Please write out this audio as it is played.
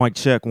Mic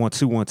check, 1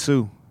 2 1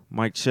 2.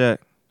 Mic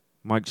check,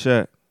 mic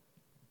check.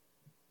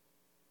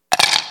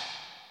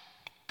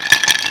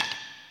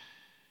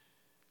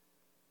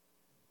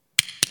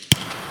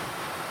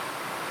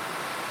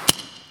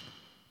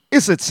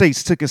 It's a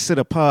Taste to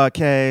Consider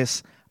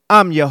podcast.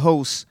 I'm your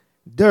host,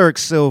 Derek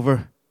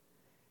Silver,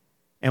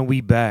 and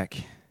we back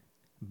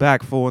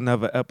for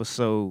another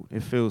episode.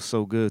 It feels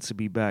so good to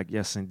be back.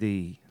 Yes,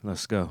 indeed.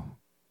 Let's go.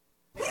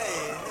 Hey,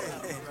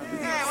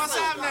 what's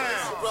happening?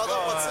 Brother,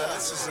 what's up?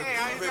 This is a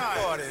big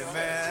party,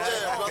 man.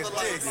 Yeah, I can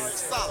dig it.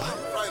 Solid.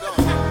 Right on.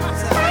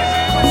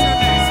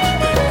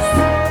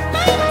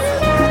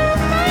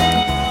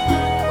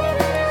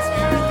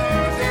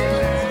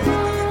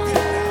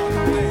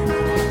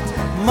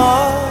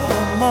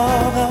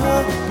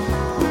 Mother,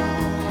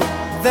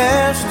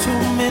 there's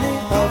too many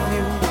of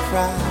you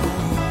crying.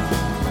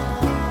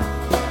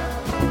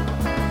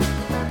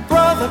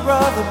 Brother,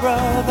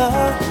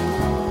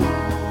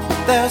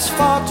 there's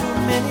far too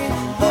many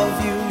of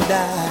you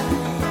dying.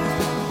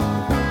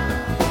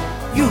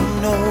 You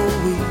know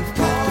we've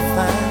got to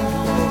find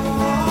a way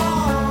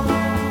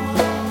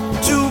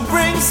to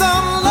bring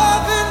some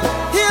loving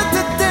here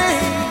today.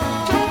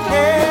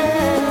 Yeah.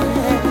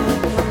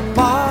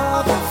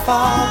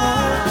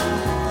 Father,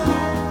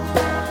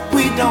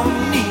 we don't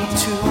need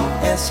to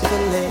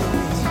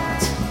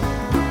escalate.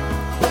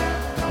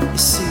 You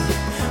see,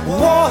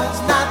 war is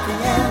not the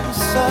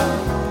answer,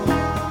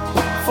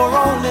 for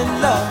only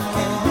love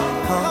can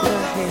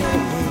conquer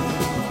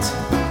hate.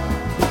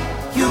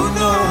 You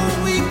know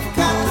we've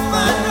got to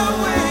find a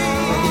way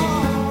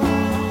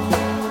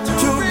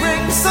to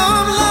bring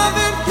some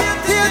loving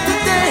here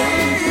today.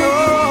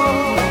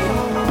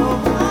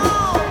 Oh,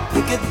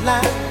 picket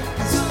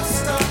lines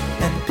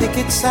and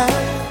picket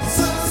signs.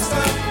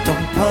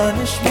 Don't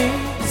punish me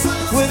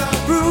with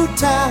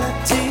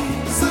brutality.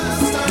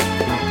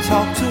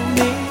 Talk to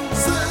me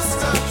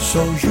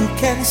so you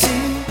can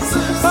see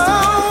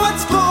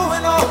what's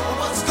going on.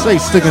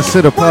 Taste to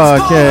Consider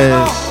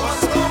podcast.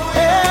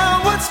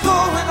 Yeah, what's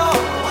going on?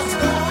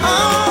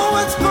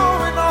 What's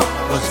going on?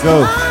 Let's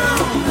go.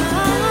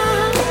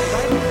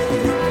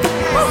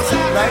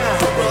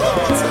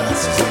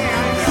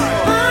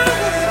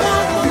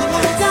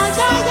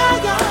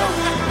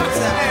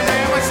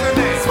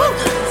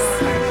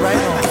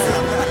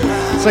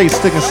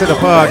 Taste to Consider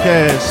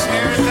podcast.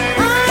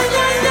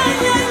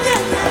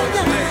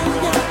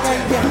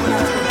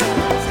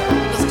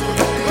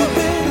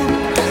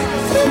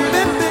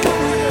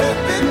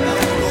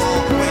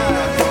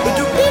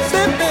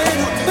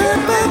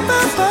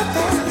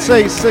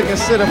 Taste to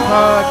Consider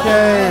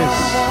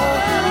podcast.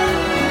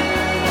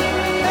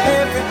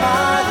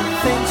 Everybody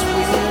thinks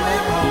we're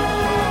at home.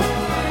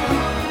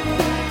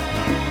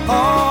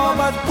 Oh,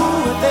 but who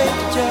are they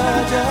to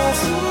judge us?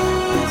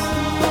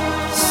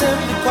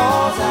 Simply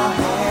cause our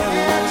hair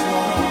is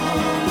long.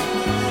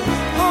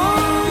 Oh,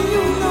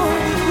 you know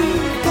that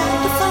we've got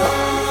to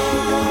find.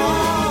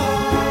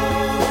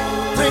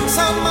 Bring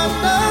some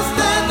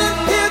understanding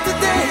here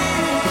today.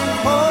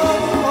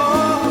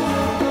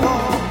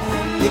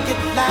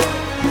 Picket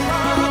lines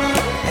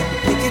and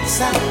picket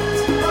signs.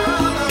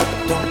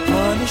 Don't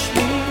punish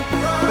me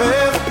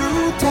with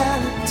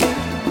brutality.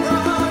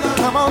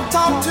 Come on,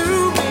 talk to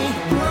me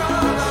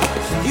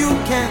so you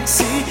can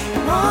see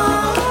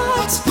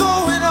what's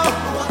going on.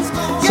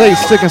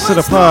 Taste to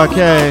Consider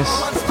podcast.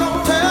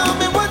 Tell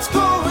me what's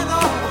going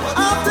on.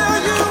 I'll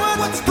tell you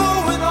what's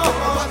going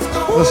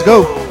on. Let's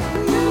go.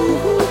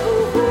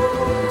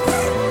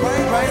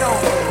 Right on.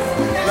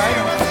 Right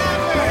on.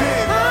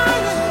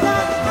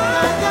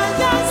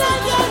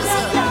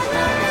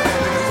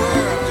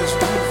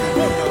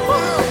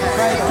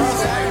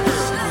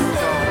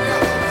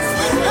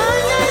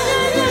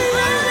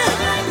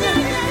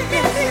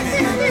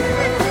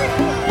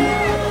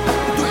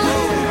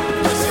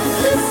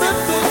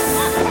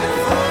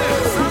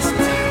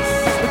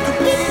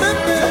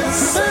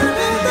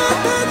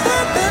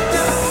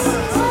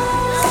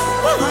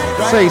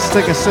 Taste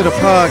to Consider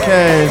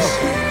podcast.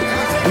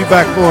 We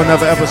back for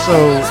another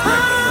episode.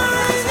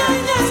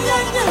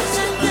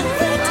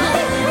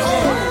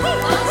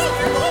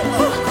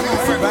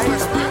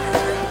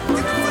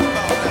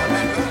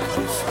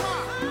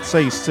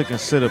 Taste to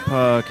Consider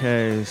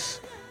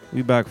podcast.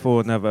 We back for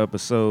another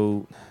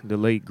episode. The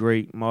late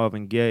great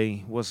Marvin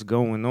Gaye. What's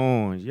going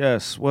on?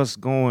 Yes, what's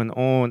going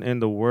on in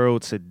the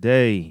world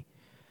today?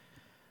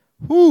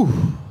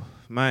 Whew,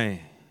 man,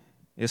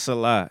 it's a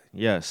lot.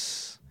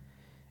 Yes.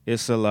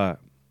 It's a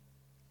lot.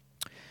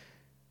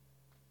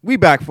 We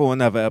back for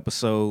another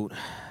episode.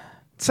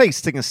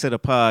 Taste to Consider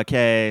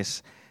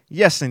podcast.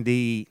 Yes,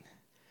 indeed.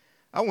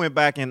 I went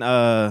back and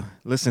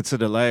listened to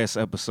the last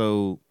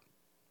episode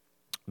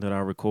that I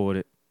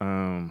recorded.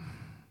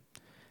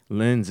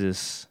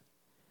 Lenses.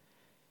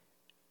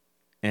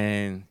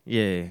 And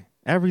yeah,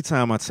 every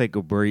time I take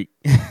a break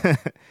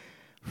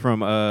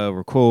from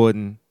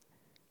recording,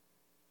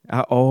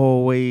 I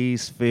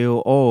always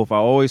feel off.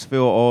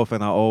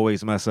 And I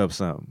always mess up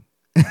something.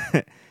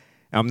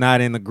 I'm not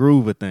in the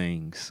groove of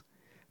things.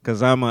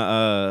 Because I'm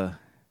a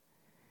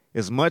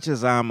as much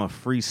as I'm a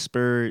free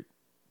spirit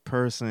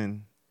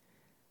person,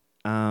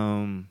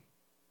 I'm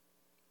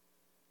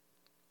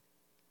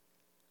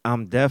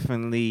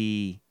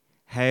definitely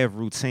have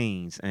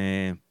routines,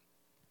 and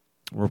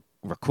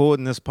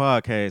recording this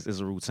podcast is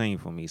a routine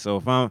for me. So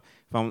if I'm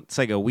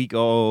take a week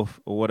off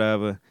or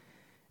whatever,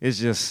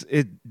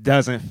 it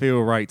doesn't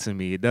feel right to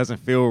me. It doesn't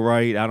feel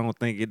right. I don't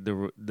think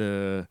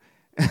the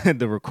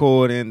the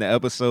recording, the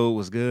episode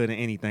was good or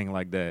anything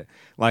like that.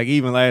 Like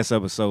even last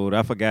episode,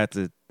 I forgot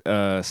to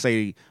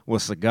say what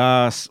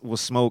cigars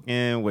was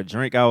smoking, what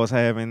drink I was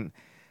having.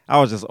 I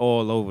was just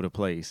all over the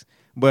place.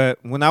 But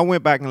when I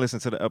went back and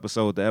listened to the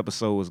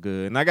episode was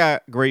good, and I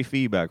got great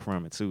feedback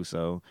from it too.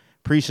 So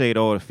appreciate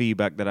all the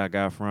feedback that I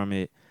got from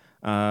it.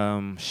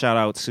 Shout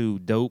out to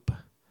Dope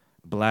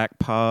Black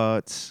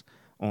Pods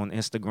on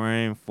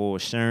Instagram for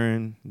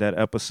sharing that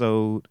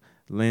episode.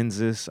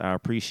 Lenses, I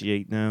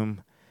appreciate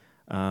them.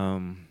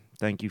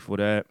 Thank you for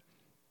that.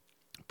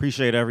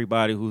 Appreciate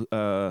everybody who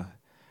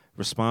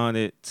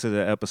responded to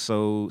the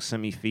episode,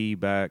 sent me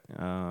feedback.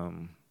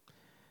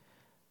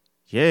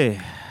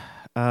 Yeah.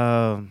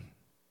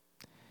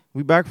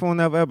 We back for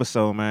another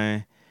episode,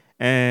 man.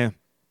 And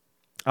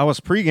I was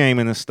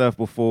pre-gaming and stuff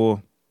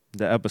before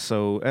the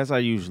episode, as I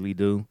usually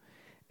do.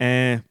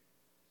 And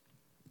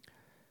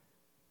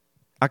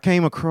I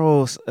came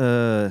across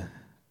a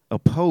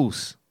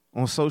post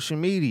on social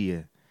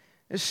media.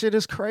 This shit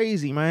is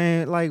crazy,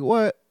 man. Like,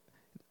 what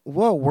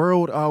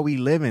world are we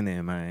living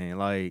in, man?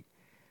 Like,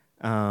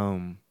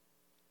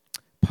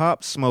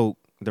 Pop Smoke,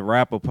 the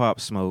rapper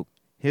Pop Smoke,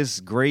 his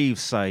grave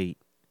site,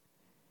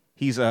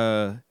 he's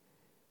in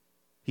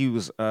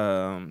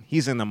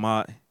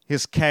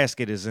his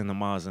casket is in the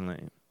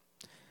mausoleum.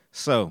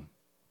 So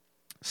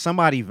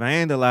somebody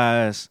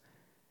vandalized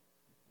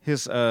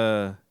his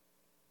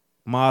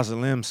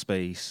mausoleum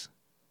space,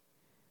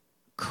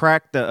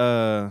 cracked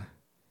the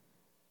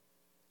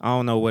I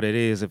don't know what it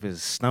is, if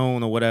it's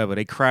stone or whatever.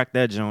 They cracked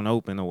that joint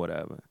open or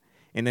whatever.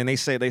 And then they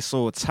say they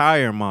saw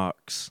tire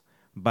marks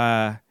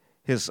by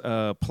his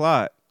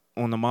plot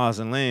on the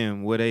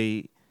mausoleum, where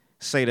they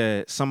say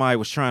that somebody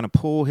was trying to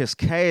pull his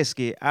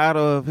casket out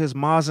of his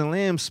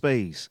mausoleum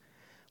space.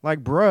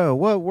 Like, bruh,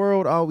 what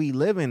world are we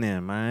living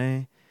in,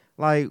 man?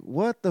 Like,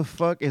 what the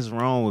fuck is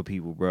wrong with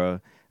people,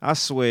 bruh? I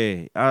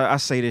swear, I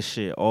say this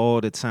shit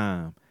all the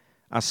time.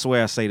 I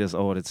swear I say this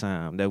all the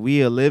time, that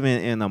we are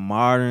living in a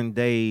modern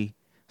day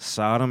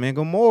Sodom and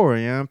Gomorrah,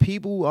 and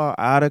people are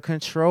out of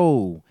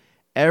control.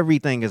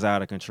 Everything is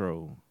out of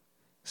control.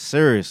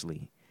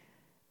 Seriously.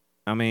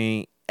 I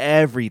mean,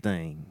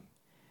 everything.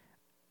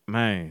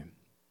 Man.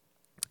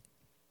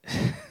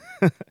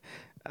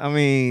 I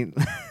mean,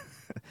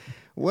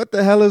 what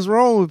the hell is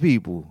wrong with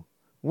people?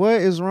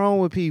 What is wrong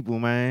with people,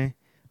 man?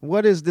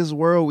 What is this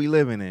world we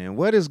living in?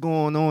 What is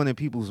going on in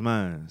people's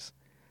minds?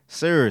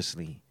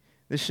 Seriously.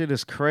 This shit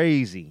is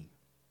crazy.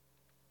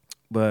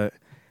 But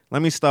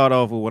let me start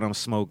off with what I'm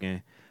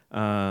smoking.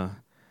 I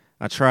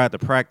tried to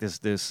practice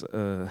this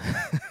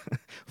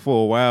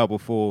for a while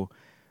before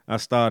I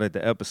started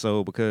the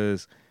episode,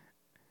 because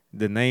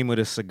the name of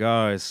the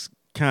cigar is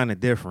kind of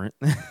different.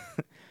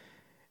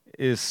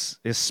 It's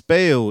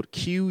spelled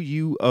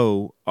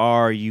Quorum.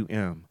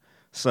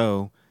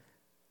 So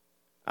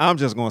I'm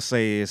just going to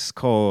say it's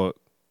called...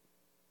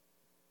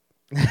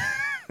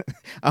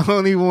 I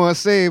don't even want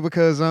to say it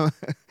because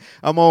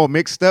I'm all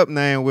mixed up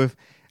now with...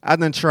 I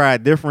done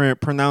tried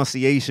different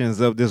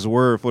pronunciations of this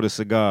word for the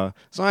cigar,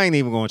 so I ain't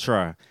even gonna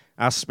try.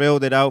 I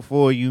spelled it out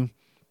for you.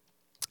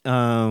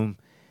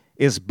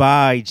 It's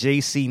by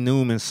J.C.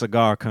 Newman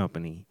Cigar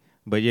Company,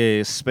 but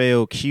yeah, it's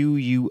spelled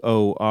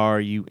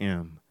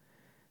Quorum,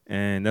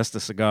 and that's the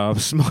cigar I'm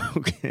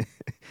smoking.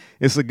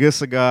 It's a good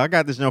cigar. I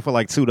got this joint for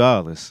like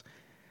 $2.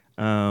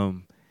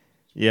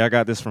 Yeah, I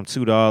got this from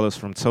 $2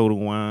 from Total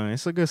Wine.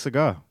 It's a good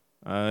cigar.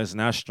 It's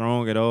not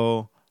strong at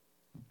all.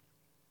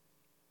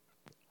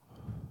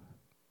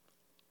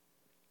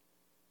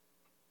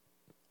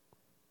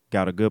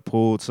 Got a good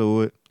pull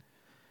to it.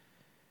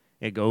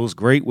 It goes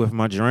great with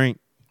my drink.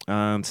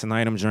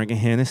 Tonight I'm drinking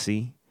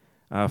Hennessy.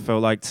 I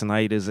felt like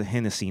tonight is a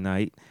Hennessy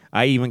night.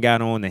 I even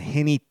got on the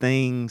Henny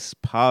Things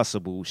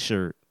Possible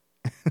shirt.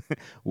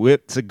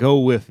 Whip to go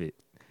with it.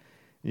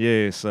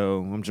 Yeah, so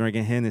I'm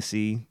drinking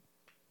Hennessy.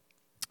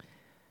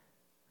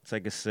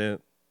 Take a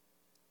sip.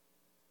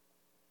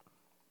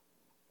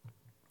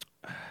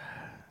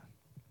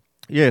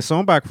 Yeah, so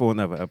I'm back for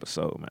another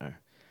episode, man.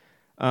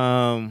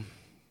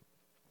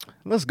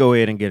 Let's go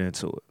ahead and get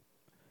into it.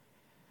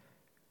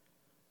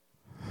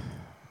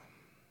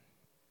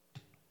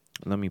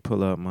 Let me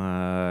pull up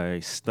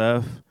my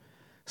stuff.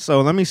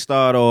 So let me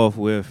start off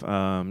with,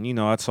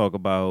 I talk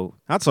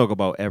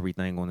about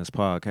everything on this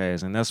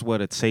podcast, and that's what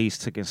a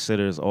taste to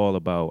consider is all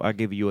about. I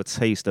give you a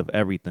taste of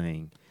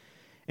everything,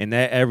 and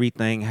that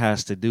everything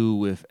has to do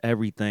with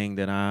everything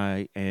that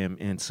I am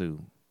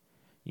into.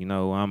 You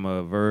know, I'm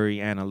a very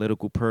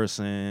analytical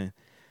person.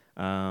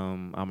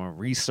 I'm a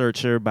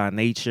researcher by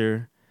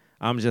nature.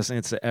 I'm just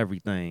into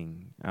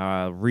everything.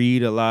 I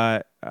read a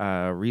lot.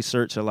 I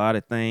research a lot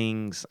of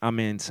things. I'm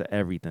into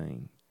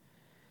everything.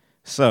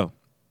 So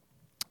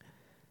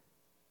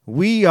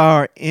we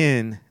are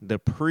in the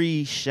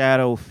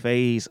pre-shadow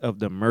phase of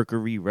the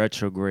Mercury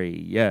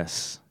retrograde.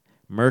 Yes,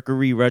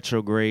 Mercury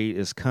retrograde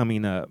is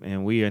coming up,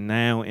 and we are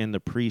now in the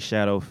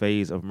pre-shadow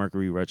phase of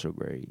Mercury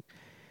retrograde.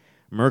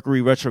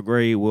 Mercury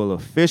retrograde will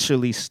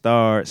officially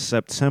start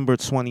September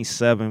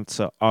 27th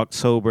to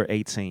October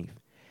 18th.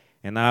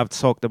 And I've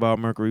talked about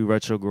Mercury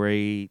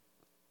retrograde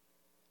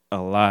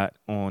a lot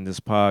on this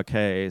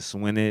podcast.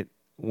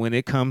 When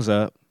it comes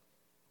up,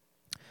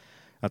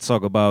 I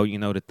talk about,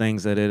 the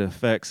things that it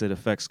affects. It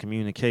affects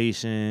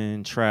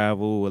communication,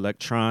 travel,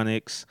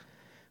 electronics.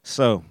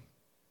 So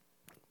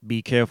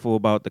be careful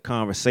about the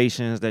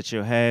conversations that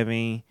you're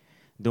having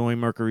during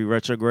Mercury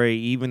retrograde,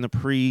 even the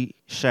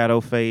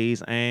pre-shadow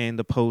phase and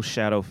the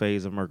post-shadow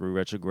phase of Mercury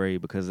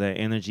retrograde, because that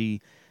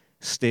energy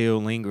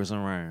still lingers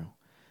around.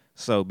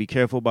 So be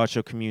careful about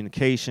your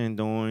communication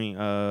during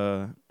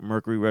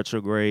Mercury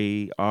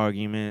retrograde,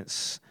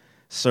 arguments,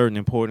 certain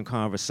important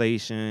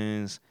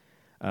conversations,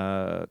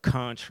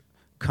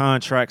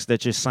 contracts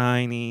that you're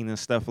signing and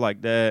stuff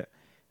like that.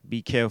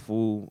 Be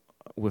careful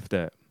with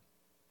that.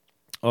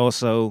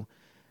 Also,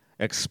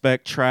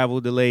 expect travel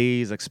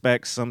delays,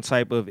 expect some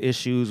type of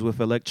issues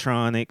with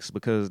electronics,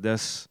 because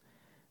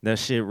that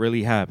shit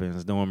really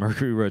happens during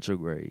Mercury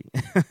retrograde.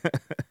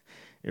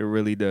 It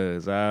really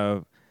does.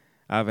 I've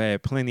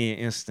had plenty of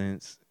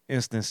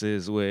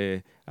instances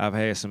where I've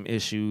had some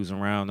issues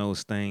around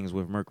those things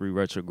with Mercury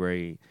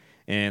retrograde,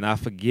 and I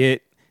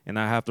forget, and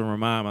I have to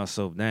remind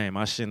myself, damn,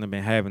 I shouldn't have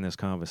been having this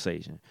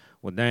conversation.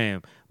 Well,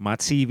 damn, my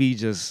TV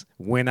just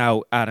went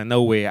out of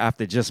nowhere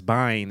after just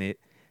buying it.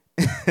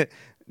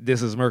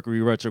 This is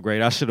Mercury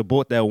retrograde. I should have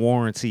bought that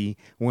warranty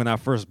when I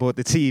first bought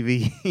the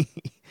TV.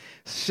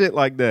 Shit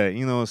like that.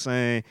 You know what I'm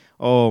saying?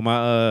 Oh,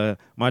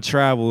 my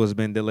travel has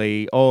been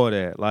delayed. All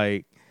that.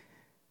 Like,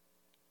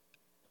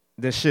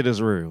 this shit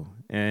is real.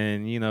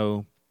 And,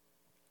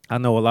 I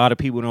know a lot of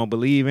people don't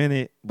believe in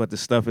it, but the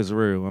stuff is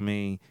real. I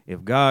mean,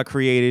 if God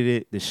created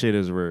it, the shit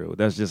is real.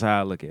 That's just how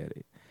I look at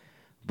it.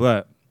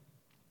 But,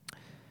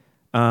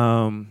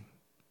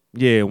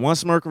 yeah,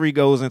 once Mercury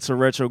goes into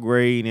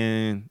retrograde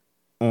and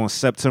on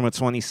September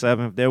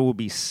 27th, there will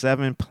be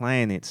 7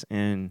 planets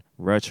in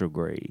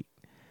retrograde.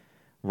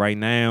 Right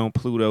now,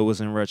 Pluto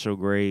is in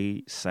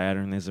retrograde,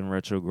 Saturn is in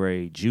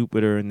retrograde,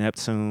 Jupiter,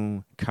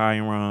 Neptune,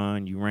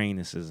 Chiron,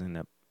 Uranus is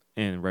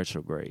in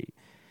retrograde.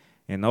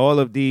 And all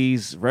of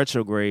these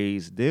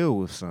retrogrades deal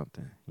with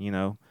something,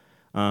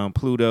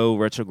 Pluto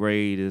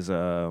retrograde is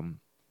a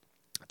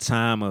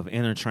time of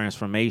inner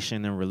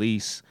transformation and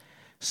release.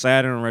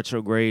 Saturn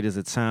retrograde is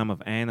a time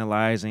of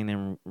analyzing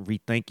and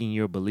rethinking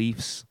your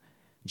beliefs.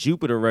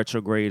 Jupiter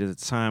retrograde is a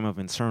time of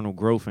internal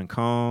growth and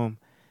calm.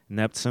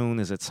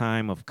 Neptune is a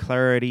time of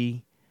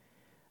clarity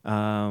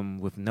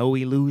with no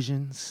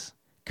illusions.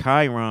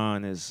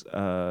 Chiron is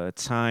a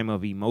time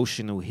of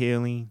emotional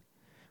healing,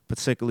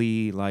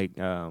 particularly like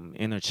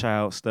inner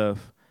child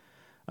stuff.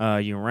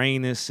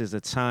 Uranus is a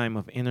time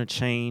of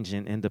interchange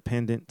and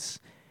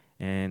independence.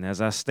 And as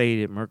I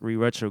stated, Mercury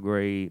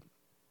retrograde,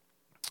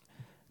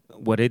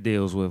 what it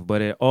deals with,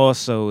 but it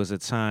also is a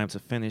time to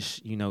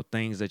finish,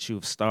 things that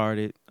you've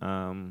started.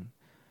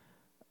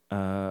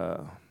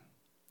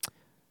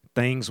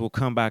 Things will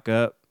come back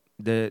up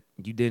that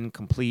you didn't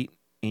complete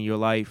in your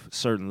life,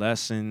 certain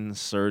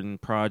lessons, certain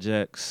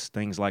projects,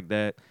 things like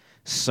that.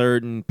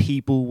 Certain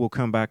people will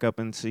come back up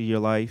into your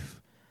life,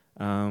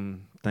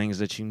 things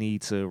that you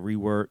need to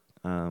rework,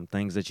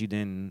 things that you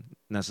didn't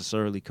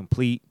necessarily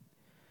complete.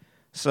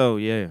 So,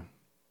 yeah,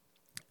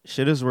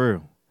 shit is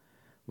real.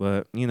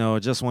 But, I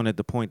just wanted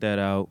to point that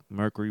out.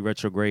 Mercury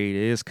retrograde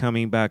is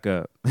coming back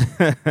up.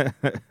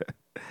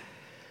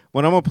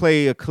 But I'm going to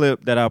play a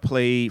clip that I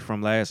played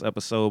from last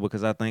episode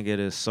because I think it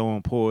is so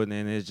important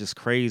and it's just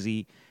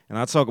crazy. And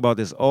I talk about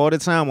this all the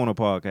time on the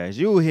podcast.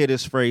 You will hear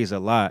this phrase a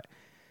lot.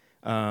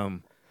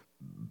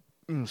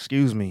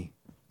 Excuse me.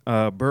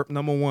 Burp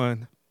number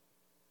 1,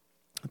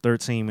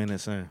 13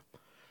 minutes in.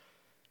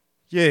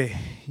 Yeah.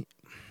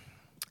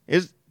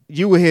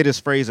 You will hear this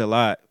phrase a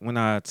lot when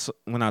I talk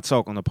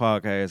on the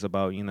podcast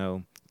about,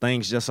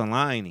 things just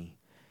aligning.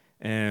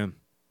 And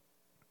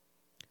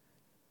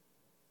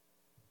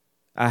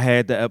I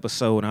had the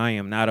episode I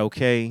Am Not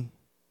Okay,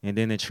 and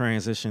then it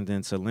transitioned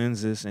into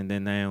lenses, and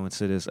then now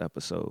into this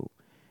episode.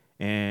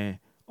 And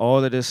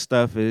all of this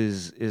stuff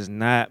is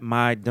not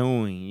my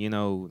doing,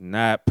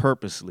 not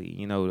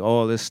purposely.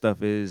 All this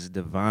stuff is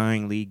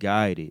divinely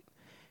guided.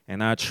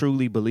 And I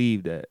truly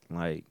believe that.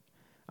 Like,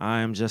 I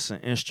am just an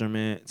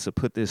instrument to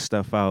put this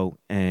stuff out,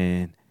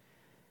 and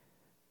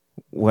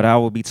what I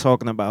will be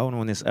talking about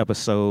on this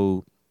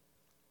episode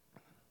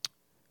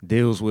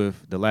deals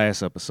with the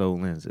last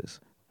episode, lenses,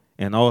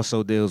 and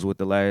also deals with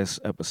the last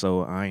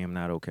episode, I Am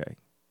Not Okay.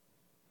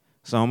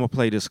 So I'm going to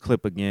play this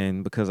clip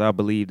again because I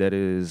believe that it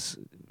is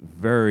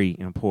very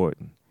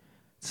important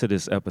to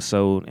this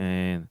episode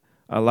and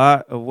a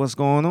lot of what's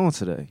going on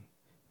today.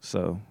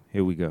 So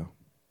here we go.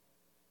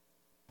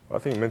 I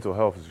think mental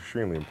health is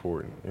extremely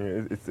important.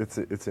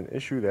 It's an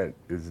issue that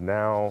is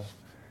now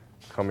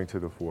coming to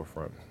the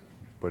forefront.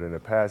 But in the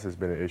past, it's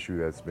been an issue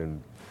that's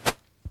been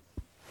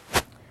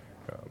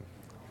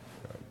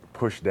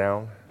pushed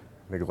down,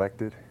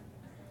 neglected,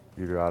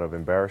 either out of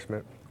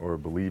embarrassment or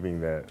believing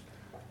that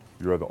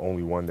you're the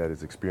only one that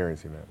is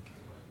experiencing that.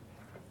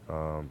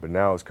 But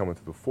now it's coming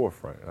to the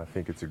forefront, and I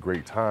think it's a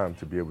great time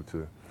to be able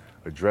to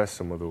address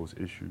some of those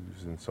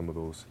issues and some of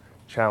those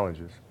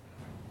challenges,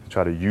 to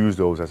try to use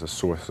those as a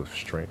source of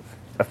strength.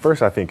 At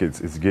first, I think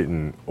it's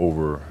getting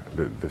over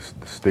the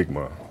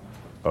stigma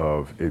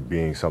of it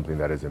being something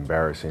that is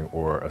embarrassing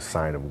or a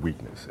sign of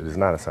weakness. It is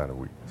not a sign of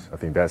weakness. I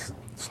think that's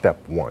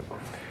step one.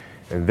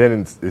 And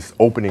then it's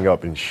opening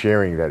up and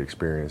sharing that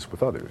experience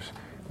with others.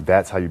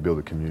 That's how you build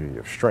a community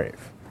of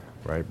strength,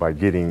 right? By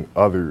getting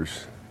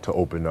others to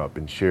open up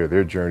and share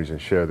their journeys and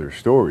share their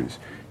stories,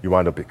 you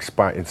wind up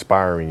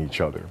inspiring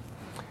each other.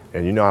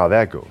 And you know how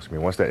that goes. I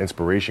mean, once that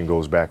inspiration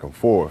goes back and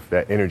forth,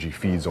 that energy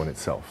feeds on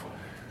itself,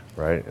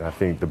 right? And I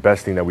think the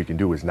best thing that we can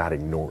do is not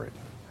ignore it.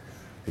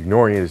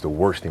 Ignoring it is the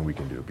worst thing we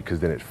can do, because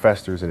then it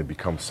festers and it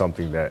becomes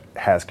something that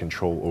has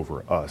control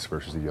over us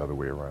versus the other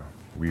way around.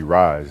 We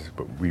rise,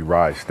 but we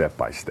rise step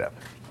by step.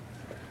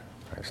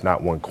 It's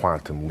not one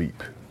quantum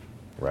leap,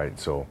 right?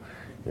 So,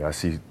 I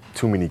see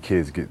too many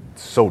kids get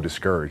so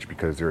discouraged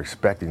because they're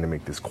expecting to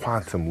make this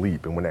quantum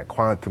leap, and when that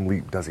quantum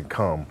leap doesn't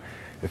come,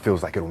 it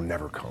feels like it'll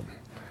never come,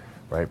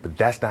 right? But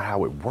that's not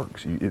how it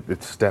works.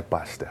 It's step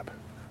by step,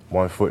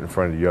 one foot in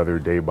front of the other,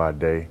 day by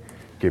day,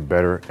 get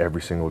better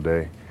every single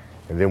day.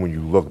 And then when you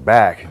look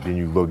back, then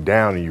you look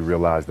down and you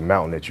realize the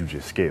mountain that you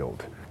just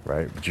scaled,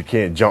 right? But you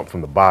can't jump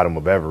from the bottom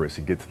of Everest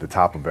and get to the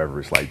top of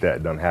Everest like that.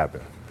 It doesn't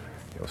happen.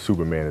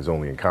 Superman is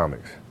only in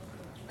comics.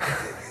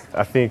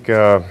 I think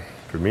for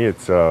me,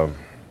 it's,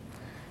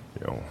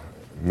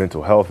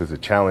 mental health is a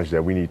challenge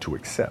that we need to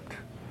accept,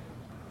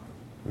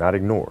 not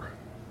ignore.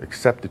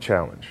 Accept the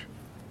challenge.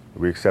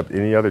 If we accept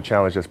any other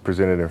challenge that's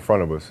presented in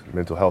front of us,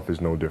 mental health is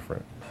no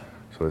different.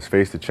 So let's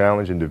face the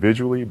challenge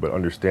individually, but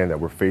understand that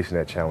we're facing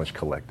that challenge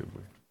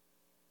collectively.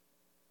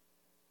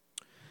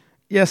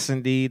 Yes,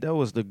 indeed. That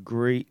was the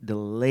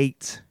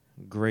late,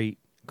 great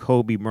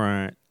Kobe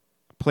Bryant.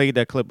 Played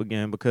that clip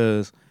again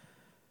because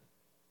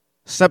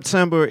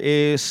September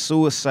is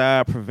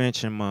Suicide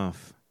Prevention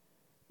Month.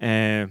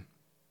 And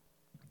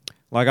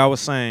like I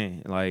was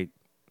saying, like,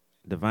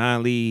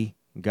 divinely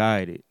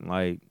guided.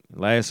 Like,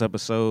 last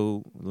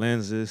episode,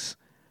 lenses,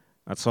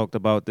 I talked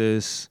about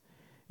this,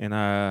 and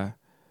I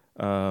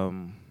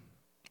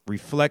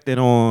reflected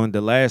on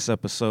the last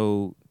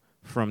episode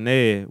from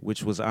there,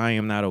 which was I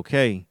Am Not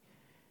Okay,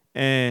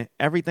 and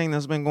everything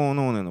that's been going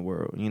on in the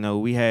world.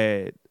 We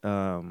had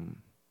a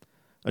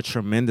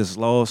tremendous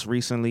loss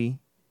recently,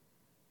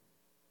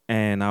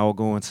 and I'll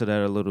go into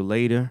that a little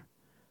later.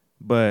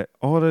 But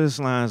all of this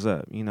lines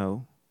up,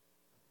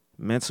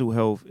 mental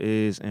health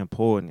is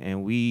important,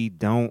 and we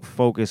don't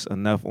focus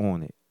enough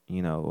on it.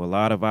 A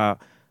lot of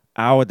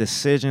our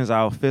decisions,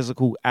 our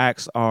physical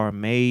acts are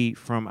made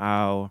from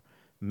our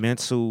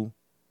mental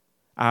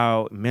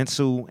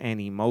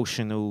and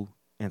emotional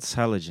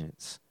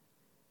intelligence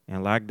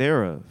and lack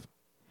thereof.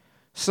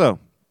 So,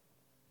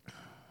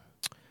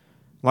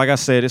 like I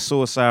said, it's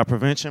Suicide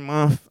Prevention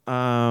Month.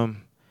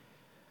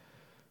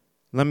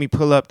 Let me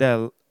pull up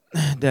that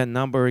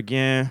number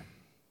again.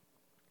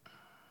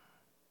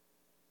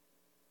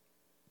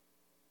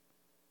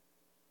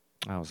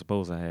 I was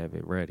supposed to have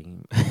it ready,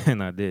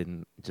 and I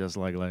didn't, just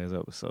like last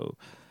episode.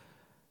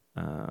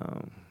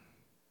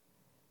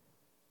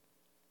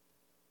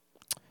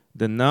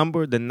 The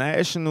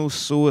National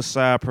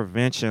Suicide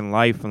Prevention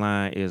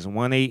Lifeline is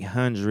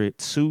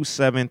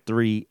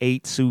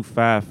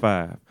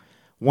 1-800-273-8255.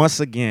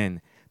 Once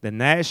again, the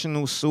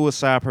National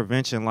Suicide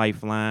Prevention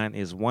Lifeline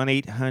is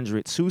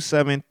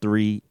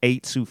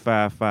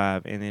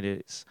 1-800-273-8255, and it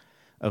is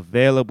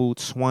available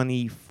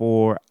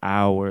 24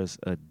 hours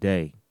a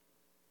day.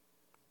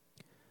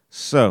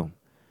 So,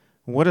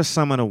 what are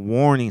some of the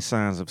warning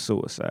signs of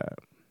suicide?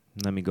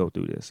 Let me go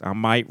through this. I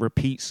might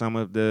repeat some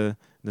of the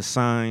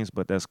signs,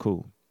 but that's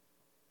cool.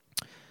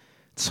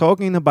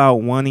 Talking about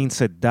wanting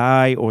to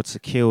die or to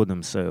kill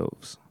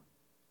themselves.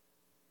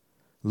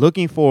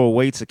 Looking for a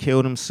way to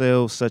kill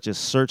themselves, such as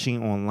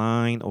searching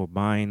online or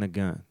buying a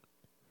gun.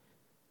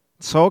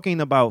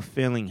 Talking about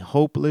feeling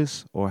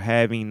hopeless or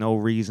having no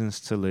reasons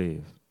to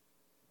live.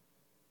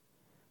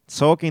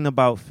 Talking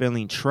about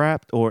feeling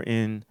trapped or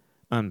in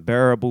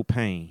unbearable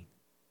pain.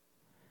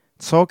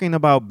 Talking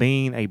about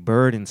being a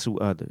burden to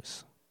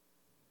others.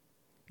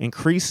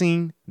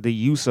 Increasing the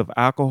use of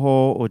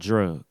alcohol or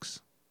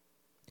drugs.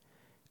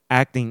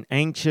 Acting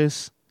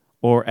anxious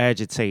or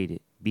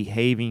agitated,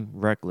 behaving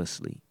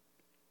recklessly.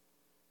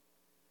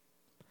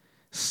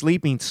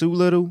 Sleeping too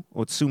little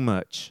or too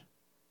much.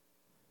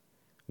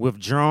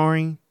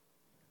 Withdrawing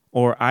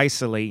or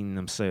isolating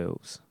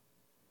themselves.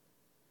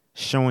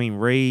 Showing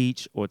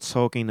rage or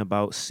talking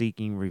about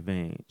seeking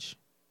revenge.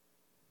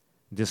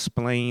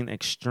 Displaying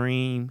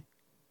extreme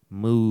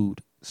mood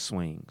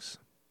swings.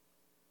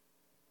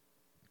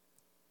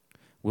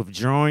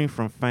 Withdrawing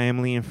from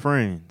family and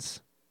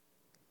friends.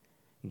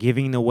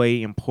 Giving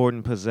away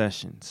important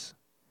possessions.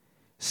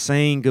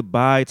 saying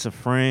goodbye to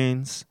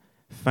friends,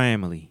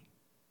 family,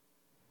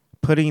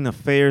 putting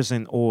affairs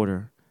in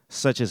order,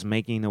 such as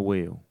making a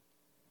will,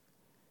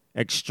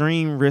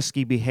 extreme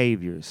risky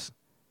behaviors,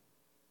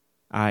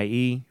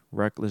 i.e.,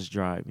 reckless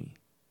driving,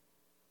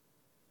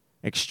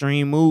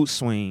 extreme mood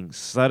swings,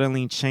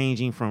 suddenly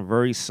changing from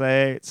very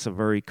sad to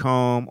very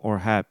calm or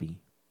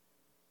happy,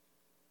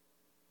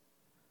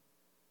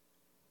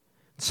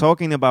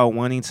 talking about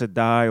wanting to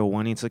die or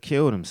wanting to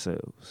kill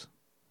themselves,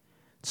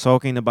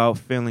 talking about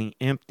feeling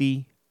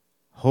empty,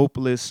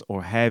 hopeless,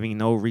 or having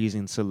no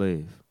reason to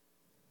live,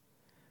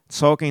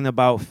 talking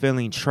about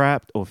feeling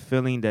trapped or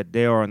feeling that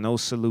there are no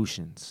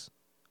solutions,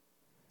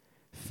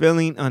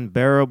 feeling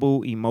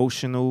unbearable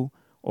emotional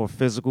or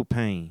physical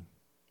pain,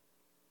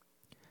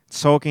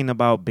 talking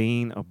about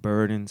being a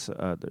burden to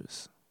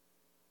others.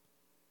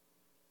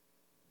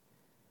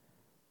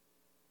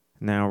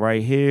 Now,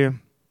 right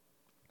here,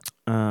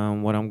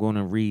 what I'm going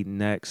to read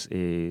next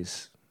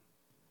is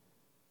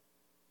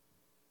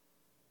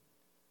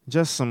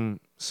just some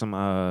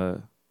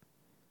other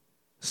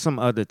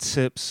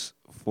tips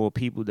for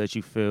people that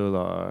you feel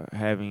are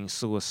having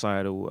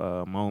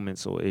suicidal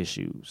moments or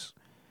issues.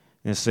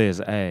 It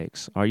says,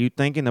 ask, are you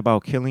thinking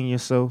about killing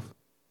yourself?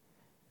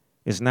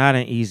 It's not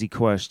an easy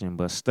question,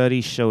 but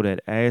studies show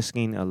that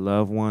asking a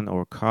loved one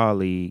or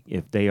colleague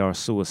if they are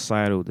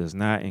suicidal does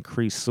not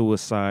increase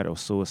suicide or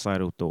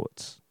suicidal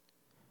thoughts.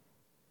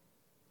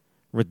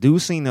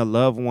 Reducing a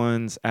loved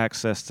one's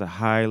access to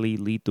highly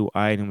lethal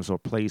items or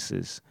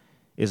places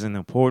is an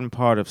important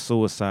part of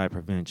suicide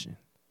prevention.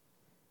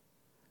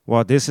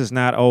 While this is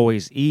not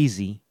always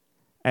easy,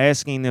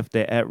 asking if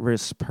the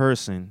at-risk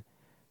person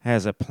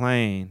has a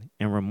plan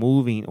and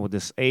removing or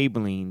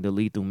disabling the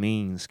lethal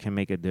means can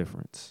make a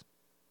difference.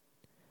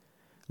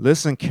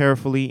 Listen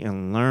carefully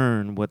and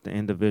learn what the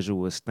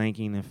individual is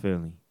thinking and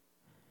feeling.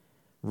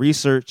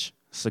 Research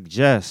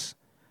suggests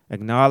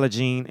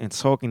acknowledging and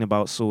talking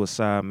about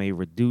suicide may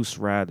reduce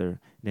rather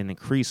than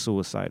increase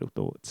suicidal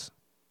thoughts.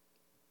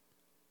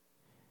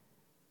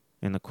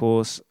 And of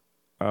course,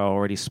 I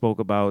already spoke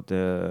about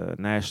the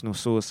National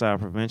Suicide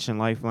Prevention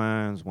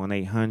Lifelines,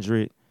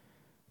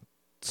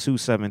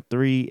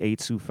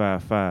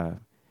 1-800-273-8255.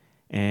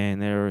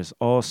 And there is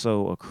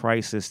also a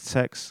crisis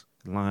text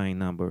line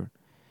number.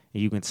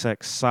 You can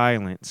text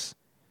silence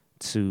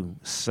to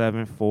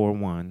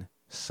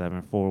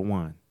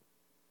 741-741.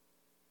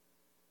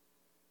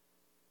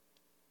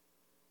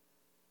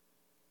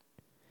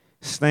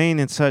 Staying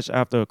in touch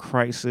after a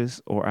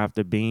crisis or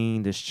after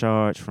being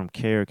discharged from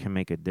care can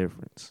make a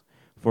difference.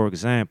 For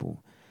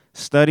example,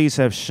 studies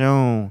have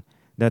shown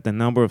that the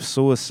number of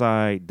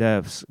suicide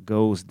deaths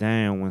goes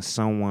down when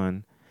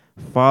someone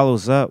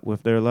follows up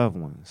with their loved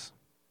ones.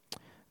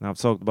 Now, I've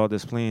talked about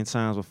this plenty of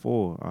times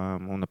before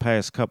on the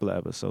past couple of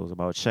episodes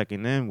about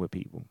checking in with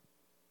people.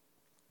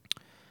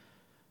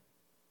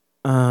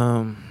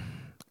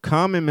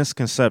 Common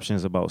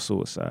misconceptions about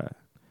suicide.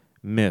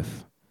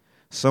 Myth.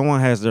 Someone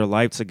has their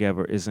life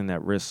together isn't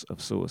at risk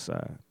of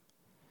suicide.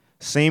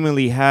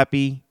 Seemingly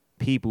happy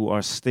people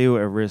are still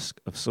at risk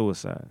of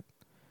suicide.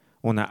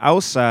 On the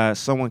outside,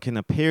 someone can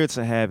appear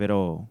to have it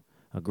all: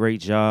 a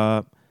great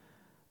job,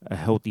 a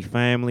healthy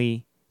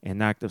family,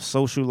 an active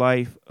social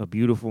life, a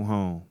beautiful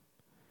home.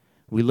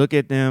 We look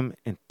at them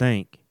and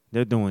think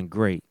they're doing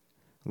great.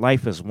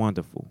 Life is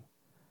wonderful.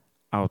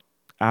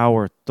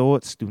 Our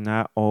thoughts do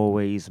not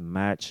always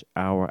match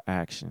our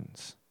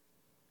actions.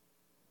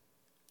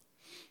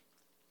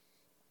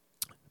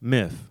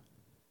 Myth.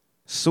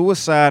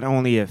 Suicide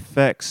only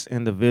affects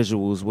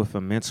individuals with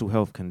a mental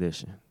health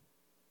condition.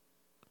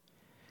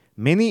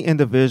 Many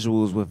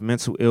individuals with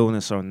mental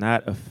illness are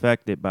not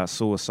affected by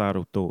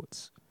suicidal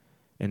thoughts,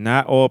 and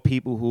not all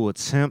people who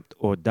attempt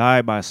or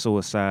die by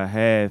suicide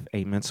have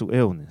a mental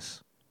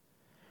illness.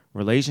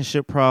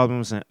 Relationship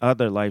problems and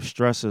other life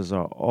stresses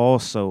are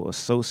also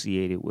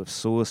associated with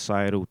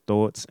suicidal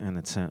thoughts and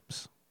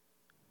attempts.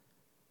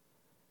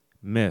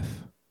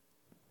 Myth.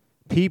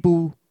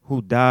 People who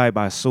die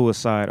by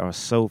suicide are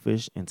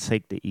selfish and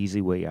take the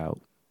easy way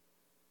out.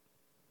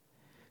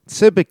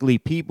 Typically,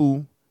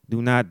 people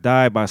do not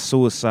die by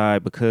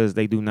suicide because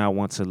they do not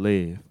want to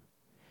live.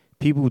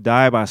 People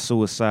die by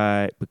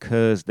suicide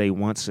because they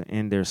want to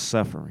end their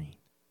suffering.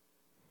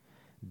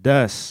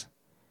 Thus,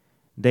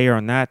 they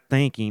are not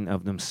thinking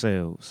of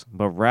themselves,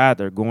 but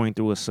rather going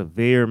through a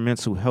severe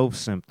mental health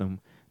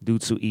symptom due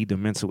to either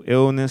mental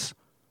illness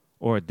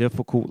or a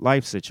difficult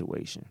life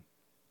situation.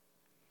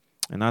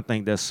 And I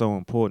think that's so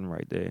important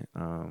right there.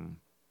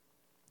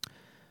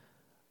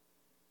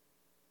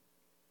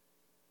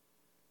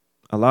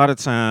 A lot of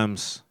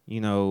times,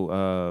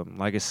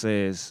 like it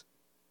says,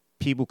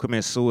 people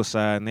commit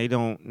suicide and they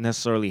don't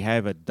necessarily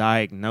have a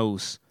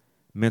diagnosed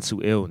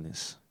mental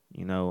illness.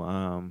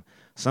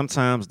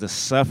 Sometimes the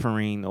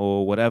suffering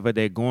or whatever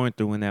they're going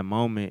through in that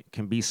moment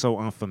can be so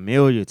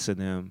unfamiliar to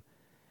them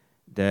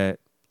that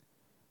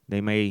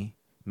they may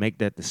make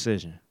that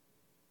decision.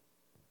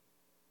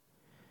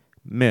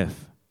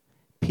 Myth.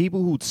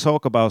 People who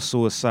talk about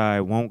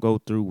suicide won't go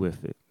through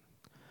with it.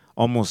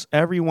 Almost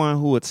everyone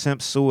who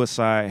attempts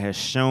suicide has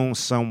shown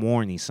some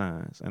warning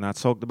signs. And I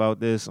talked about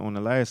this on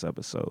the last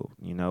episode.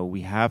 You know,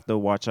 we have to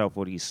watch out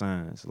for these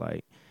signs.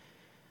 Like,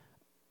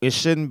 it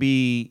shouldn't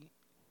be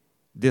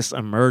this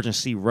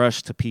emergency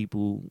rush to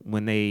people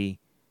when they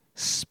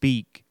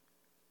speak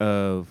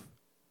of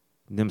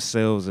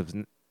themselves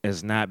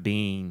as not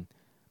being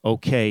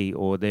okay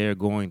or they're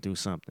going through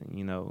something,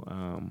 you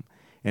know.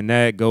 And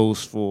that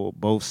goes for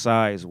both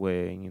sides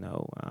where, you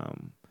know,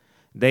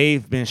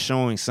 they've been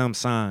showing some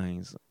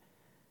signs,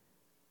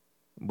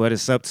 but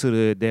it's up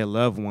to their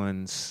loved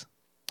ones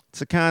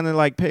to kind of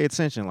like pay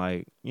attention,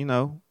 like, you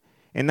know,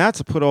 and not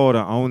to put all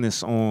the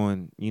onus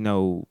on, you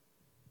know,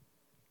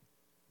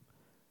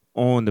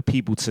 on the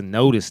people to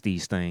notice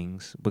these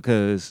things,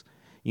 because,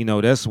 you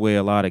know, that's where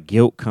a lot of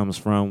guilt comes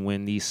from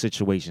when these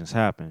situations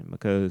happen,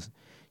 because,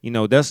 you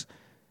know, that's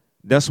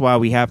why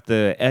we have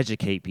to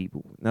educate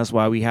people. That's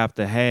why we have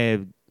to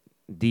have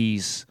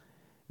these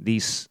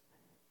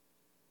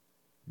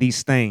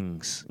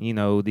things, you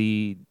know,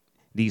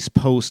 these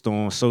posts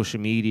on social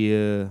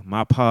media,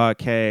 my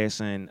podcast,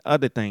 and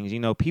other things.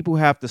 You know, people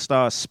have to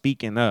start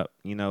speaking up.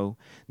 You know,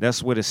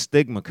 that's where the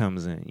stigma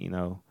comes in. You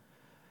know,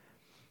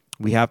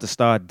 we have to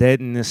start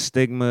deadening the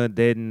stigma,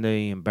 deadening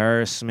the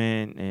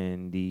embarrassment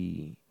and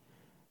the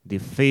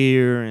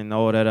fear and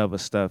all that other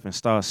stuff, and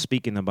start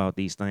speaking about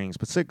these things,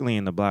 particularly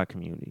in the Black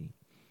community.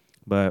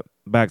 But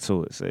back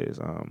to it, says,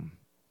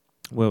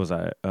 where was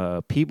I?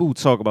 People who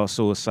talk about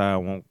suicide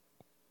won't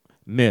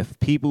myth.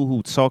 People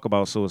who talk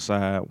about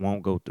suicide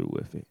won't go through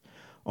with it.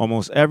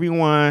 Almost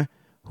everyone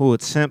who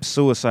attempts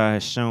suicide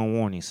has shown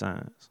warning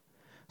signs.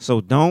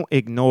 So don't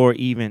ignore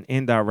even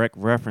indirect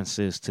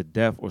references to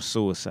death or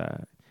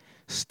suicide.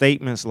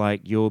 Statements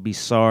like, you'll be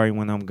sorry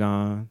when I'm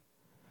gone,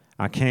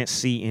 I can't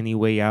see any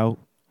way out,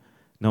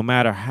 no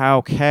matter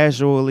how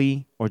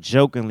casually or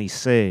jokingly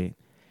said,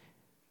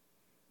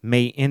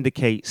 may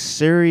indicate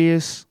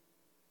serious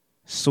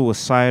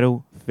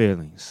suicidal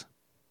feelings.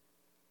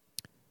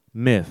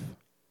 Myth.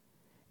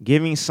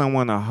 Giving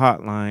someone a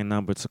hotline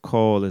number to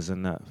call is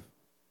enough.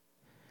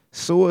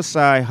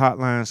 Suicide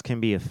hotlines can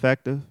be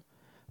effective,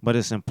 but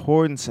it's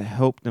important to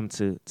help them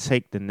to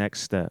take the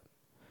next step,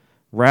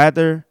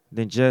 rather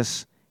than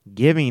just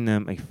giving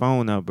them a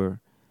phone number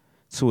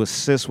to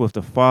assist with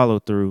the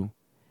follow-through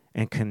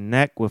and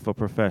connect with a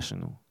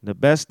professional. The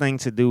best thing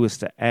to do is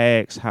to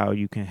ask how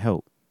you can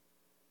help.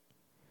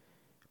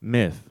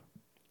 Myth.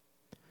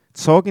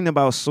 Talking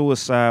about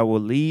suicide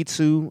will lead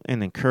to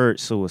and encourage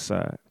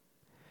suicide.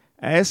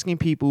 Asking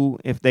people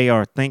if they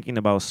are thinking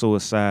about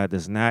suicide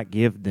does not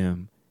give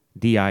them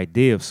the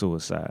idea of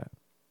suicide.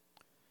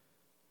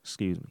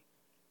 Excuse me.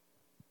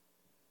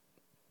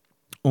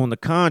 On the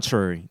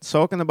contrary,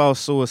 talking about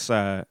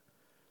suicide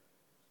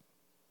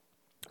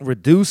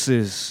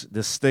reduces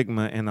the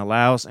stigma and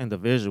allows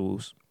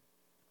individuals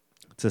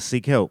to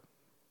seek help,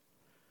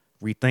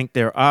 rethink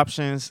their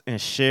options, and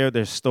share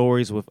their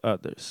stories with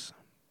others.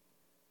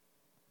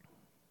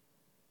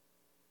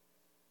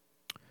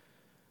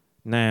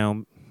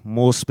 Now,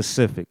 more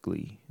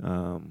specifically,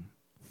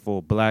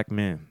 for Black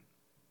men,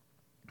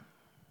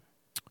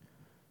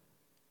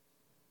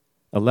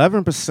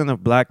 11%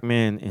 of Black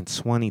men in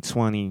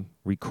 2020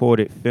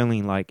 recorded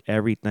feeling like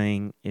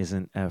everything is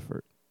an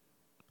effort.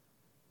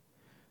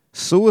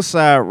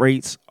 Suicide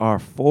rates are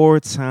 4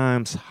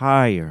 times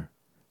higher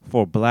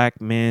for Black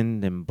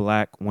men than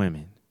Black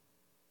women.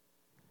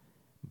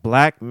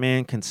 Black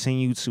men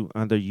continue to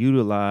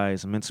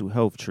underutilize mental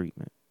health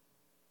treatment.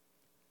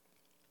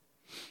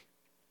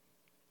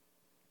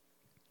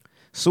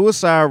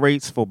 Suicide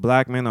rates for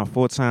Black men are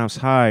 4 times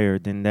higher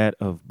than that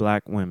of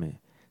Black women.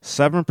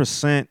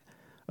 7%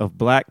 of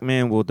Black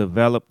men will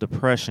develop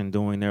depression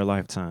during their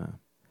lifetime,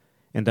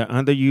 and the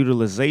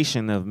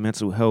underutilization of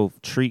mental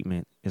health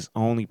treatment is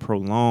only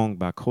prolonged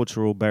by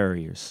cultural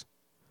barriers.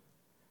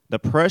 The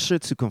pressure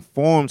to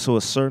conform to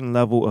a certain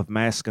level of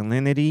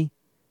masculinity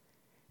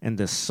and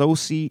the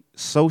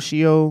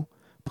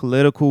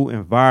socio-political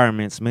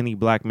environments many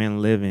Black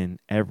men live in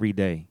every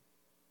day.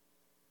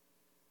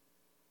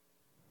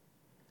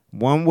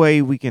 One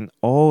way we can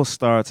all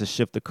start to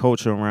shift the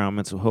culture around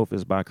mental health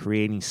is by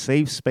creating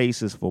safe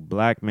spaces for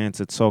Black men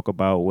to talk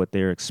about what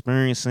they're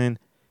experiencing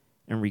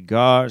in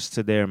regards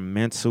to their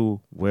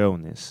mental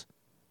wellness.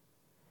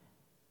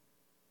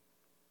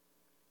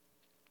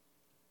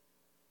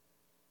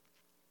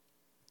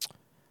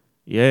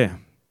 Yeah,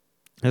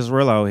 it's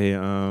real out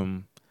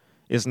here.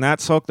 It's not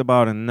talked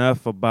about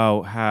enough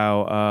about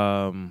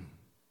how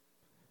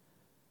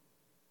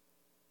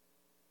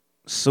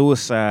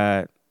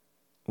suicide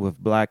with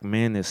Black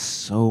men is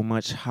so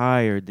much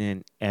higher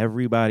than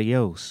everybody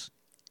else.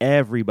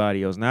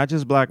 Everybody else, not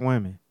just Black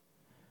women.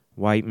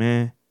 White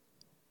men,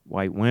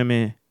 white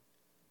women,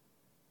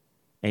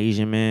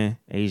 Asian men,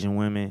 Asian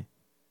women.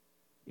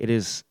 It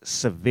is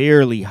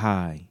severely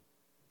high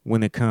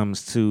when it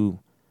comes to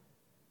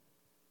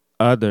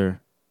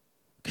other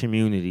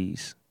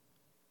communities.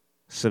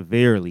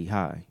 Severely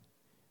high.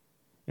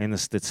 And the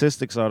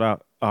statistics are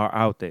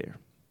out there.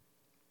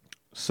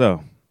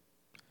 So,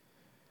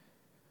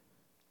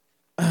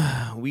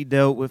 we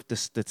dealt with the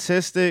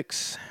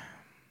statistics.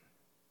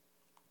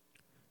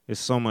 There's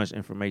so much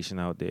information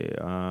out there.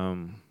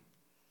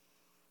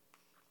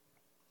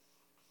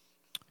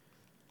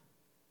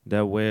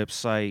 That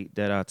website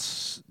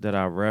that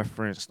I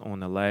referenced on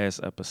the last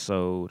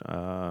episode.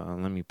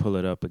 Let me pull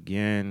it up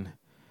again.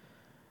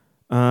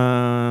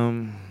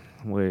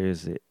 Where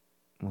is it?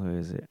 Where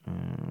is it?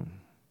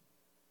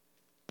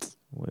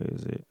 Where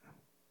is it?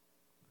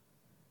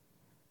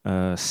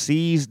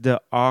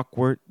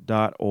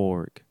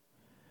 SeizeTheAwkward.org.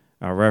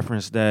 I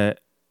referenced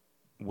that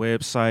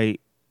website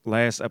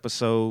last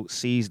episode,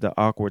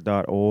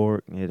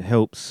 SeizeTheAwkward.org. It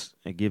helps.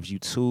 It gives you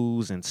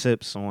tools and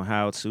tips on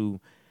how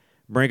to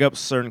bring up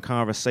certain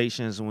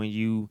conversations when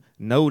you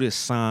notice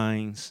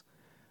signs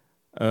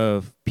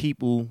of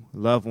people,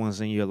 loved ones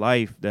in your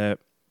life that,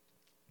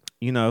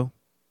 you know,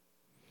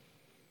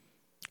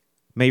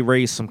 may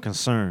raise some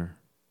concern.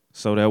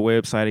 So that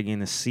website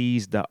again is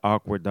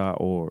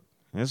SeizeTheAwkward.org.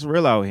 It's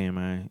real out here,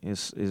 man.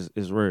 It's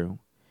real.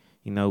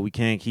 You know, we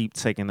can't keep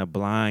taking a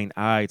blind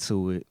eye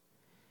to it.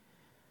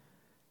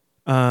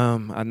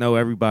 I know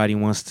everybody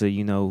wants to,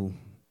 you know,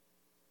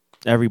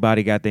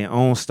 everybody got their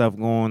own stuff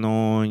going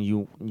on.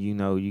 You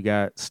know, you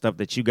got stuff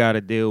that you got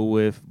to deal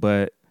with,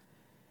 but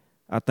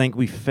I think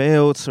we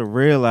fail to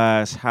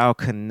realize how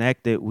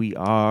connected we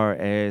are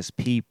as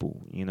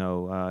people. You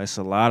know, it's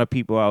a lot of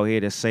people out here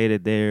that say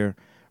that they're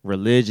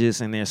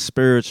religious and they're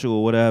spiritual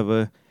or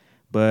whatever,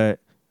 but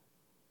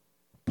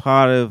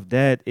part of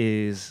that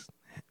is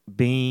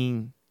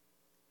being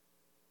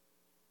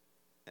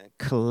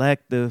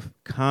collective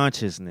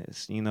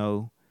consciousness. You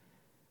know,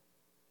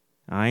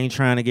 I ain't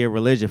trying to get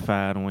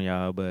religified on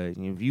y'all, but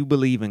if you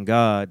believe in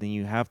God, then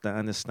you have to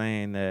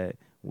understand that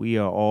we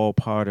are all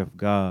part of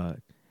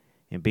God.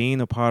 And being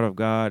a part of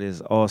God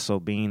is also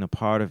being a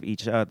part of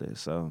each other.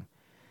 So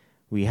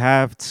we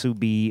have to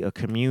be a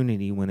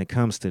community when it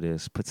comes to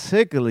this,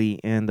 particularly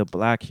in the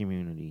Black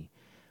community.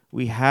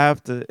 We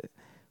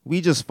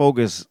just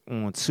focus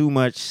on too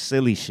much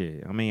silly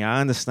shit. I mean,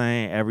 I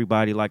understand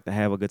everybody like to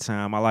have a good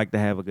time. I like to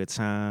have a good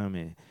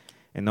time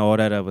and all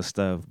that other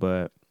stuff,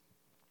 but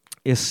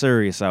it's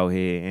serious out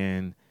here.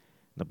 And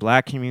the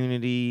Black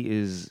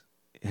community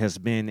has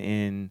been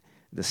in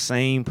the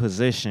same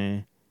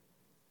position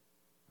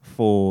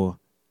for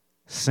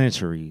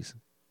centuries,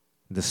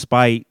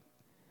 despite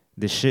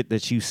the shit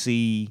that you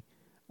see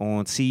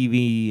on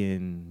TV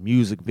and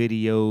music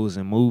videos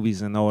and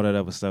movies and all that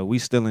other stuff. We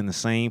still in the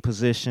same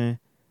position,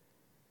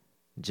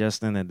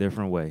 just in a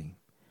different way.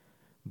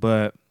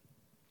 But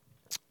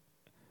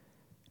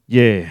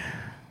yeah,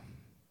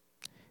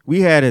 we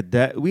had a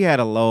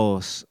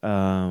loss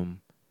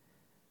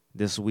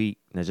this week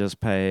that just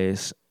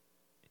passed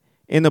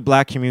in the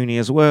Black community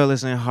as well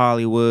as in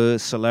Hollywood,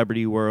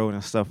 celebrity world,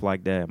 and stuff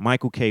like that.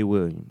 Michael K.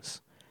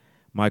 Williams,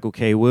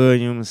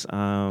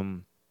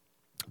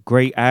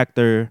 great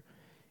actor.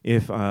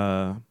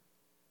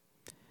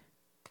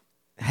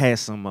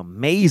 Has some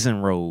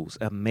amazing roles.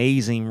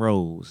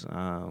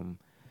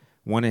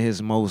 One of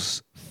his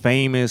most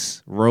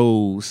famous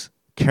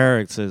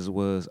characters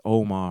was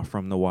Omar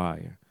from The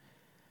Wire.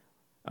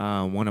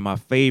 One of my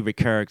favorite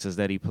characters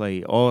that he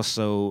played.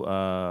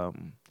 Also,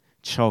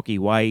 Chalky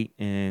White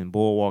in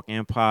Boardwalk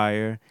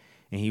Empire.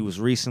 And he was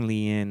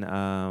recently in,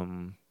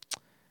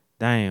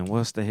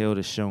 what's the hell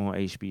the show on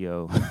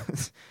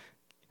HBO?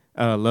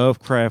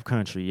 Lovecraft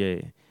Country,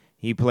 yeah.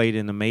 He played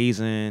an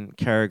amazing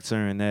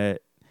character in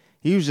that.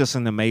 He was just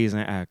an amazing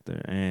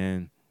actor.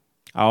 And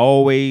I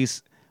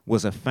always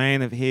was a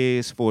fan of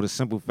his for the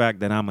simple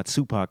fact that I'm a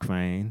Tupac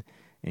fan.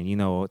 And, you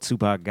know,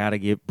 Tupac got to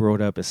get brought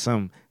up as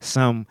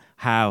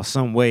somehow,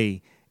 some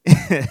way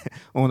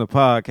on the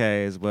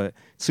podcast. But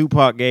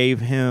Tupac gave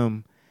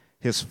him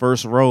his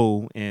first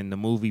role in the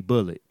movie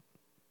Bullet.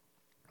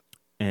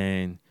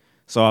 And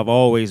so I've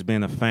always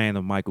been a fan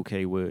of Michael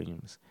K.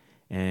 Williams.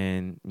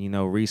 And, you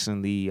know,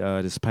 recently,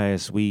 this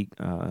past week,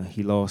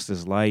 he lost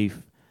his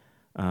life.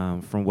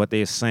 From what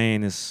they're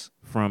saying is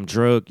from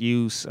drug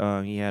use.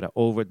 He had an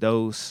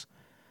overdose.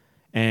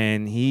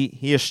 And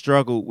he has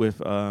struggled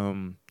with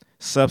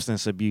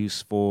substance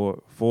abuse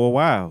for a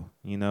while,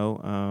 you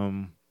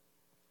know.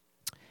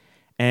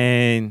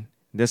 And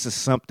this is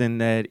something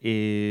that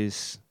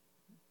is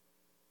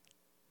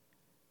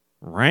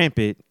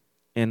rampant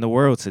in the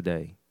world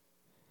today.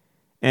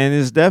 And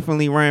it's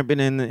definitely rampant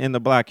in the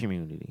Black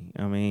community.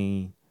 I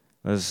mean,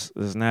 let's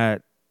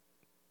not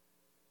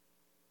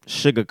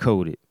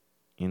sugarcoat it,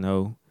 you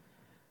know.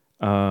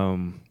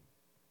 And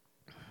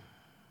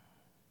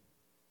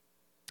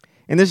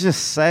it's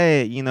just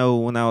sad, you know,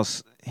 when I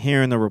was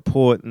hearing the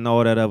report and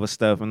all that other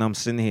stuff, and I'm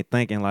sitting here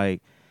thinking,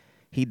 like,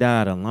 he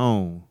died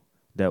alone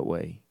that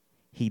way.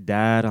 You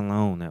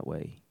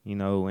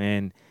know,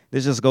 and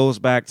this just goes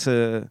back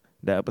to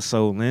the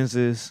episode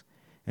Lenses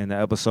and the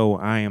episode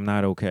I Am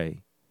Not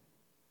Okay.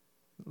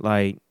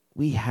 Like,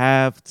 we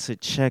have to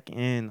check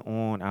in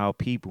on our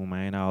people,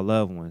 man, our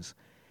loved ones.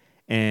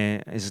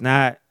 And it's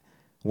not,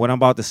 what I'm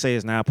about to say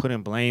is not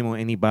putting blame on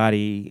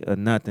anybody or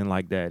nothing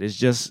like that. It's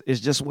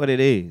just what it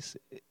is.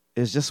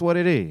 It's just what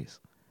it is.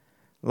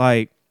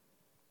 Like,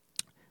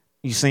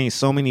 you seen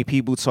so many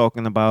people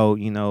talking about,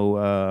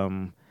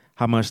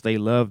 how much they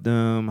loved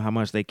him, how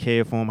much they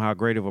cared for him, how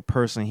great of a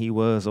person he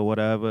was or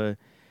whatever.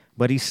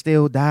 But he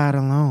still died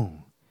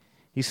alone.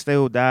 He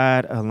still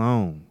died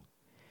alone.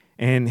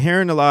 And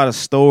hearing a lot of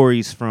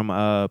stories from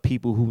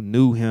people who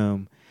knew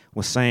him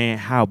was saying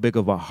how big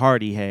of a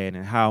heart he had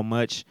and how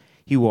much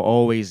he will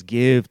always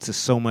give to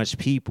so much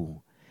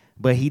people.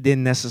 But he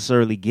didn't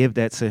necessarily give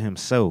that to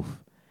himself.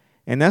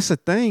 And that's the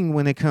thing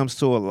when it comes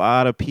to a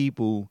lot of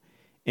people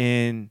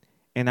in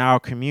our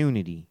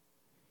community.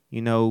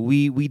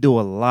 We do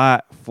a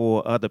lot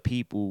for other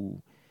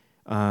people,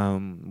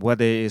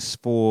 whether it's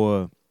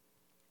for,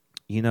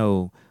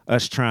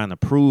 us trying to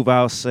prove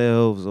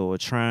ourselves or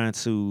trying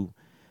to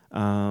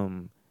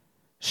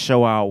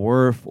show our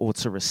worth or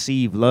to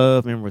receive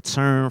love in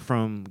return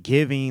from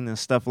giving and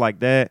stuff like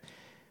that.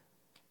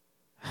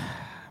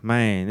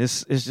 Man,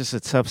 it's just a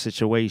tough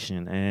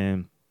situation.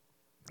 And,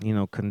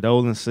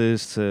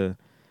 condolences to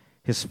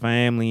his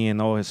family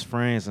and all his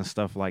friends and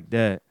stuff like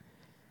that.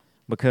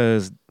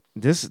 Because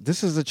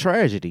this is a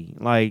tragedy.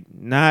 Like,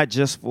 not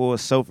just for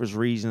selfish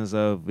reasons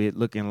of it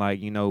looking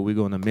like, we're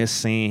going to miss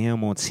seeing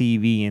him on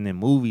TV and in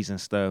movies and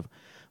stuff.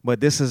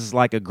 But this is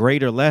like a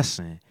greater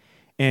lesson.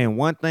 And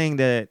one thing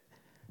that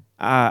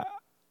I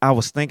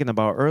was thinking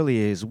about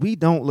earlier is we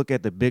don't look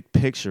at the big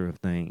picture of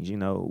things.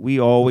 We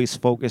always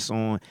focus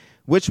on,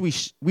 which we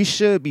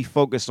should be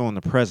focused on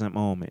the present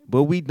moment,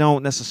 but we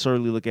don't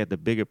necessarily look at the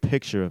bigger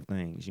picture of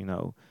things.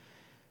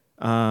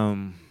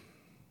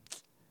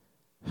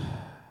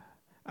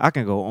 I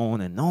can go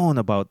on and on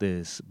about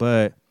this,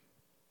 but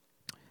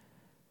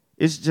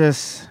it's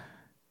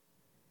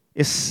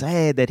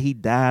sad that he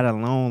died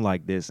alone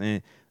like this.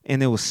 And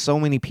there was so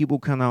many people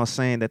coming out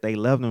saying that they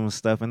loved him and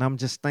stuff. And I'm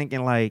just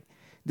thinking, like,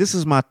 this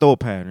is my thought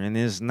pattern. And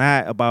it's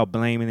not about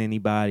blaming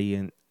anybody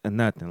and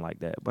nothing like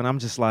that. But I'm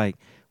just like,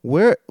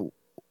 where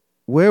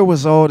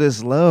was all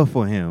this love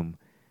for him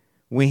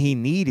when he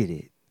needed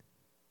it?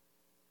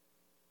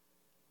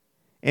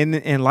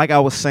 And like I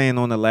was saying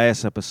on the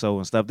last episode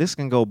and stuff, this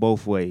can go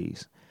both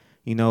ways.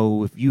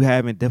 If you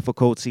having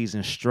difficulties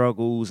and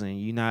struggles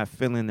and you're not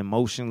feeling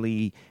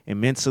emotionally and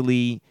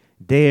mentally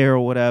there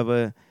or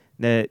whatever,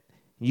 that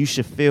you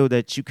should feel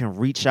that you can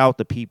reach out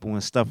to people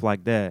and stuff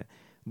like that.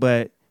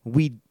 But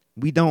we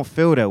don't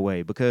feel that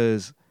way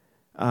because,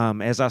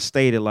 as I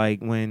stated, like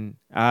when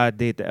I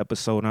did the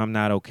episode, I'm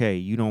Not Okay.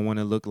 You don't want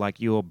to look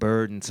like you're a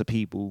burden to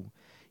people.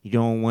 You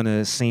don't want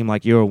to seem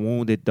like you're a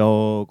wounded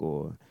dog,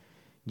 or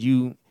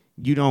you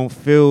don't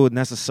feel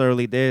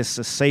necessarily there's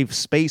a safe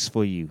space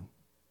for you.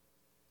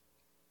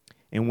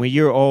 And when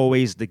you're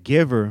always the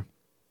giver,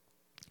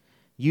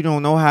 you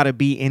don't know how to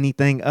be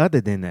anything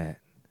other than that.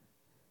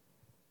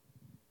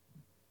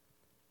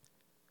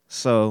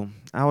 So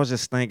I was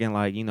just thinking,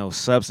 like,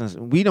 substance.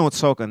 We don't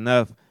talk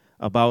enough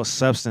about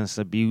substance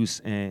abuse,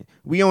 and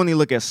we only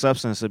look at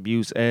substance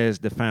abuse as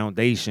the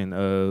foundation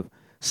of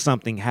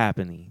something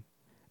happening,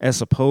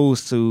 as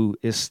opposed to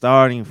it's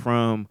starting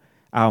from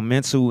our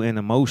mental and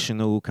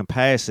emotional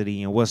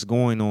capacity and what's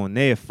going on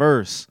there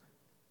first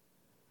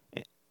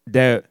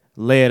that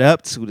led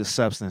up to the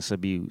substance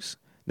abuse,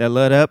 that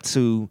led up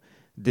to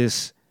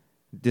this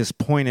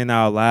point in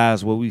our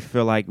lives where we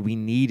feel like we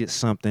needed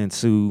something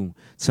to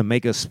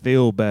make us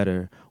feel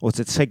better, or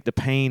to take the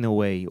pain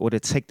away, or to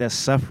take that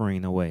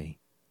suffering away.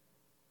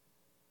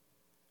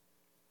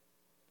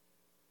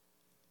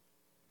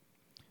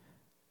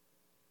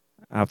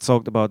 I've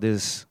talked about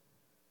this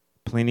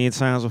plenty of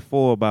times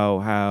before about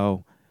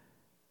how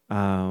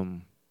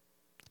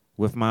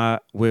with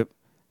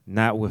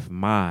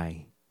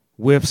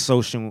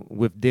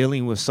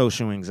dealing with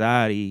social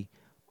anxiety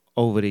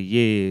over the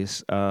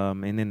years,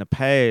 and in the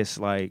past,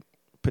 like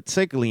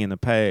particularly in the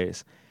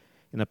past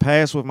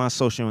with my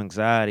social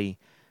anxiety,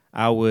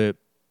 I would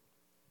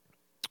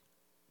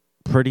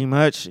pretty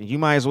much, I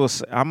might as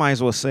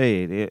well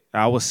say it,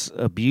 I was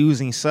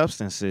abusing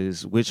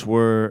substances, which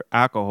were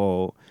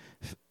alcohol,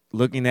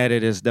 looking at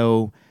it as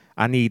though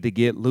I need to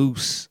get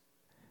loose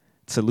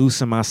to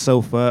loosen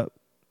myself up,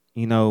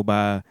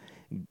 by,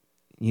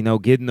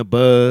 getting a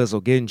buzz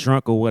or getting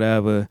drunk or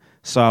whatever,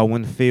 so I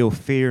wouldn't feel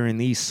fear in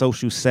these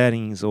social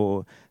settings,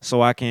 or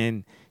so I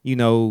can,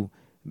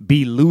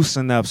 be loose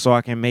enough so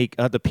I can make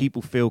other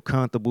people feel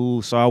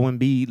comfortable, so I wouldn't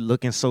be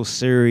looking so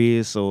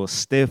serious or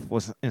stiff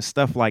and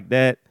stuff like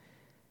that.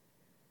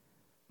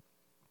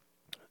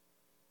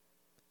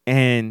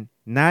 And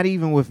not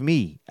even with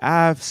me.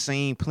 I've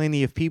seen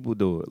plenty of people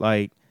do it.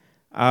 Like,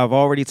 I've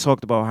already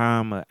talked about how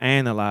I'm an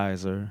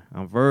analyzer.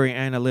 I'm very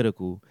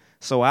analytical.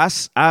 So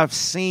I've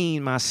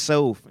seen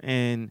myself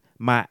and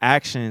my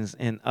actions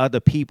and other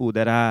people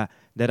that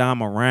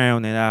I'm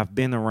around and I've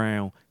been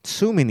around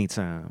too many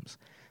times.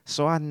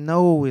 So I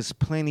know it's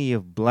plenty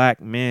of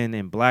black men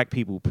and black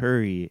people,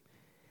 period,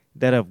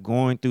 that have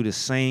gone through the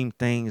same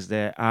things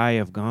that I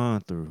have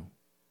gone through.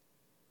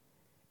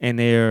 And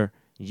they're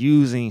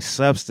using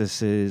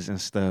substances and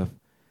stuff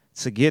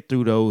to get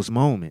through those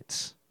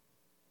moments.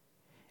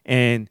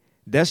 And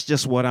that's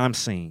just what I'm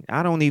seeing.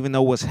 I don't even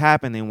know what's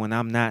happening when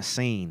I'm not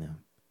seeing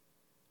them.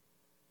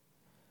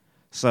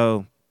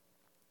 So,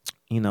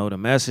 the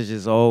message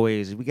is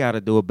always we got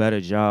to do a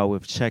better job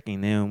with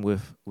checking in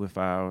with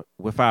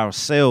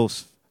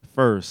ourselves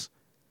first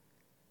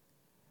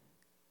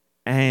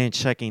and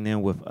checking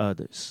in with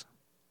others.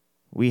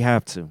 We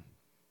have to.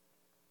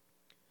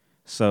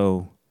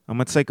 So, I'm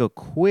going to take a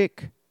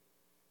quick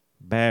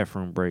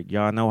bathroom break.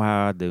 Y'all know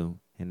how I do.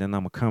 And then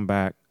I'm going to come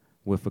back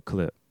with a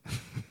clip.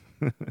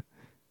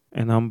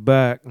 And I'm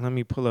back. Let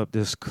me pull up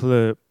this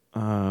clip.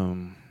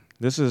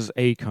 This is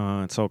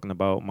Akon talking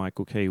about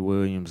Michael K.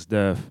 Williams'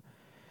 death.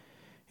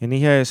 And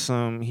he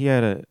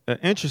had an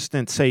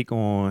interesting take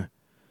on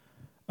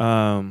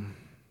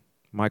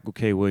Michael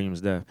K.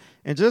 Williams' death.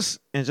 And just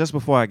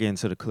before I get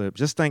into the clip,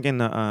 just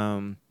thinking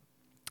and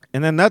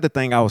another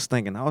thing I was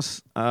thinking,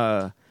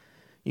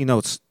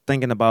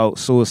 thinking about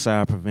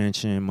Suicide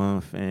Prevention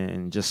Month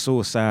and just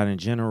suicide in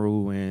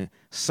general and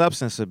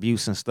substance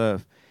abuse and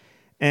stuff.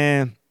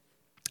 And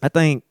I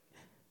think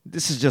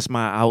this is just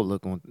my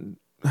outlook on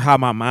how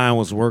my mind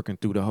was working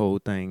through the whole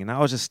thing. And I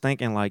was just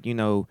thinking, like,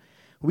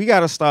 we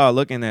got to start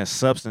looking at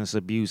substance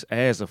abuse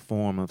as a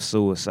form of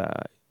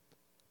suicide,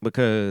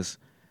 because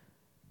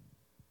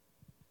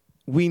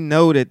we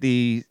know that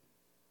the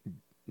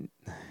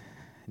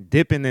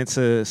dipping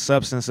into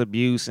substance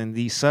abuse and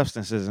these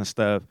substances and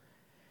stuff,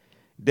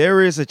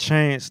 there is a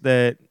chance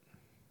that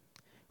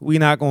we're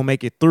not going to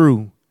make it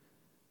through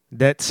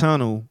that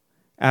tunnel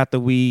after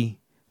we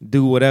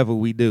do whatever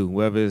we do,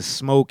 whether it's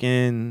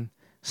smoking,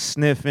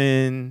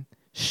 sniffing,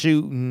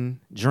 shooting,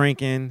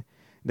 drinking,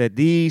 that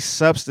these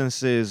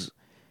substances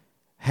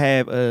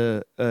have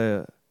a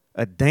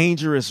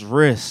dangerous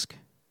risk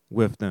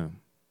with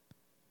them,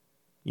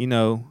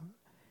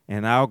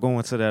 and I'll go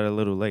into that a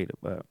little later,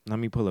 but let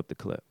me pull up the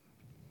clip.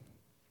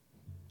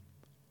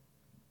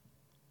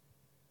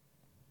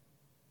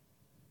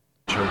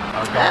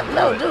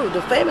 No, dude,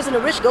 the famous and the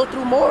rich go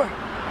through more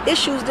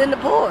issues than the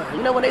poor.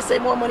 When they say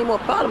more money, more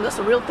problems, that's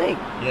a real thing.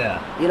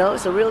 Yeah.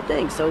 It's a real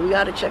thing. So we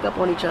got to check up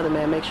on each other,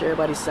 man. Make sure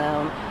everybody's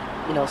sound.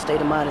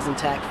 State of mind is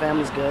intact.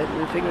 Family's good. And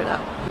we figure it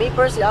out. Me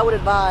personally, I would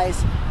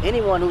advise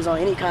anyone who's on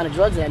any kind of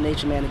drugs of that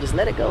nature, man, to just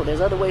let it go. There's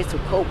other ways to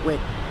cope with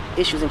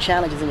issues and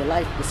challenges in your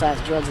life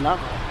besides drugs and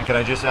alcohol. And can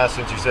I just ask,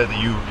 since you said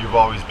that you've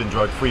always been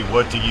drug-free,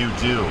 what do you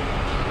do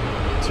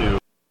to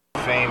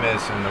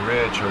famous and the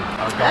rich or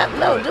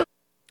No, dude.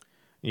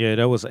 Yeah,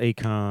 that was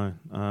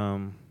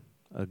Akon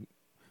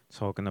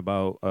talking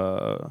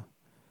about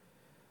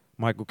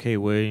Michael K.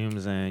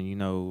 Williams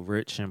and,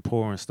 rich and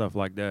poor and stuff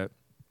like that.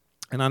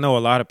 And I know a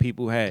lot of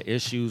people had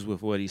issues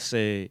with what he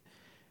said.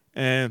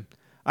 And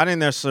I didn't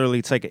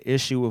necessarily take an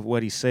issue with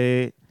what he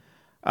said.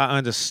 I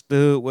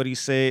understood what he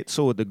said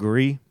to a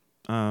degree.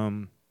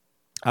 I'm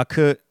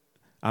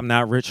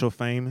not rich or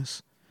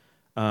famous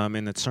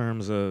in the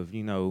terms of,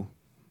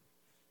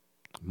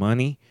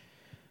 money.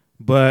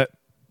 But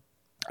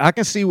I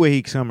can see where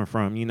he's coming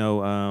from.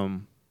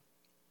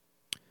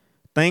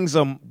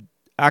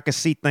 I can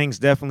see things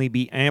definitely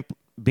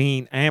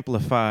being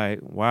amplified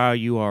while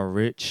you are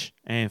rich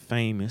and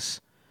famous.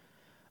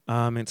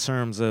 In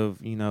terms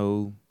of,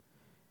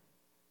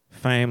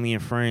 family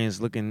and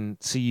friends looking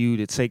to you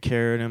to take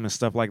care of them and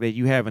stuff like that.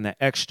 You having an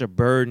extra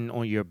burden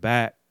on your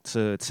back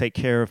to take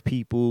care of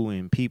people,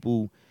 and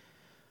people,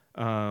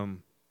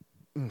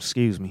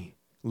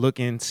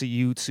 looking to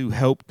you to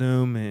help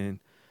them and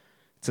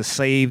to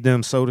save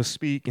them, so to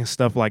speak, and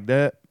stuff like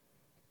that.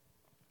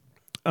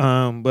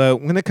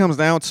 But when it comes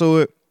down to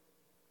it,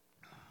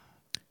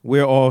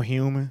 we're all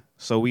human,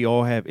 so we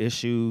all have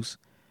issues.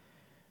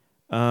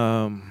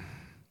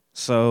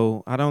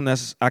 So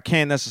I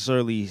can't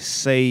necessarily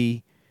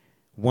say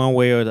one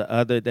way or the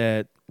other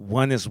that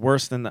one is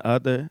worse than the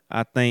other.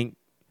 I think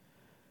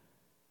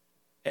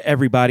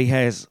everybody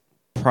has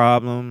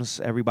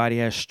problems, everybody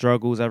has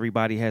struggles,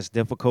 everybody has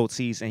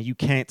difficulties, and you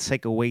can't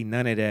take away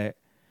none of that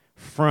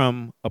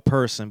from a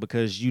person,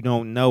 because you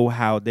don't know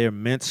how their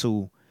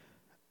mental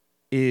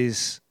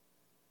is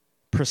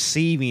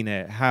perceiving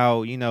it,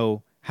 how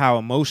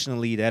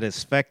emotionally that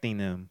is affecting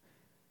them,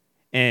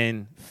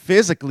 and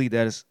physically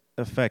that is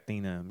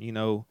affecting them.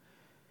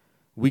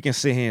 We can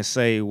sit here and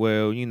say,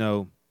 well,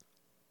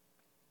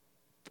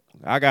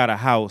 I got a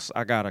house,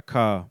 I got a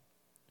car.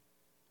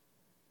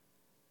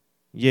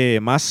 Yeah,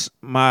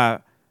 my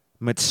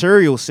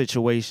material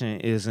situation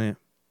isn't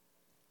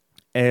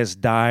as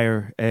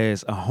dire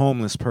as a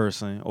homeless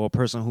person or a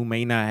person who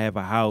may not have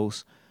a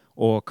house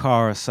or a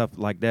car or stuff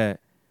like that.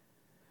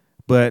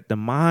 But the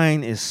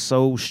mind is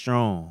so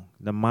strong.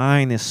 The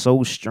mind is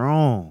so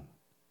strong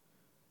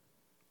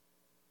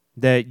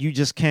that you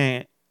just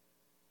can't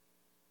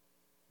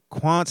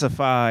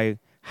quantify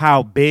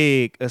how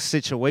big a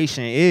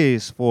situation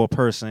is for a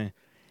person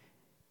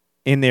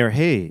in their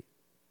head.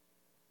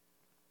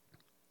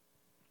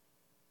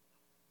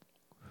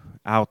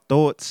 Our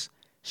thoughts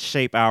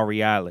shape our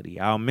reality.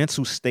 Our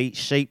mental state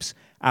shapes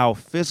our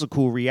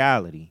physical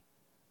reality.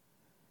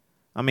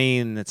 I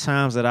mean, the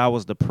times that I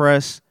was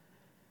depressed,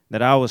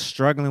 that I was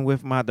struggling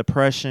with my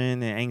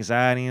depression and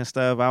anxiety and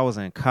stuff, I was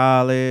in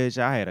college,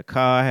 I had a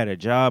car, I had a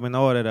job and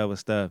all that other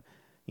stuff.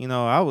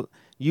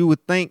 You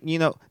would think,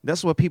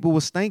 that's what people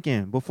was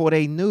thinking before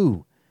they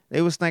knew.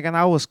 They was thinking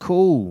I was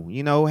cool,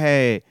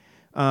 had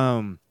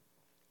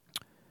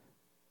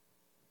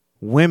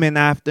women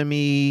after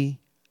me.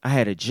 I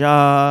had a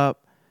job.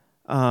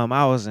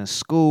 I was in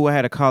school. I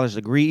had a college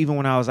degree. Even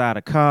when I was out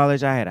of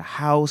college, I had a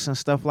house and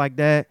stuff like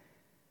that.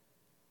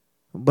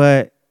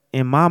 But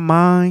in my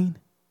mind,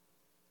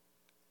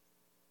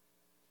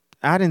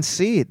 I didn't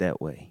see it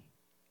that way.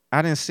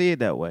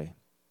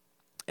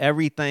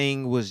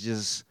 Everything was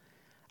just,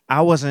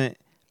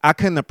 I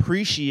couldn't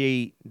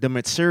appreciate the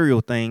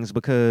material things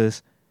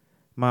because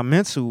my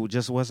mental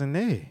just wasn't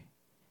there.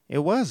 It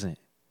wasn't.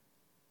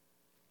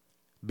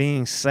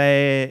 Being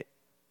sad,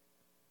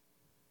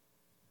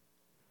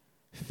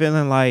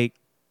 feeling like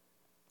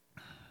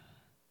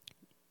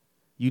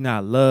you're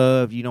not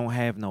loved, you don't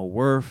have no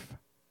worth.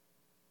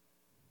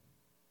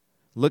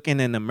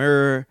 Looking in the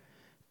mirror,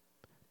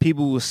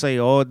 people will say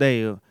all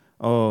day,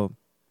 oh,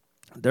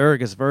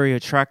 Derek is very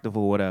attractive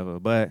or whatever,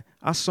 but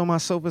I saw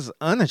myself as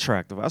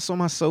unattractive. I saw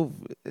myself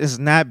as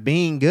not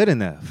being good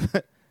enough,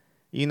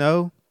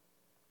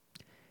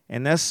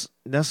 And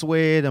that's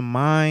where the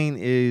mind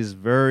is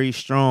very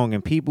strong,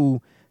 and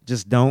people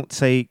just don't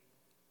take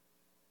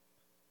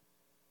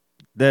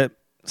that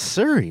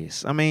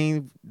serious. I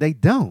mean, they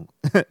don't.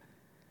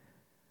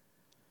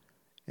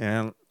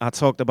 And I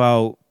talked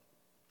about,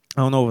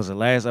 I don't know if it was the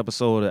last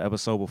episode or the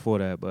episode before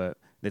that, but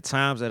the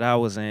times that I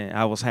was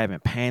having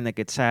panic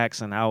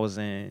attacks, and I was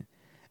in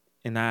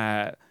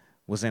the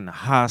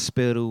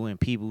hospital, and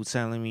people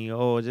telling me,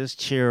 oh, just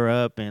cheer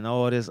up and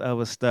all this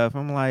other stuff.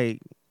 I'm like,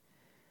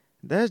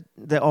 that's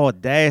the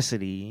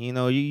audacity.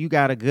 You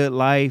got a good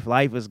life.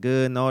 Life is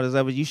good and all this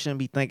other. You shouldn't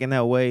be thinking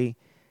that way.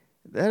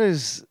 That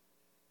is,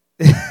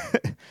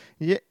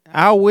 yeah.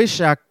 I wish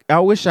I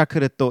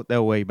could have thought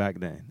that way back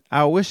then.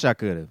 I wish I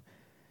could have.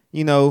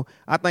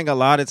 I think a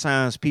lot of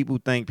times people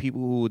think people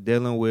who are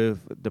dealing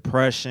with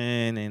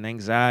depression and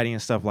anxiety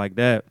and stuff like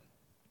that,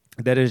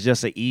 that is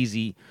just an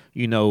easy,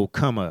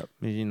 come up.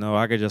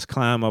 I could just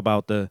climb up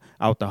out the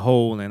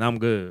hole and I'm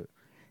good.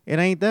 It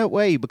ain't that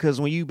way,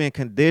 because when you've been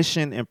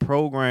conditioned and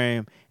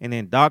programmed and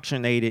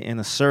indoctrinated in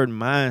a certain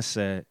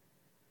mindset,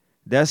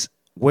 that's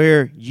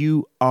where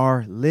you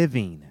are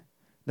living.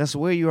 That's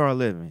where you are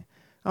living.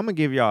 I'm going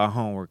to give y'all a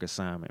homework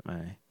assignment,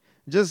 man.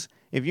 Just,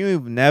 if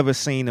you've never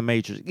seen The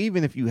Matrix,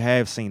 even if you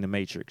have seen The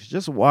Matrix,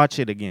 just watch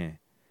it again.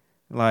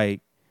 Like,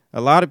 a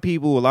lot of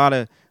people, a lot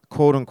of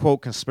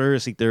quote-unquote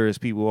conspiracy theorists,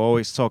 people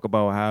always talk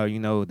about how,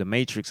 The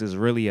Matrix is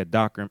really a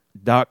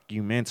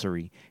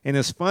documentary. And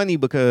it's funny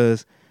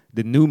because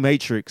the new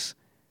Matrix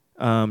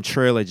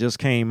trailer just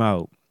came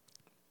out.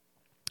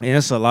 And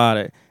it's a lot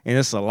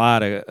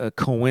of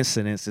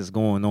coincidences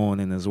going on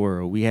in this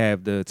world. We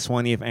have the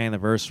 20th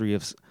anniversary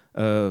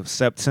of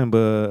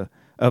September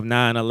of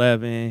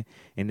 9/11,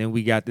 and then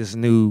we got this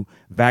new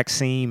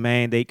vaccine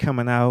mandate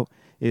coming out.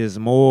 There's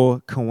more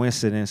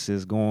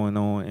coincidences going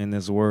on in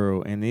this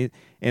world, and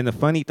the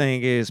funny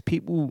thing is,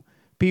 people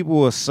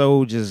are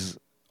so just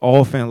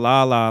off in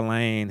la la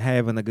land,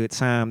 having a good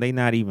time. They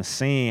not even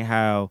seeing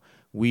how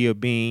we are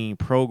being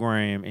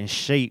programmed and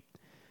shaped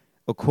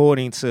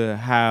according to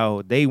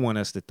how they want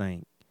us to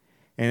think.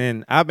 And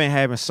then I've been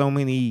having so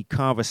many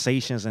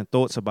conversations and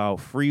thoughts about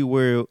free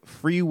will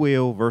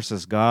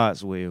versus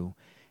God's will.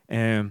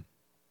 And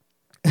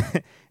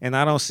and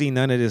I don't see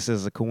none of this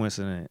as a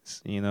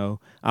coincidence.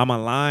 I'm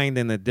aligned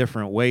in a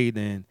different way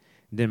than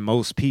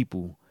most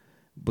people,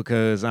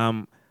 because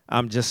I'm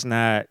just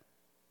not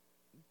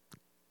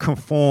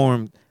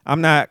conformed.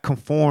 I'm not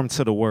conformed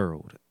to the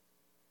world,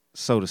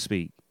 so to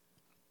speak.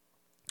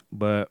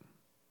 But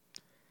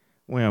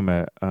where I'm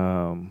at,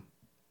 and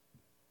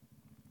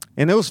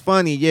it was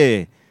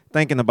funny,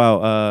 thinking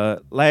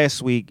about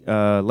last week,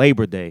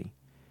 Labor Day.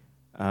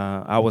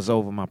 I was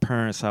over my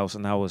parents' house,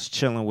 and I was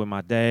chilling with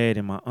my dad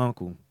and my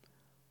uncle.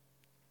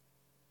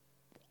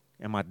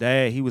 And my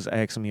dad, he was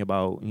asking me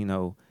about,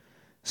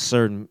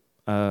 certain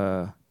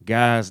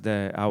guys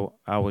that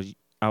I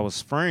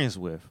was friends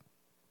with.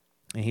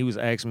 And he was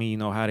asking me,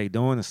 how they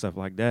doing and stuff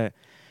like that.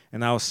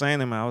 And I was saying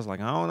to him, I was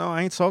like, I don't know,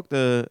 I ain't talked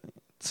to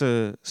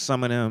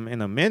some of them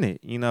in a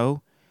minute,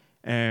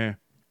 And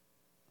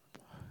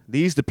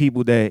these the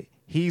people that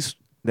he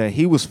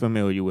was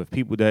familiar with,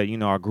 people that,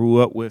 I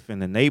grew up with in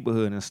the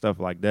neighborhood and stuff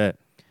like that.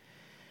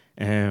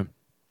 And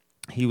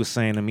he was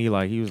saying to me,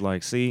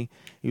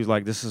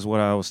 this is what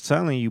I was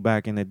telling you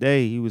back in the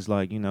day. He was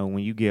like, when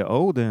you get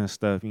older and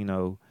stuff,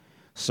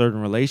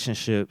 certain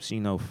relationships,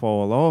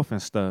 fall off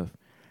and stuff.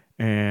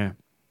 And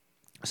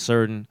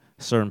certain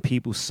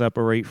people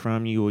separate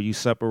from you, or you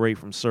separate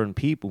from certain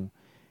people.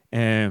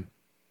 And,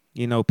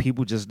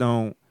 people just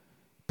don't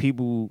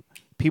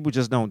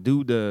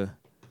do the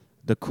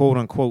quote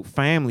unquote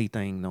family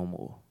thing no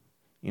more.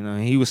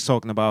 He was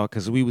talking about,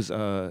 because we was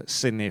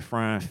sitting there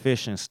frying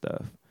fish and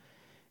stuff.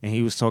 And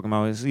he was talking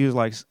about, he was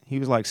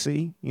like,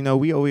 see,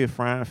 we over here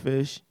frying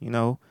fish,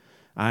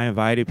 I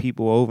invited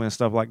people over and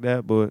stuff like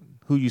that, but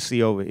who you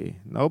see over here?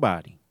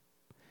 Nobody.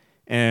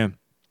 And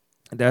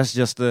that's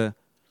just the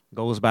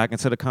Goes back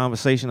into the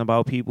conversation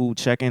about people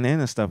checking in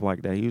and stuff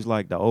like that. He was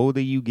like, the older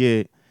you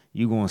get,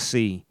 you going to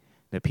see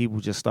that people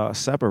just start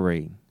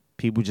separating.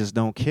 People just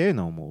don't care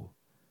no more.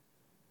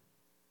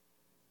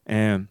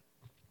 And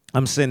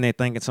I'm sitting there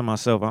thinking to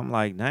myself, I'm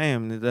like,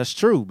 damn, that's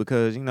true,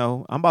 because, you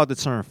know, I'm about to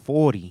turn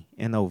 40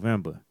 in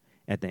November.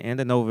 At the end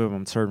of November,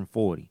 I'm turning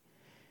 40.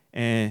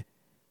 And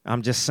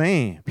I'm just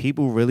saying,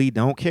 people really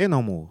don't care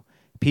no more.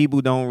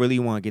 People don't really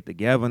want to get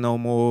together no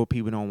more.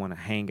 People don't want to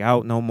hang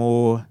out no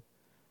more.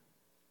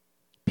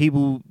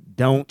 People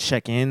don't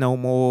check in no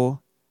more.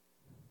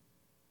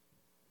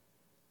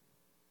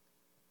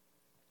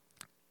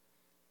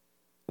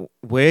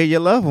 Where are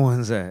your loved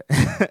ones at?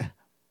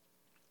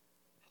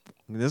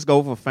 Let's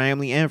go for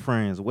family and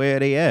friends. Where are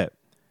they at?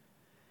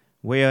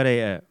 Where are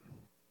they at?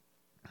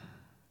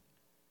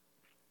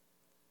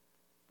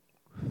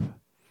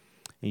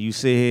 And you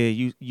sit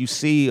here, you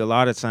see a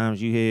lot of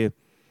times you hear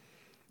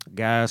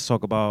guys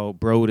talk about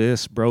bro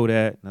this, bro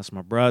that. That's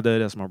my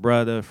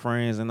brother,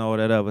 friends and all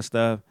that other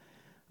stuff.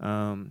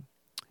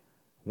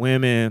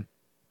 Women,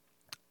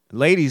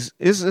 ladies,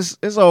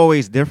 it's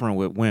always different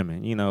with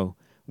women, you know.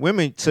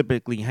 Women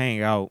typically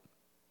hang out.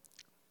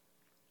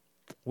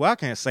 Well, I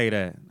can't say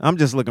that. I'm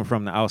just looking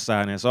from the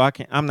outside, and so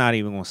I'm not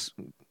even going to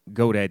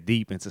go that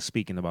deep into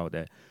speaking about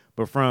that.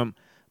 But from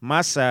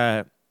my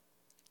side,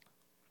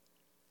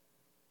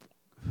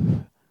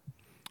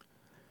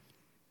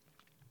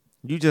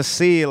 you just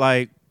see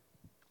like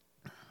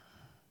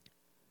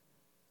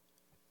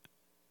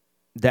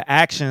the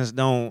actions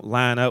don't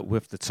line up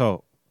with the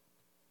talk,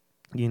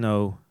 you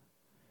know.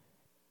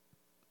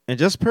 And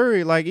just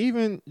period, like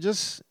even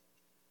just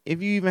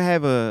if you even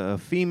have a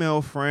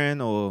female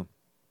friend or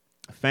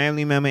a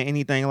family member,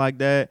 anything like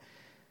that,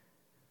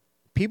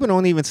 people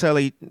don't even tell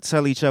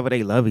each other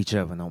they love each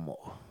other no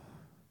more.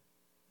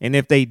 And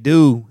if they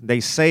do, they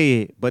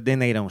say it, but then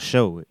they don't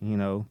show it, you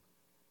know.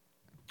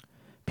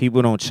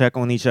 People don't check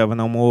on each other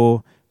no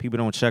more. People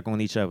don't check on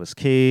each other's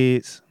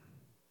kids.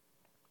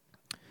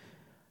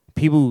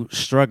 People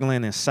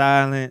struggling in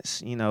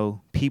silence, you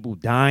know, people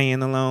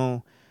dying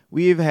alone.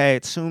 We've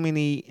had too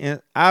many,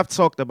 I've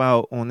talked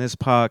about on this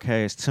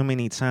podcast too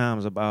many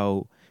times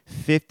about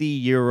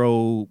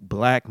 50-year-old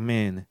black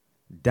men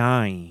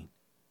dying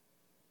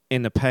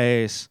in the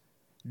past,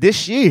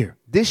 this year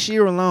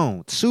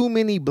alone. Too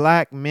many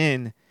black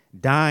men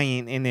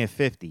dying in their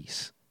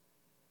 50s.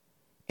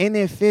 In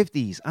their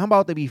 50s. I'm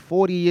about to be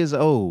 40 years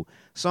old.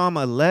 So I'm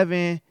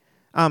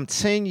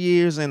 10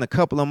 years and a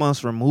couple of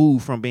months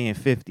removed from being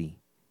 50.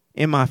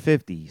 In my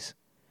 50s.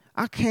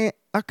 I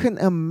couldn't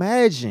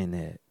imagine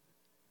that.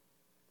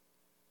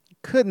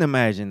 Couldn't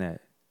imagine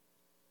that.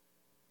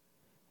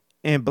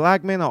 And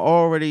black men are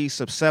already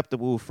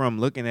susceptible from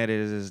looking at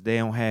it as they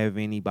don't have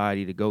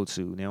anybody to go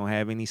to. They don't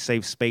have any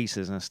safe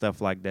spaces and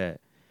stuff like that.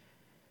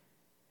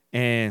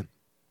 And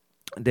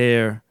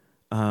they're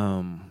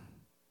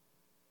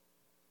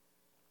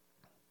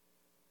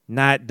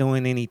not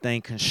doing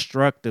anything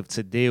constructive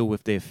to deal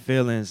with their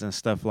feelings and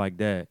stuff like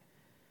that.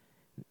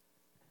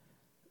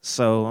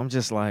 So I'm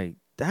just like,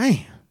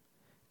 damn.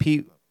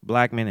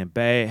 Black men in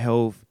bad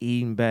health,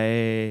 eating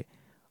bad,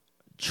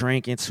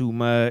 drinking too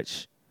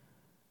much,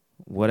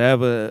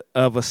 whatever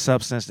other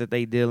substance that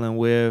they dealing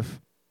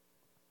with,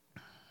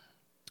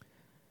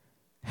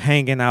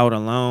 hanging out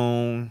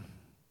alone.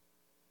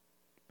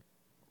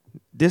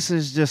 This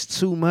is just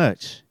too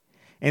much.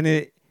 And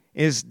it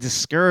is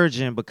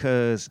discouraging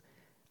because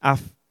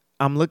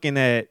I'm looking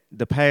at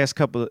the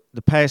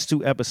past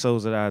two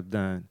episodes that I've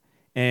done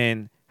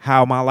and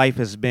how my life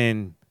has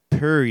been,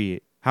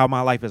 period. How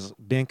my life has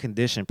been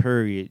conditioned,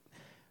 period,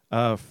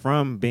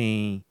 from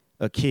being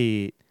a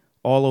kid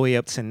all the way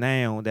up to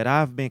now, that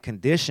I've been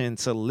conditioned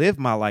to live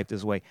my life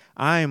this way.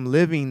 I am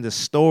living the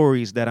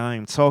stories that I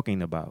am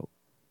talking about.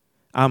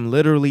 I'm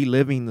literally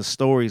living the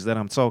stories that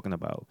I'm talking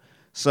about.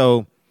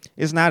 So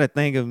it's not a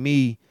thing of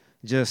me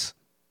just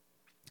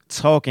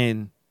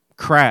talking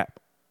crap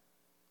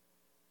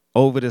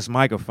over this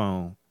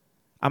microphone.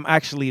 I'm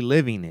actually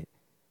living it.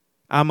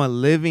 I'm a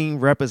living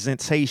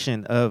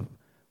representation of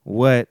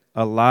what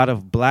a lot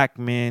of black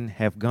men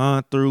have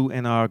gone through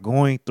and are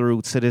going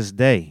through to this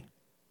day.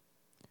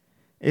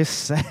 It's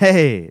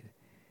sad.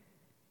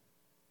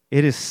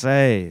 It is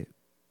sad.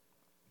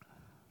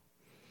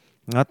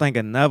 And I think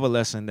another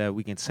lesson that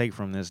we can take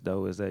from this,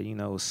 though, is that, you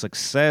know,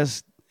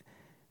 success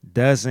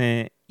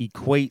doesn't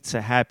equate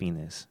to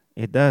happiness.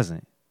 It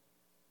doesn't.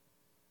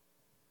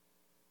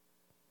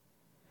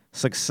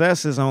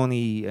 Success is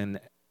only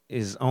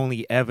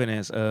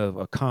evidence of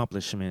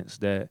accomplishments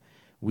that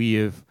we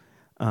have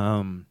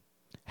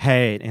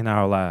had in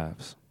our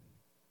lives.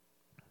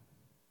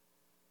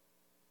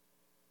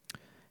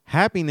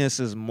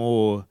 Happiness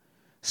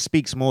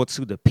speaks more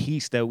to the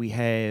peace that we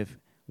have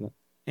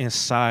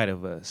inside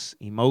of us,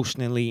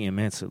 emotionally and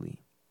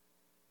mentally.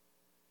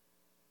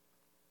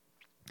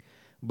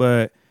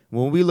 But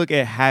when we look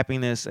at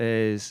happiness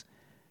as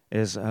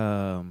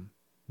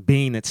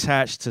being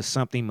attached to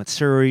something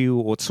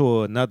material or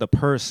to another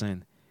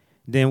person,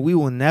 then we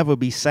will never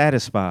be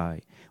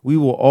satisfied. We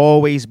will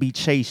always be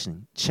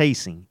chasing.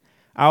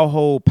 Our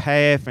whole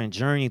path and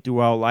journey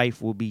throughout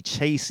life will be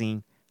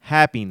chasing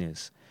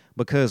happiness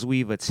because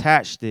we've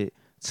attached it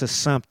to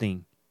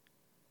something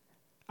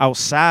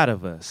outside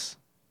of us.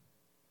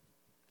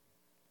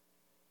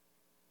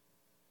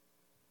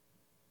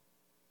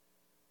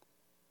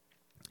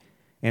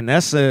 And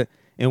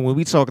when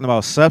we talking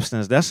about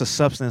substance, that's a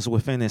substance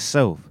within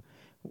itself.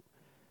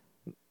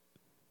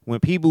 When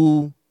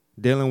people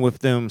dealing with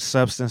them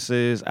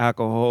substances,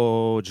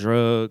 alcohol,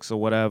 drugs,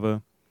 or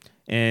whatever,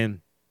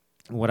 and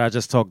what I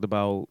just talked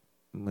about,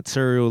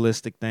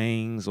 materialistic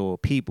things or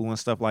people and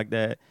stuff like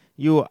that,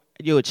 you're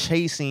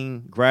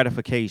chasing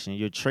gratification.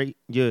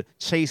 You're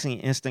chasing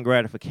instant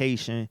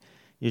gratification.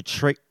 You're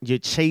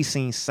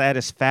chasing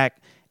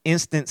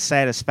instant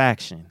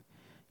satisfaction.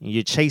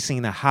 You're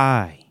chasing the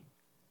high.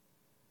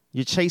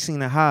 You're chasing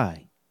the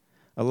high.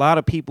 A lot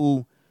of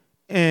people,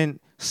 and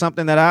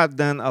something that I've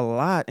done a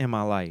lot in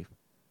my life,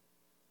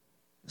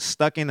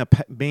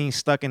 being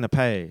stuck in the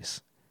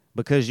past,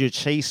 because you're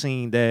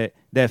chasing that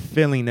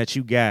feeling that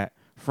you got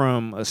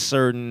from a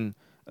certain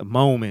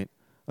moment,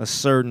 a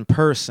certain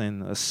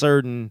person, a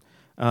certain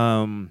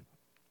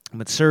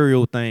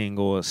material thing,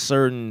 or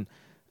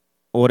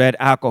that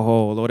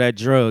alcohol or that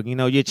drug.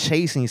 You're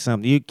chasing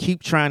something. You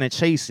keep trying to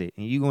chase it,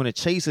 and you're going to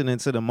chase it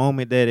into the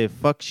moment that it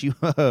fucks you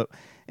up,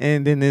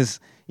 and then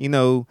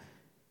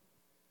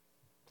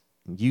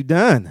you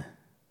done.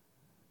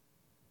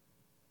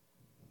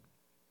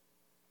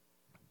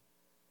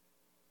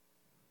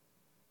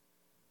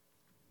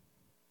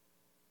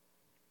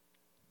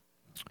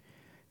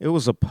 It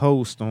was a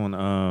post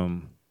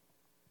on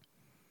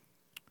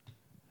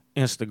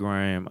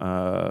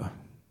Instagram.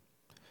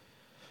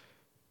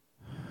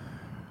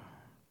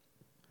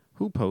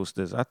 Who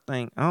posted this? I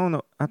don't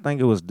know. I think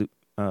it was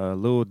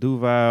Lil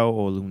Duval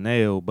or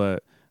Lunel,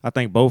 but I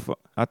think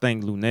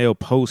Lunel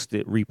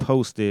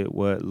reposted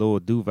what Lil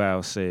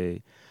Duval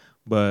said.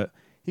 But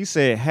he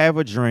said, have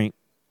a drink,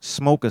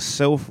 smoke a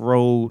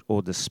self-rolled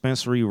or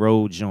dispensary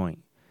rolled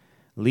joint.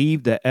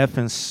 Leave the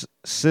effing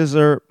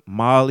scissor,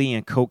 Molly,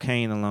 and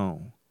cocaine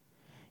alone.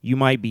 You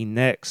might be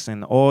next,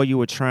 and all you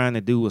were trying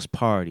to do was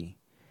party.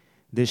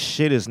 This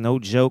shit is no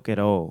joke at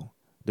all.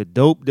 The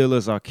dope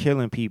dealers are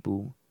killing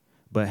people,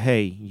 but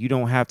hey, you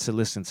don't have to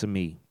listen to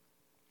me.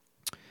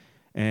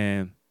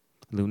 And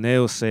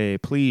Lunel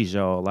said, please,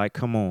 y'all,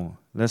 come on.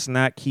 Let's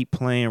not keep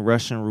playing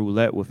Russian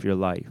roulette with your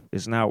life.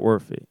 It's not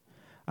worth it.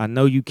 I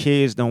know you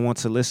kids don't want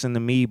to listen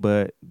to me,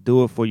 but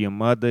do it for your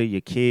mother,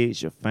 your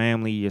kids, your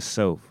family,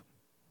 yourself.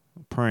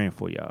 I'm praying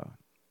for y'all.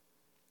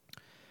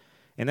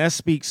 And that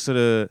speaks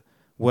to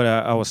what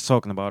I was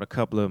talking about a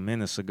couple of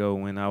minutes ago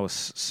when I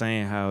was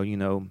saying how,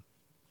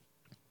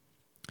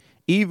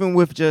 even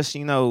with just,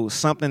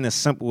 something as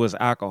simple as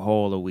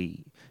alcohol or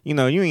weed,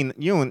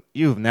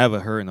 you've never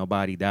heard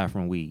nobody die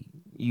from weed.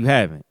 You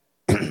haven't.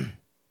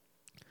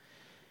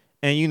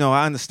 And,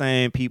 I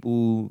understand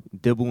people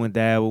dibble and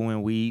dabble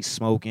in weed,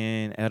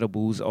 smoking,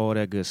 edibles, all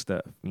that good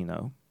stuff,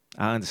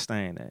 I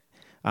understand that.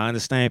 I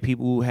understand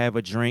people who have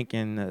a drink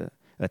and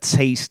a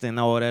taste and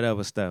all that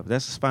other stuff.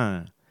 That's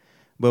fine.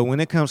 But when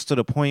it comes to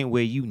the point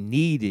where you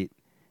need it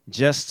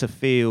just to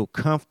feel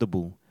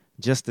comfortable,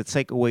 just to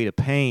take away the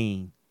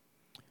pain,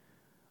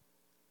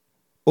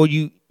 or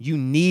you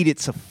need it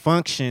to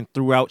function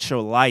throughout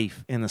your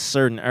life in a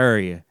certain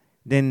area,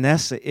 then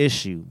that's an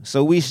issue.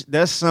 So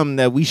that's something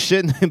that we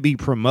shouldn't be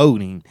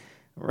promoting,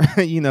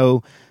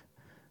 right?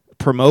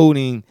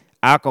 Promoting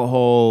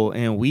alcohol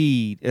and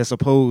weed as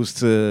opposed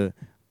to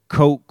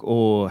coke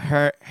or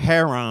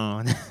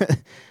heroin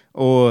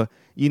or,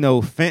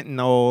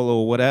 fentanyl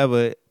or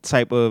whatever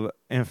type of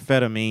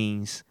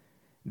amphetamines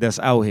that's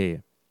out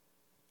here.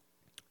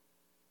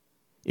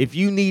 If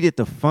you need it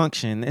to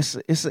function, it's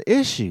an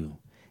issue.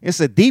 It's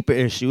a deeper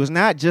issue. It's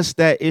not just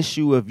that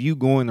issue of you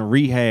going to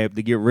rehab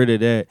to get rid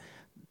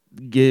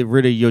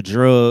of your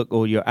drug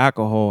or your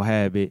alcohol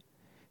habit.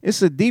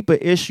 It's a deeper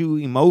issue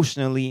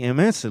emotionally and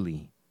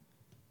mentally.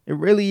 It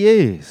really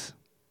is.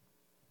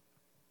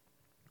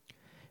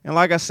 And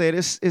like I said,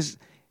 it's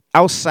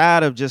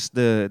outside of just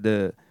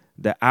the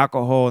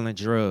alcohol and the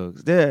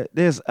drugs.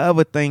 There's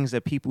other things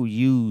that people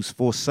use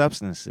for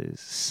substances,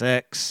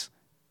 sex,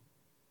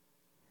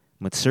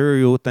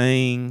 material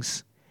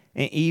things,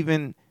 and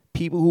even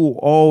people who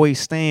always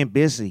staying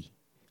busy.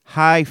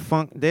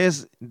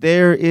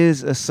 There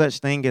is a such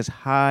thing as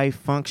high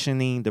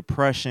functioning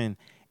depression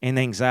and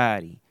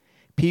anxiety.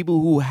 People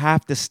who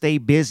have to stay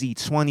busy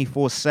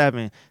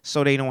 24/7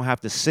 so they don't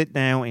have to sit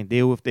down and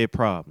deal with their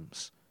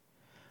problems.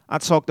 I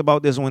talked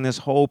about this when this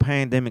whole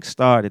pandemic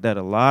started, that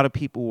a lot of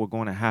people were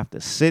going to have to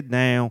sit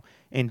down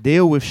and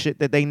deal with shit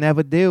that they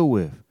never deal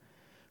with.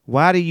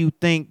 Why do you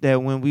think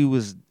that when we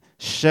was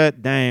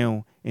shut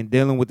down and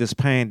dealing with this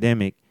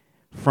pandemic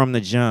from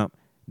the jump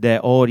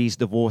that all these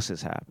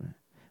divorces happened?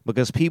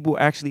 Because people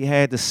actually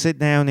had to sit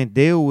down and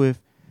deal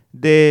with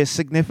their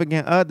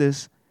significant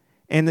others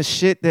and the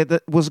shit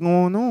that was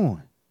going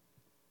on.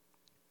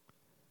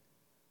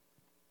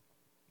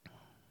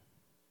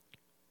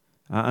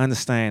 I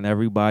understand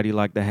everybody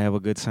like to have a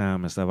good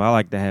time and stuff. I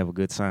like to have a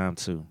good time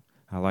too.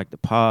 I like to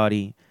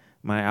party.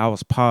 Man, I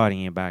was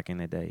partying back in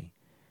the day.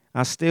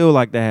 I still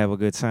like to have a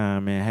good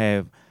time and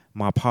have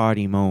my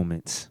party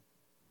moments.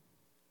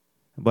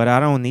 But I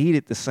don't need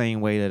it the same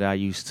way that I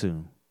used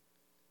to.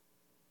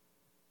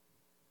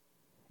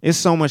 It's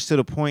so much to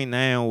the point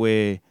now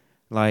where,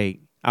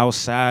 like,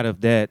 outside of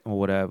that or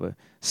whatever,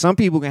 some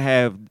people can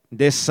have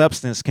their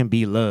substance can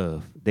be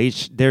love.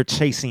 They're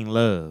chasing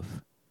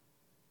love.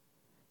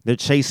 They're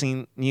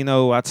chasing,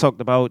 I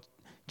talked about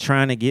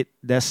trying to get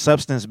that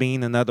substance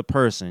being another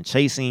person,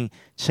 chasing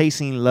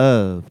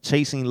love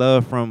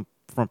from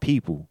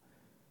people.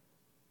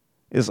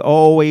 It's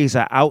always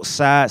an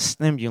outside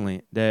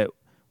stimulant that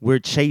we're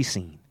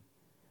chasing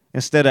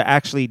instead of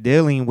actually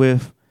dealing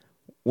with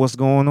what's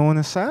going on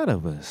inside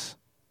of us.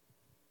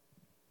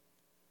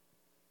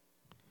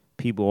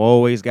 People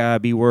always gotta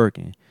be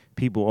working.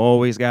 People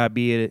always gotta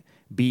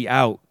be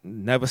out,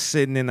 never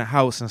sitting in the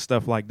house and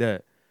stuff like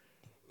that.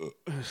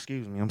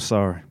 Excuse me, I'm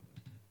sorry.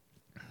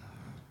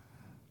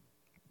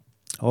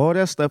 All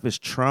that stuff is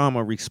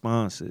trauma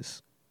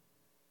responses.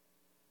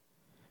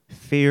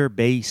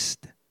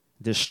 Fear-based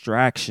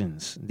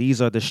distractions.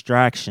 These are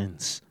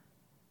distractions.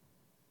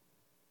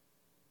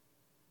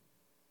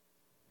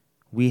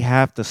 We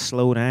have to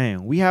slow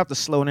down. We have to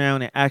slow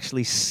down and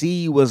actually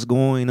see what's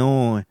going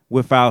on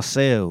with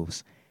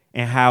ourselves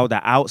and how the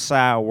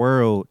outside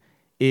world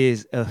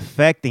is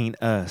affecting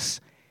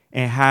us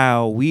and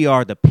how we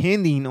are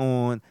depending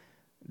on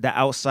the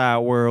outside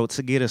world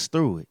to get us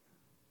through it.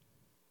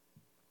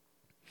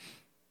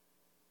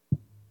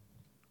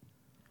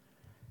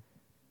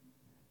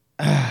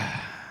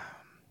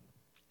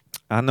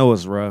 I know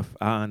it's rough.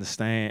 I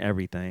understand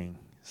everything.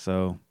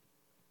 So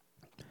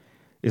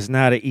it's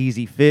not an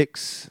easy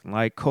fix.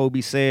 Like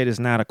Kobe said, it's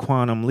not a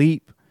quantum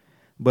leap,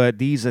 but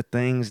these are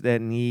things that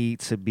need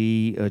to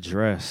be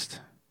addressed.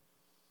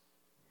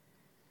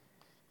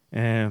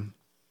 And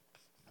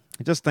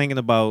just thinking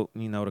about,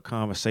 the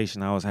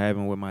conversation I was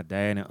having with my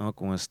dad and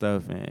uncle and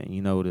stuff,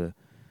 and, the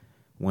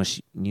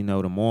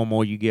more and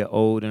more you get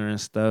older and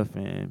stuff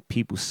and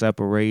people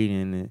separate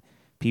and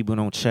people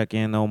don't check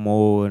in no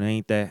more,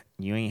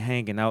 you ain't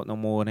hanging out no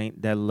more. It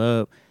ain't that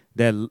love.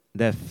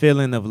 That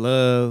feeling of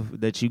love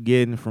that you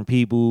getting from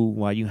people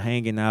while you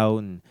hanging out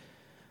and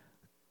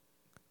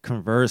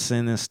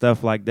conversing and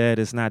stuff like that,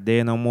 it's not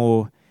there no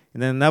more.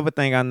 And then another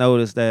thing I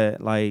noticed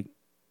that, like,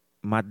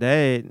 my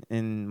dad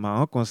and my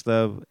uncle and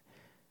stuff,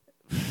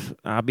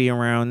 I be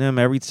around them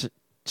every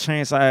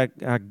chance I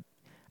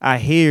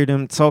hear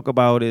them talk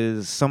about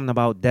is something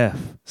about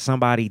death,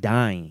 somebody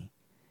dying.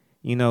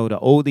 The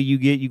older you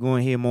get, you're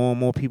going to hear more and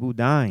more people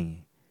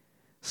dying.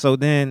 So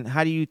then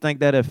how do you think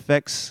that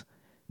affects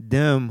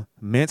them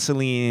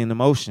mentally and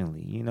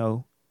emotionally,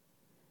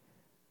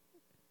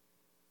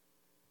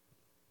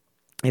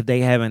 if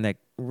they haven't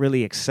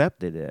really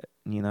accepted it,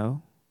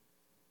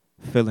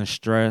 feeling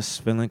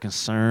stressed, feeling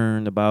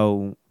concerned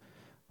about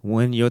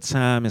when your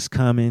time is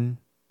coming,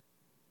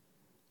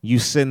 you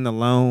sitting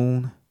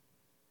alone,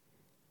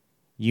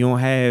 you don't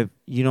have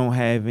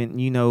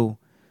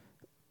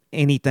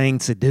anything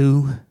to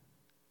do.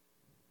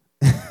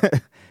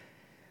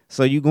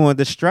 So you're going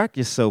to distract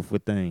yourself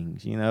with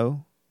things,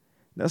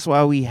 That's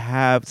why we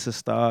have to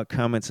start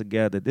coming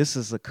together. This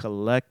is a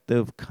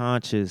collective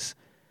consciousness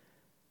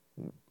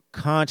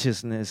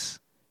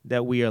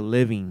that we are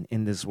living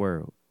in this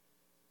world.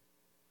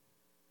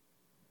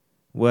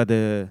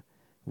 Whether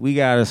we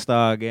got to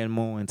start getting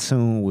more in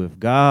tune with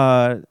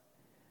God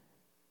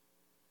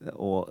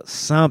or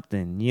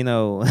something,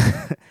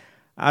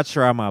 I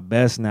try my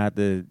best not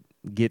to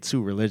get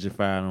too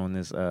religified on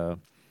this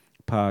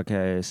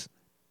podcast.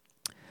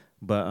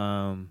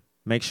 But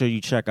make sure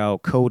you check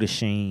out Code of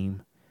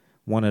Shame,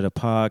 one of the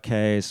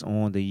podcasts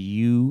on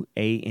the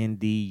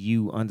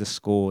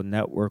UANDU_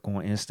 network on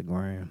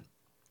Instagram.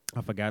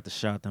 I forgot to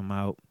shout them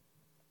out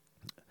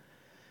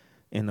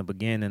in the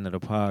beginning of the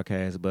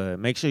podcast, but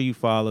make sure you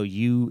follow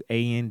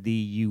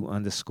UANDU_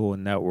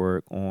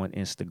 network on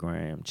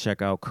Instagram.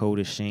 Check out Code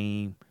of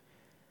Shame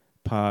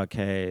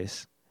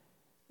podcast.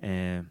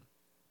 And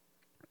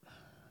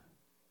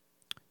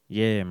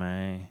yeah,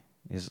 man.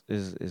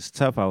 It's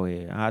tough out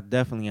here. I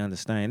definitely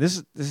understand.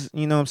 This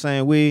you know what I'm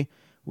saying?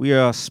 We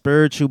are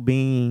spiritual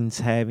beings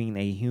having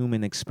a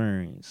human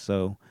experience.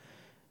 So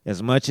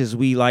as much as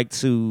we like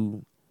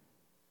to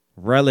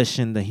relish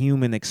in the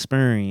human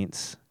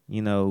experience,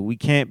 we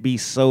can't be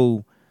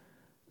so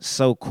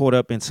caught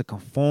up into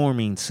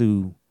conforming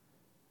to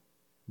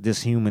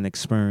this human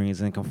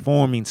experience and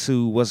conforming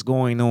to what's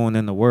going on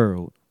in the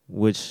world,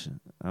 which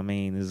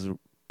is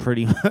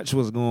pretty much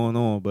what's going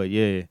on. But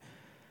yeah.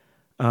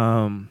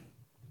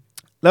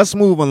 Let's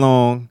move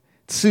along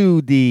to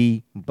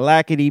the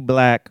Blackety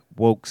Black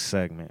woke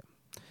segment.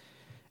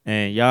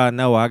 And y'all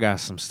know I got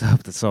some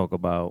stuff to talk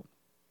about.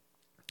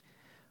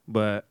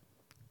 But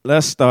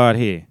let's start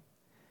here.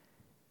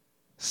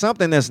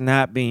 Something that's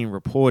not being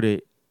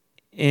reported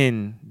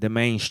in the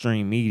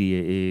mainstream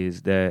media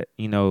is that,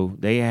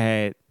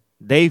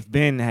 they've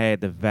been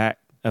had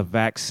a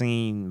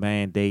vaccine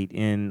mandate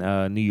in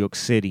New York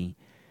City.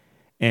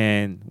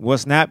 And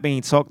what's not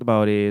being talked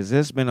about is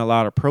there's been a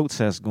lot of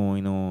protests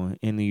going on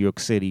in New York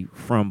City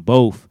from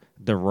both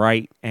the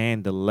right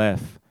and the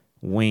left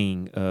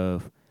wing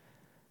of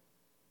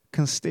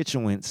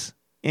constituents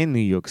in New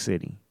York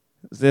City.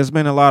 There's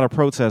been a lot of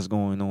protests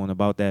going on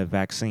about that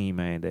vaccine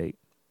mandate.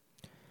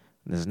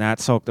 It's not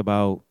talked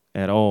about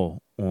at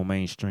all on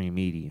mainstream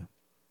media.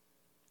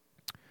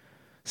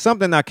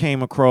 Something I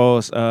came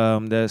across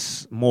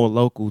that's more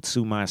local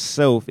to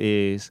myself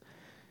is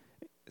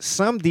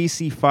some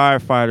DC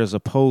firefighters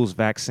oppose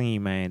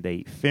vaccine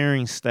mandate,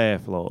 fearing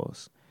staff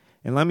loss.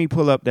 And let me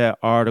pull up that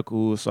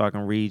article so I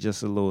can read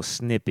just a little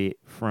snippet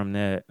from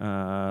that.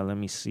 Let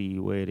me see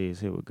where it is.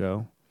 Here we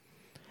go.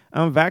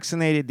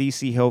 Unvaccinated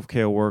DC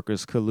healthcare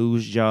workers could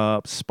lose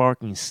jobs,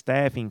 sparking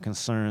staffing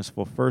concerns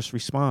for first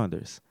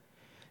responders.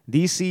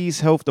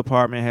 DC's health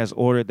department has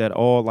ordered that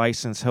all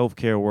licensed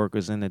healthcare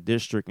workers in the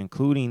district,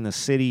 including the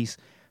city's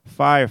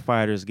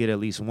firefighters, get at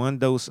least one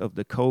dose of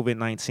the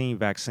COVID-19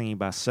 vaccine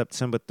by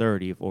September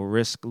 30th or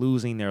risk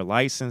losing their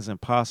license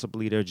and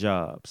possibly their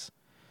jobs.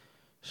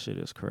 Shit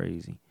is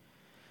crazy.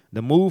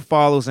 The move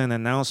follows an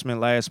announcement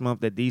last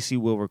month that DC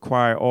will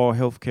require all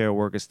healthcare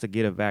workers to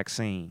get a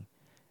vaccine.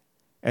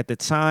 At the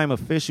time,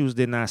 officials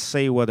did not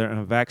say whether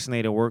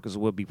unvaccinated workers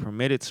would be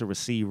permitted to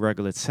receive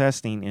regular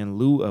testing in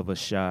lieu of a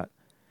shot.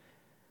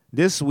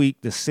 This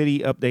week, the city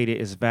updated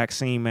its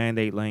vaccine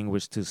mandate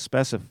language to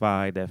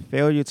specify that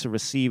failure to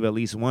receive at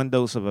least one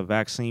dose of a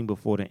vaccine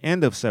before the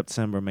end of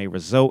September may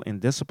result in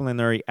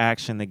disciplinary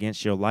action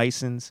against your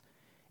license,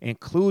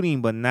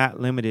 including but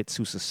not limited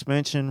to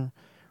suspension,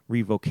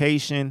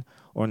 revocation,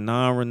 or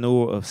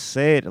non-renewal of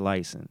said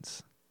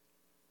license.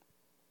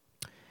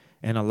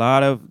 And a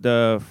lot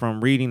of from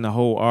reading the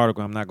whole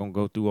article, I'm not going to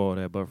go through all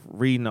that, but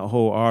reading the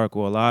whole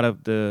article, a lot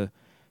of the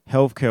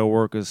healthcare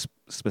workers,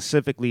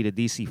 specifically the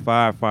DC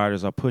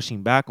firefighters, are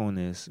pushing back on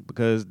this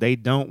because they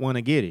don't want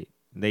to get it.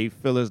 They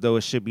feel as though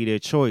it should be their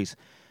choice.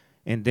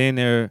 And then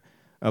there are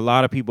a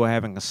lot of people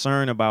having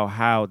concern about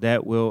how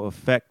that will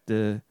affect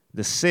the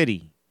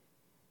city.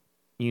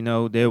 You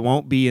know, there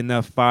won't be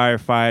enough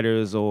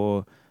firefighters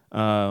or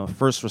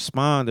first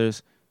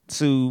responders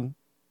to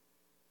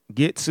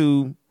get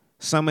to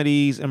some of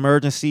these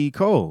emergency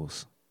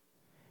calls.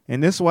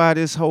 And this is why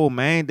this whole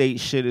mandate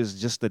shit is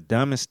just the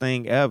dumbest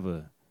thing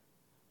ever.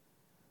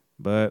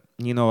 But,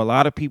 you know, a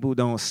lot of people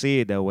don't see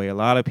it that way. A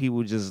lot of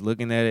people just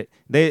looking at it.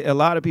 A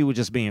lot of people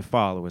just being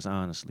followers,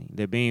 honestly.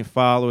 They're being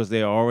followers.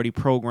 They're already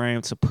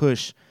programmed to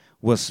push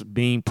what's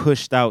being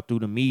pushed out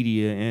through the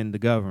media and the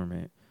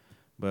government.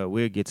 But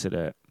we'll get to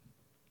that.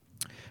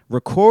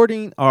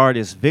 Recording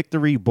artist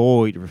Victory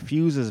Boyd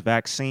refuses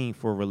vaccine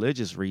for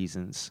religious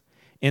reasons.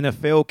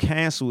 NFL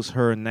cancels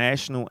her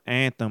national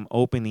anthem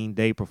opening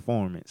day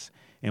performance.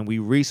 And we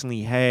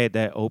recently had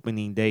that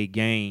opening day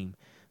game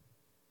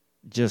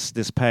just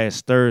this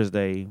past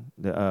Thursday,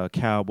 the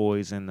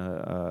Cowboys and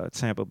the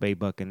Tampa Bay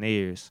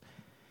Buccaneers.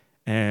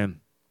 And,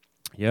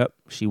 yep,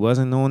 she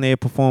wasn't on there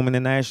performing the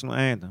national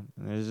anthem.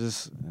 It's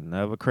just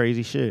another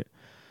crazy shit.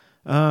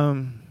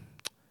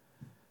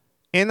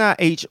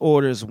 NIH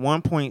orders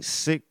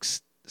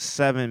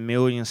 1.67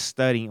 million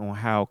study on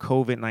how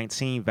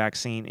COVID-19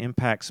 vaccine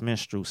impacts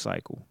menstrual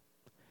cycle.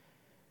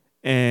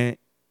 And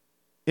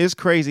it's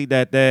crazy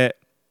that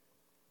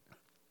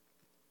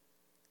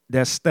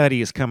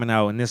study is coming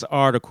out and this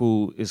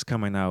article is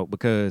coming out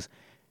because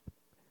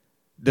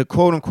the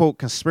quote-unquote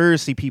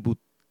conspiracy people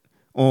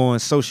on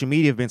social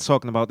media have been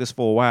talking about this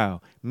for a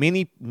while.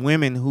 Many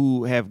women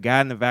who have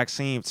gotten the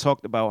vaccine have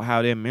talked about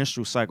how their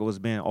menstrual cycle has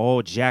been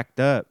all jacked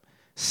up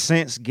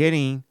since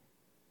getting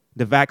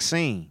the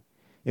vaccine.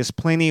 There's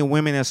plenty of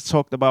women that's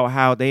talked about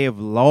how they have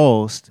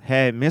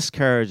had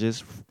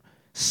miscarriages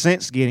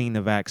since getting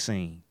the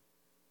vaccine.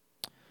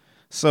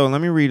 So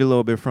let me read a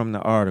little bit from the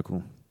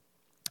article.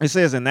 It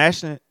says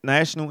the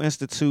National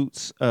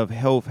Institutes of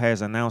Health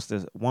has announced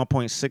a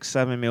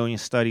 1.67 million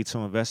study to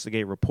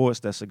investigate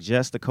reports that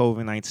suggest the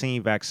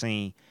COVID-19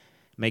 vaccine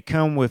may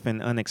come with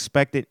an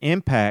unexpected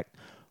impact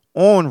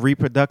on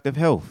reproductive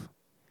health.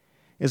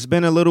 It's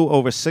been a little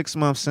over 6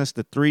 months since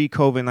the 3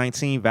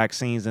 COVID-19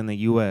 vaccines in the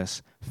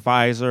U.S.,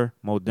 Pfizer,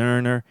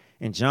 Moderna,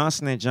 and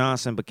Johnson &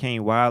 Johnson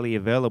became widely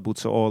available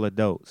to all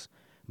adults.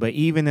 But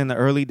even in the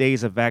early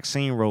days of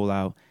vaccine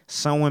rollout,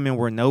 some women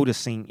were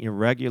noticing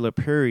irregular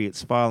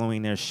periods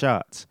following their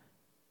shots.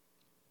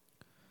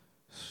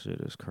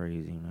 Shit is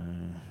crazy,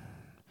 man.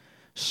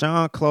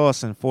 Sean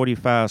Clausen,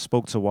 45,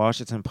 spoke to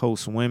Washington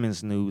Post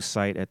women's news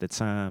site at the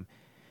time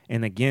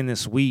and again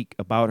this week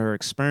about her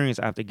experience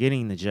after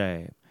getting the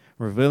jab,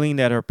 revealing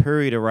that her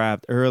period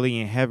arrived early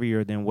and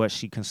heavier than what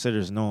she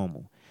considers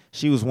normal.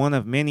 She was one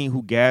of many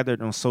who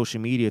gathered on social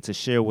media to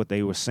share what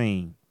they were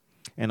seeing.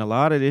 And a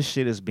lot of this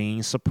shit is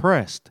being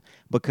suppressed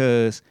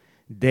because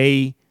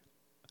they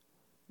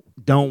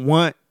don't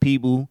want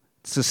people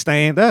to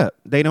stand up.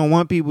 They don't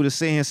want people to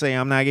sit and say,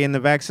 I'm not getting the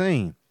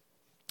vaccine.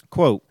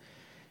 Quote,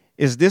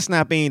 is this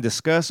not being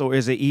discussed or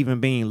is it even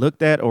being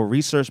looked at or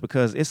researched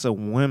because it's a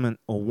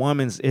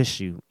woman's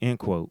issue, end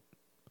quote.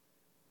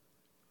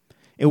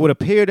 It would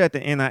appear that the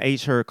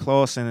NIH heard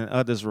Clausen and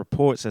others'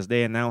 reports as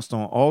they announced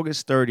on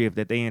August 30th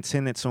that they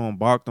intended to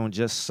embark on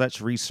just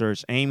such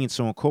research, aiming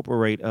to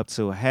incorporate up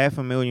to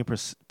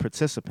 500,000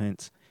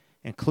 participants,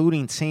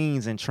 including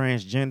teens and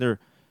transgender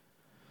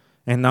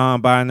and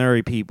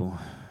non-binary people.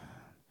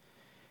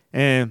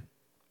 And,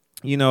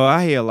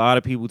 I hear a lot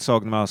of people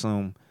talking about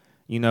some,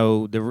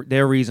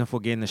 their reason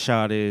for getting the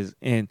shot is,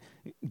 and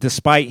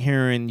despite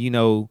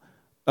hearing,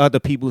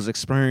 other people's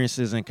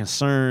experiences and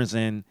concerns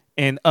and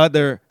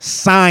other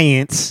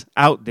science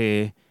out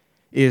there,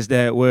 is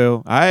that,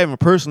 well, I haven't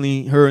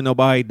personally heard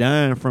nobody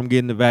dying from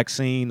getting the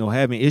vaccine or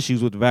having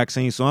issues with the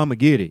vaccine, so I'm going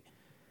to get it.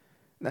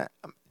 Now,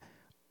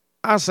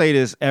 I say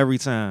this every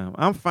time.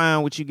 I'm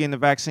fine with you getting the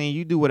vaccine.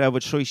 You do whatever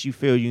choice you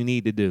feel you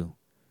need to do.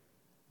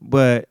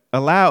 But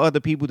allow other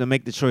people to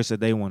make the choice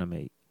that they want to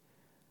make.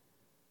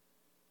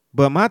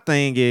 But my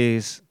thing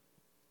is,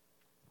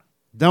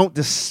 don't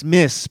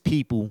dismiss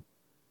people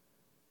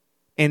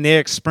and their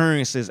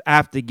experiences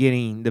after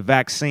getting the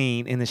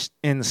vaccine and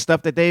the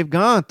stuff that they've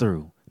gone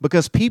through.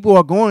 Because people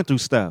are going through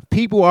stuff.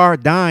 People are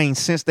dying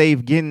since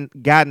they've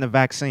gotten the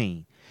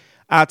vaccine.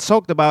 I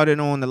talked about it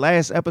on the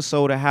last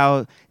episode of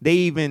how they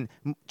even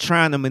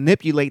trying to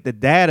manipulate the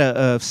data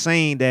of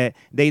saying that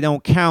they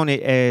don't count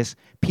it as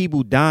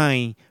people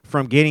dying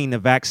from getting the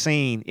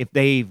vaccine if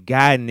they've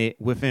gotten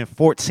it within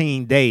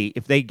 14 days,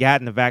 if they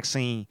gotten the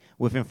vaccine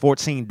within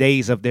 14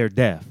 days of their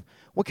death.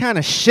 What kind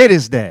of shit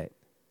is that?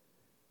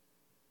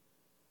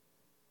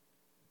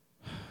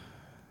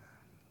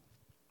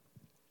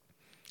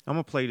 I'm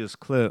going to play this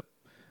clip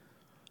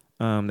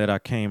that I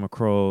came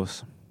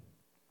across.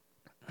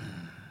 Let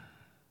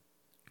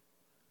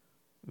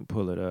me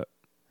pull it up.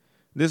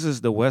 This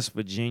is the West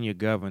Virginia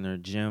governor,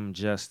 Jim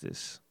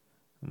Justice.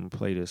 I'm going to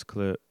play this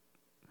clip.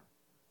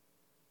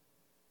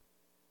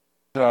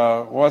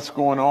 What's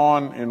going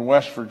on in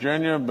West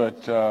Virginia,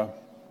 but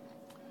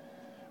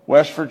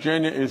West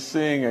Virginia is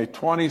seeing a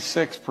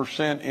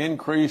 26%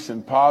 increase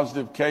in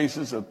positive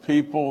cases of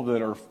people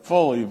that are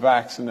fully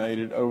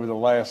vaccinated over the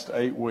last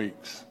 8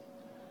 weeks.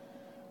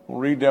 We'll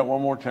read that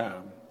one more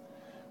time.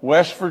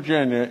 West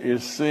Virginia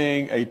is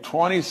seeing a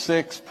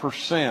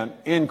 26%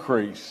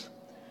 increase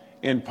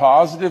in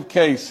positive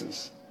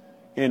cases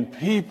in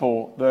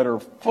people that are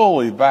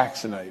fully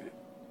vaccinated,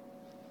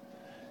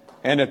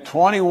 and a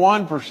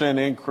 21%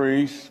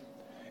 increase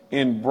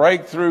in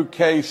breakthrough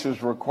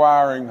cases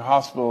requiring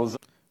hospitalization.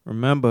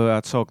 Remember,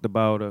 I talked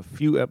about a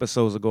few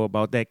episodes ago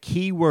about that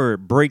key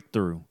word,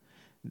 breakthrough.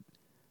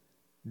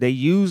 They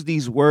use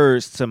these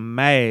words to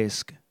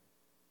mask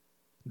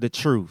the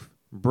truth.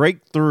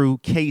 Breakthrough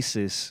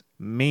cases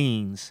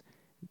means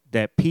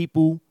that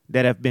people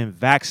that have been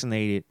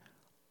vaccinated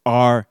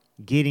are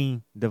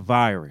getting the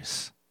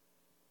virus.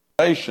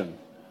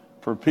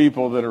 For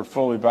people that are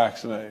fully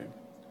vaccinated.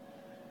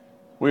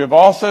 We have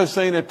also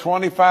seen a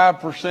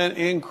 25%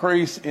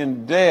 increase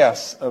in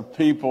deaths of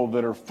people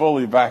that are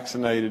fully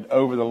vaccinated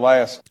over the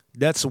last.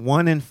 That's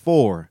 1 in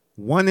 4.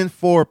 1 in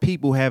 4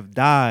 people have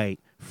died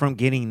from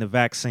getting the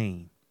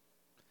vaccine.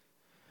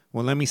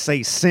 Well, let me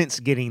say since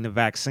getting the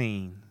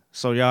vaccine,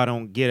 so y'all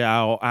don't get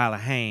out of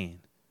hand.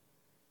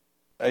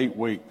 8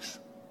 weeks.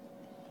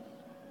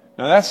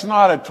 Now, that's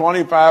not a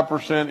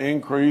 25%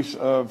 increase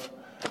of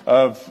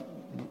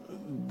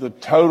the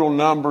total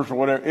numbers or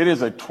whatever. It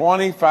is a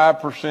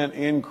 25%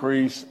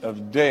 increase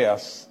of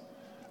deaths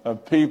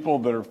of people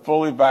that are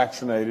fully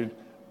vaccinated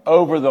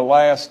over the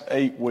last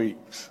 8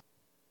 weeks.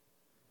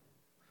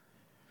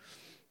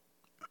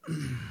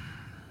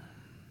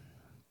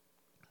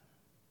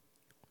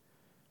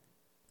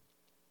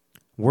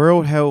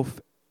 World Health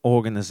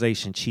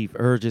Organization chief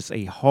urges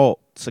a halt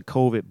to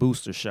COVID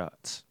booster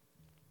shots.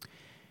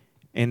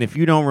 And if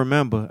you don't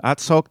remember, I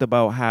talked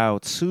about how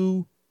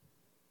 2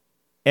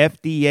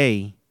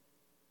 FDA,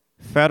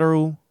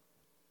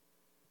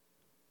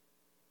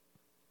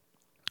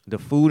 the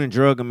Food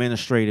Drug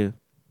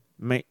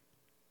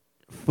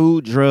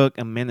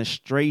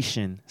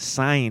Administration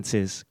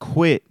scientists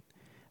quit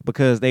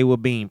because they were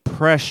being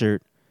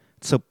pressured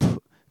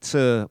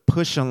to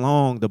push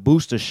along the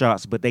booster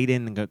shots, but they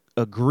didn't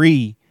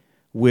agree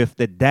with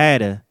the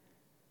data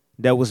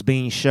that was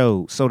being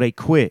showed, so they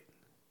quit.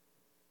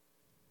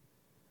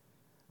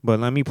 But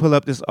let me pull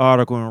up this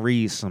article and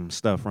read some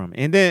stuff from it.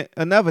 And then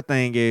another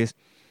thing is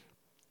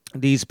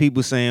these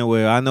people saying,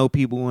 well, I know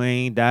people who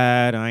ain't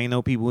died, or I ain't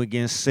know people who are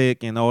getting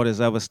sick and all this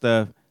other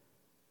stuff.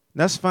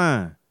 That's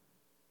fine.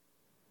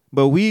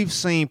 But we've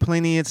seen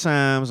plenty of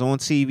times on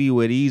TV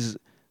where these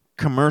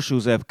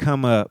commercials have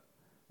come up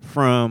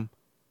from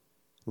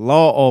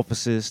law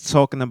offices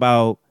talking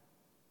about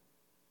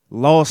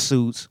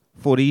lawsuits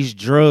for these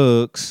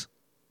drugs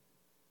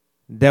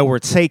that were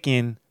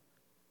taken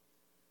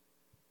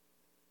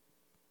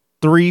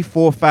 3,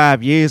 4,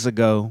 5 years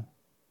ago,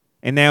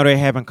 and now they're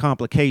having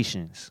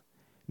complications.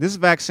 This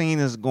vaccine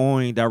is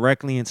going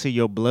directly into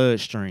your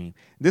bloodstream.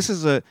 This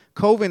is a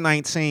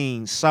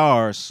COVID-19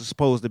 SARS is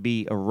supposed to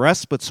be a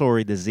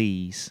respiratory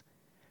disease,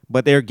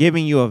 but they're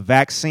giving you a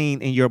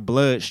vaccine in your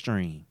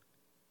bloodstream.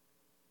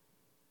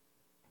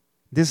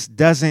 This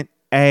doesn't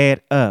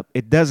add up.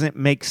 It doesn't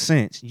make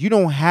sense. You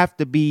don't have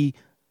to be.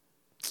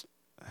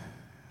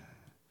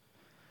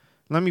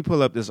 Let me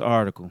pull up this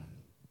article.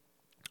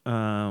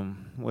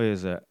 Where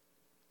is that?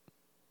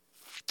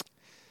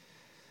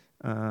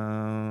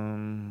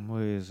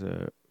 Where is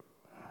it?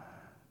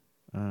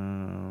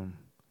 Damn,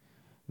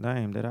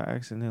 did I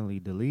accidentally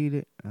delete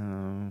it?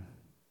 Damn,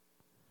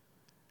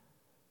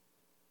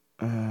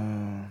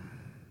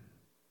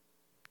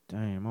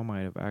 I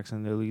might have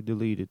accidentally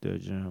deleted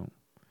that jump.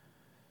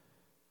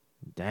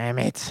 Damn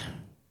it.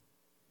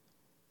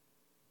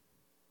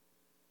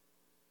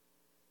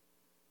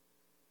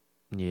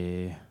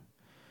 Yeah.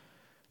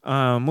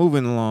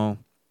 Moving along.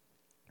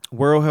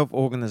 World Health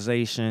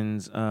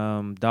Organization's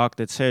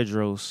Dr.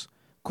 Tedros,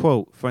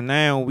 quote, "For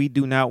now, we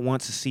do not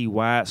want to see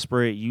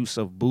widespread use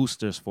of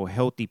boosters for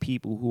healthy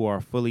people who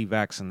are fully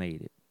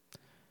vaccinated."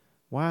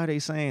 Why are they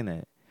saying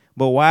that?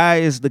 But why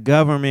is the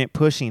government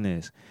pushing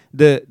this?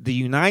 The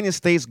United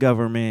States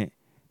government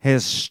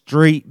has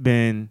straight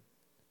been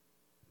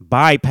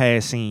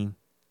bypassing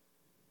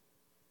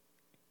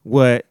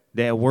what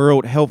that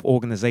World Health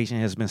Organization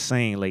has been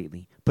saying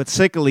lately,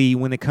 particularly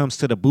when it comes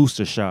to the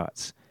booster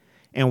shots.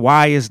 And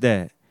why is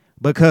that?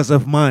 Because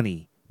of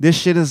money. This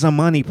shit is a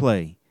money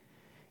play.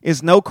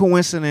 It's no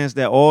coincidence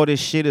that all this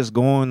shit is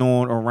going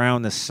on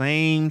around the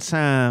same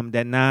time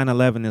that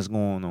 9/11 is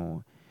going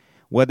on.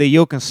 Whether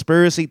you're a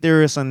conspiracy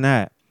theorist or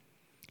not,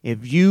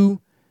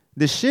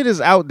 the shit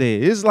is out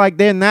there. It's like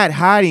they're not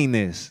hiding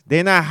this.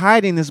 They're not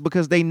hiding this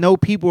because they know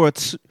people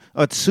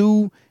are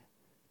too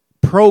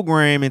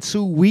programmed and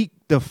too weak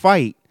to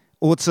fight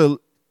or to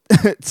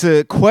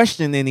to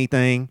question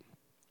anything.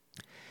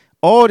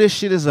 All this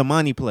shit is a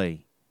money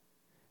play.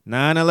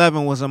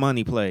 9/11 was a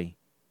money play.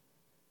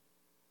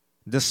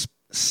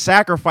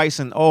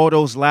 Sacrificing all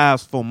those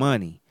lives for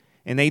money.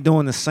 And they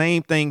doing the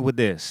same thing with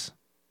this.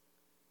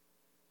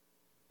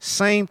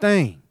 Same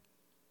thing.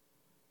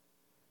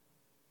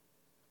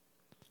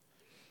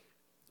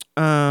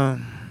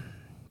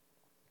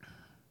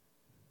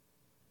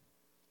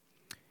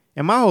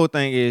 And my whole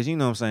thing is, you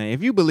know what I'm saying,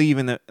 if you believe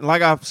in it,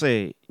 like I've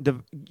said,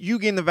 you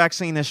getting the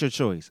vaccine, that's your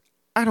choice.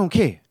 I don't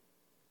care.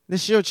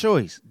 This is your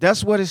choice.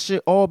 That's what it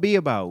should all be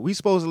about. We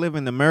supposed to live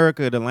in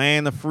America, the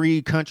land of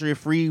free, country of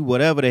free,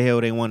 whatever the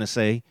hell they want to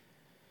say.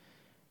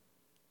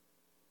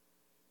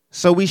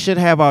 So we should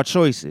have our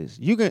choices.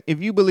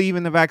 If you believe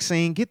in the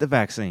vaccine, get the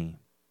vaccine.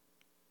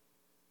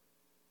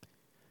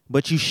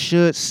 But you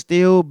should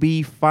still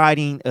be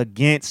fighting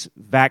against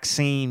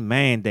vaccine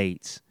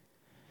mandates.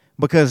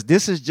 Because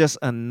this is just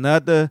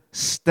another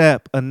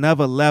step,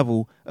 another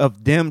level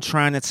of them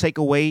trying to take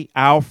away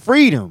our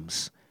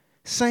freedoms.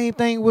 Same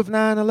thing with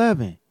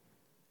 9/11.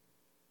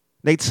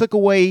 They took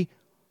away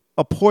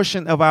a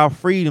portion of our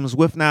freedoms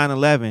with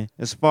 9/11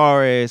 as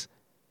far as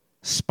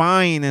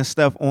spying and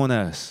stuff on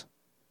us.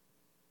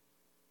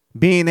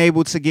 Being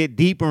able to get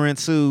deeper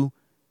into,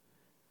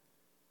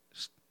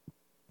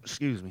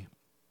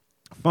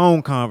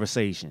 phone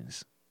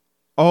conversations.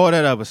 All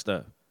that other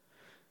stuff.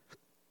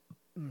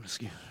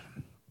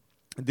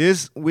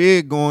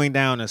 We're going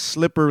down a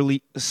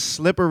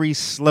slippery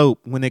slope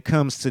when it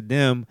comes to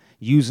them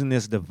using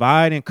this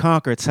divide and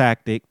conquer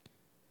tactic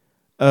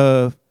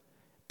of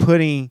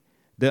putting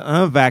the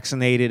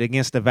unvaccinated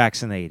against the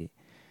vaccinated.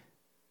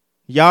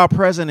 Y'all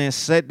president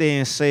sat there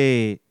and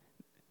said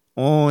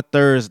on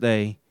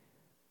Thursday,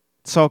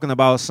 talking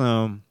about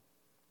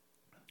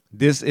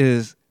this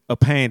is a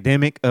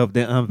pandemic of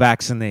the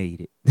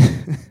unvaccinated.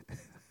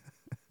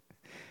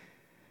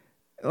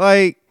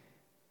 Like,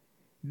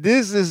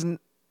 this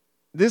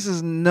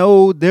is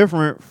no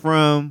different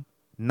from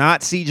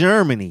Nazi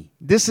Germany.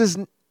 This is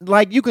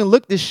like, you can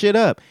look this shit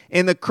up.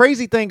 And the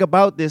crazy thing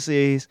about this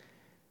is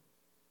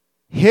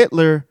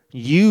Hitler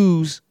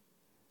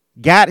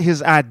got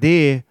his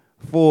idea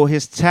for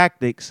his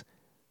tactics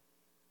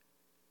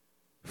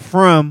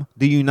from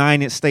the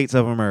United States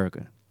of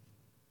America.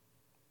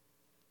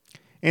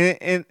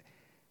 And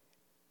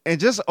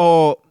just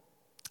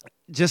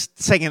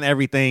taking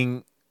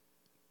everything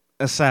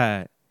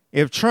aside,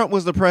 if Trump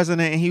was the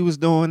president and he was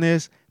doing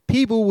this,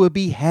 people would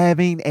be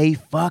having a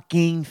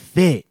fucking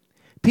fit.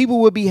 People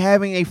would be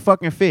having a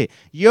fucking fit.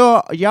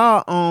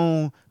 Y'all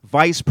own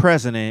vice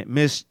president,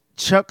 Miss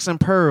Chucks and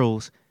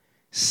Pearls,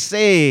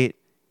 said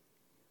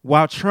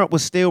while Trump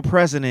was still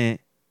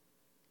president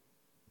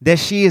that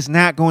she is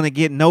not going to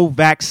get no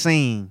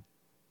vaccine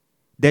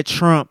that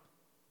Trump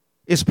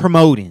is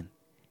promoting.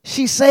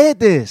 She said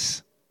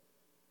this.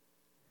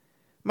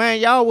 Man,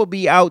 y'all would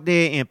be out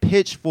there in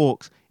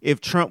pitchforks if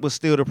Trump was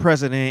still the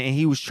president and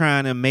he was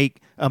trying to make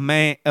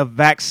a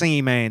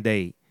vaccine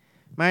mandate.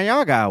 Man,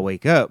 y'all gotta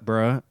wake up,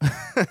 bruh.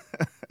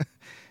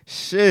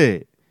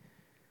 Shit.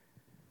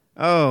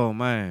 Oh,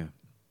 man.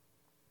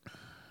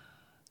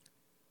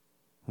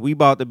 We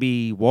about to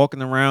be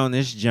walking around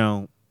this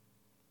junk,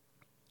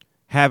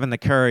 having to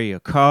carry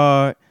a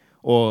card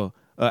or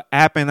an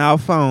app in our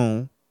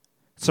phone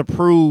to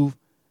prove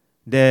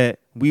that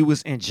we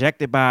was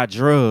injected by a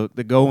drug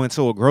to go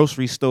into a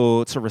grocery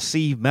store to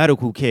receive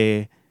medical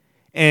care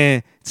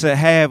and to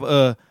have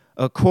a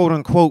a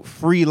quote-unquote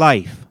free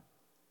life.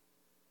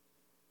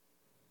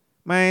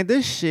 Man,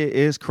 this shit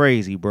is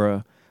crazy,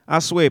 bruh. I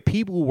swear,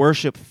 people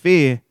worship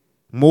fear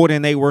more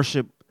than they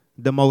worship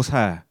the Most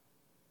High.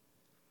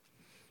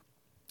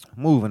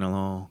 Moving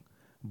along.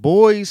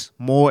 Boys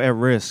more at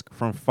risk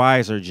from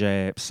Pfizer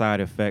jab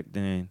side effect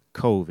than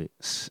COVID,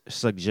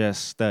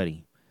 suggests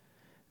study.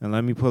 And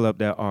let me pull up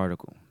that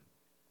article.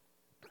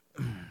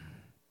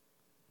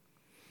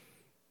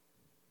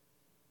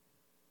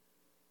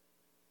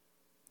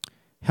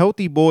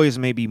 Healthy boys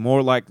may be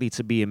more likely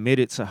to be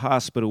admitted to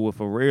hospital with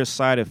a rare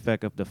side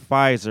effect of the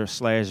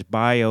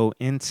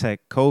Pfizer/BioNTech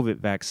COVID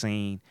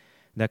vaccine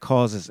that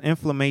causes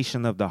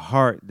inflammation of the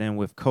heart than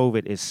with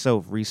COVID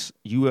itself,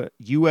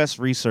 U.S.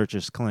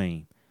 researchers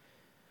claim.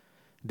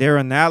 Their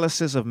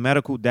analysis of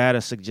medical data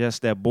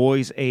suggests that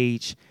boys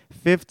aged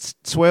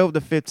 12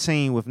 to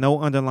 15 with no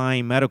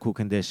underlying medical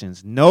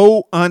conditions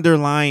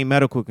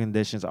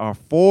are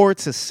 4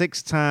 to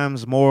 6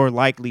 times more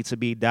likely to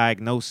be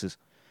diagnosed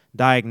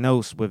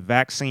with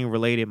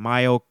vaccine-related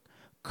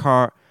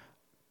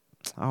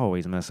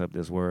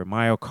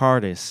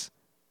myocarditis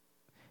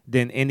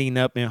than ending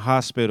up in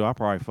hospital. I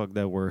probably fucked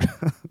that word.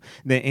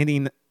 than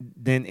ending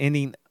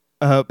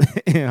up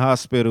in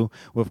hospital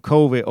with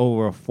COVID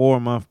over a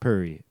 4-month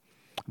period.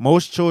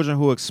 Most children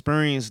who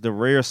experienced the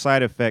rare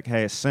side effect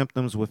had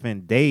symptoms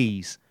within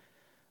days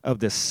of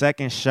the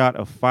second shot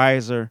of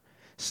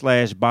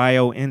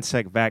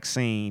Pfizer/BioNTech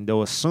vaccine,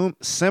 though a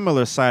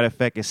similar side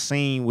effect is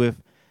seen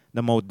with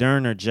the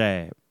Moderna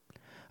jab.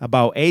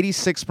 About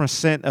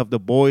 86% of the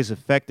boys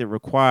affected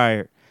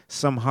required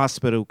some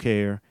hospital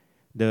care,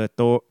 the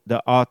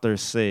author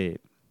said.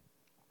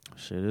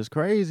 Shit is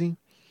crazy.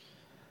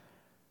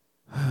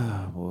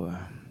 Oh, boy.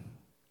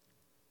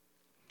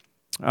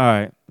 All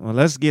right. Well,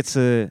 let's get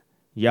to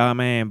y'all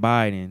man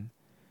Biden,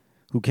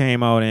 who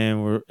came out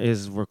and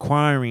is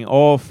requiring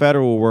all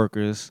federal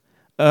workers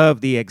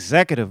of the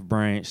executive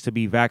branch to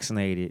be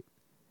vaccinated,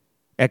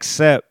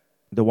 except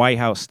the White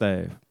House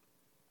staff.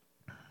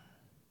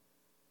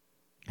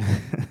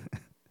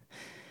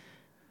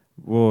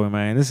 Boy,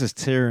 man, this is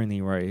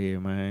tyranny right here,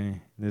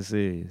 man. This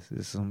is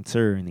some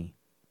tyranny.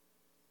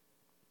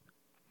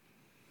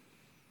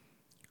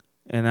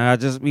 And I'm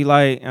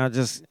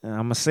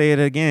going to say it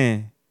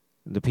again.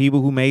 The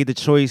people who made the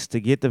choice to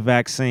get the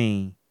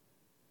vaccine,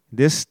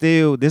 this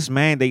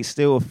mandate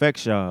still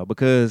affects y'all,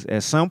 because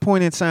at some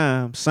point in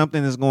time,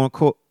 something is going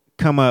to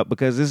come up,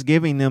 because it's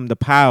giving them the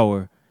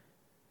power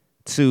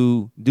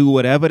to do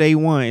whatever they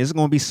want. It's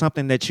going to be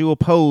something that you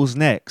oppose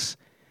next,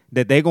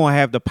 that they're going to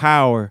have the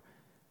power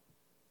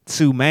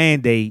to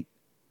mandate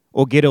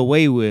or get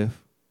away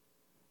with,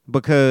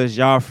 because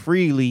y'all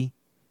freely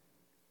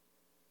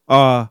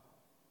are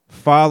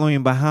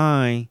following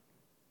behind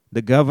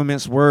the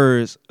government's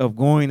words of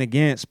going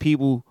against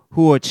people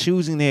who are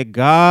choosing their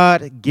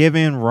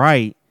God-given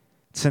right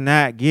to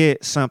not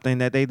get something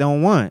that they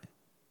don't want.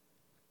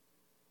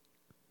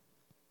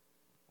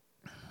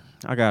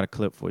 I got a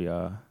clip for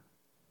y'all.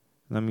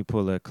 Let me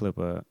pull that clip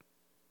up.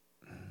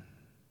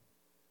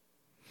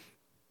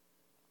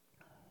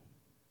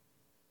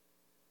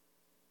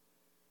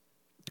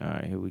 All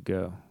right, here we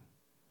go.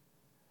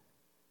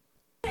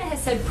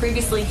 Has said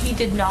previously he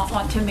did not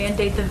want to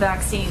mandate the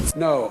vaccines.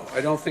 No,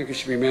 I don't think it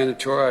should be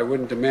mandatory. I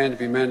wouldn't demand to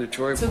be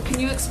mandatory. So can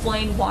you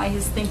explain why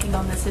his thinking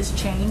on this has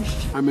changed?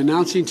 I'm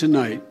announcing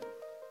tonight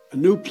a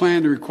new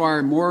plan to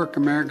require more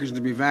Americans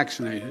to be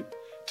vaccinated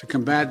to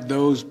combat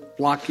those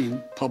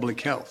blocking public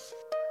health.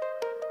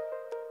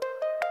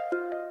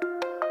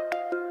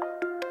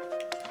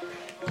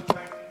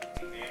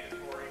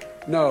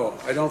 No,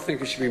 I don't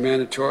think it should be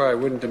mandatory. I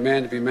wouldn't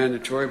demand to be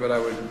mandatory, but I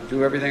would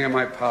do everything in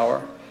my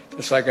power.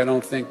 Just like I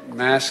don't think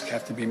masks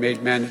have to be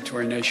made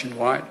mandatory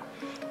nationwide.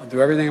 I'll do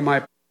everything in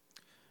my...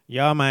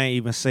 Y'all might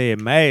even say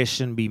masks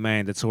shouldn't be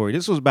mandatory.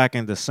 This was back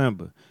in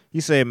December.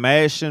 He said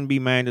masks shouldn't be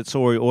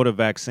mandatory or the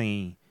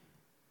vaccine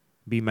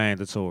be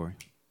mandatory.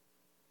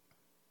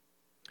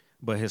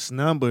 But his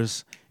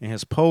numbers and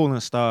his polling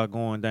started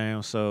going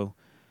down. So,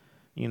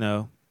 you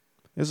know,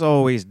 there's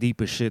always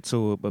deeper shit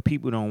to it. But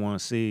people don't want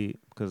to see it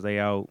because they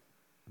out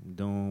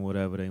doing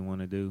whatever they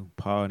want to do,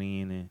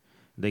 partying, and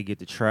they get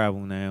to travel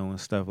now and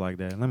stuff like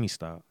that. Let me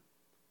stop.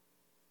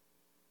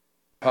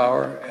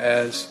 Power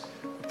as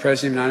the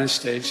President of the United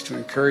States to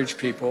encourage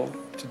people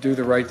to do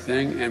the right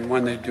thing, and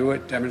when they do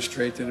it,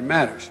 demonstrate that it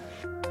matters.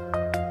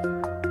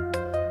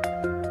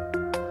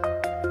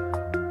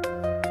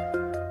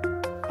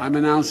 I'm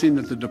announcing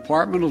that the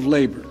Department of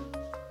Labor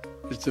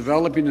is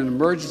developing an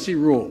emergency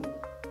rule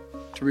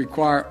to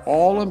require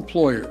all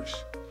employers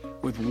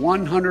with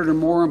 100 or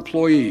more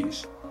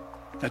employees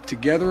that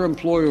together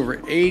employ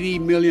over 80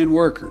 million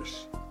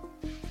workers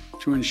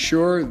to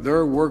ensure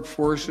their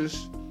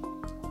workforces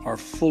are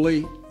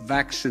fully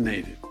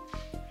vaccinated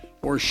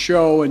or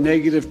show a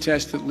negative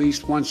test at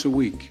least once a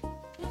week.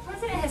 The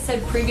president has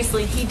said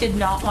previously he did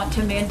not want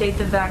to mandate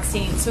the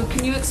vaccine. So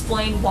can you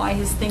explain why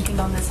his thinking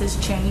on this has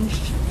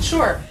changed?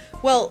 Sure.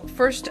 Well,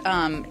 first,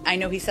 I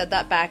know he said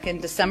that back in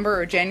December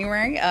or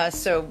January,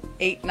 so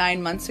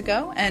 8-9 months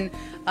ago, and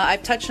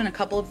I've touched on a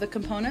couple of the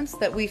components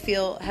that we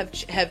feel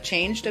have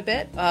changed a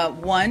bit.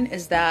 One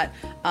is that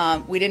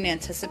we didn't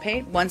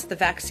anticipate, once the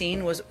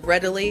vaccine was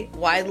readily,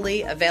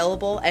 widely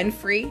available and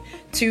free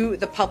to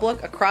the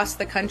public across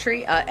the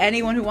country,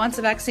 anyone who wants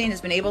a vaccine has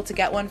been able to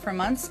get one for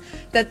months,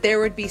 that there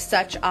would be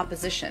such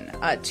opposition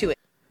to it.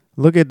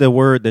 Look at the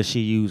word that she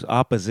used,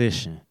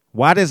 opposition.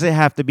 Why does it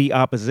have to be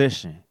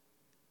opposition?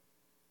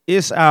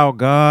 It's our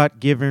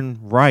God-given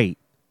right,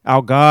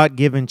 our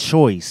God-given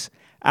choice,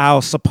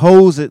 our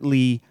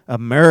supposedly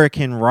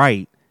American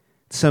right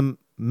to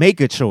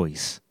make a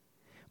choice.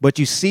 But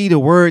you see the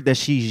word that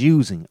she's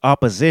using,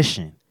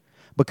 opposition,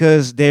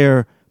 because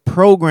they're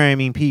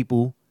programming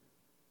people,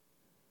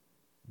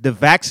 the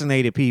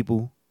vaccinated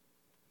people,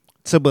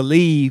 to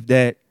believe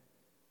that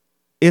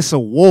it's a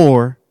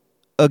war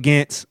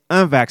against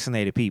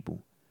unvaccinated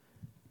people.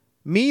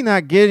 Me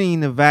not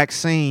getting the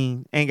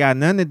vaccine ain't got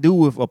nothing to do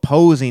with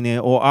opposing it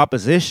or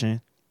opposition.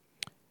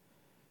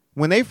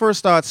 When they first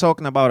started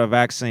talking about a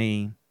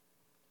vaccine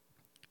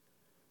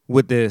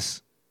with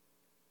this,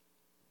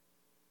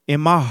 in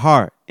my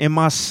heart, in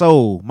my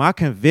soul, my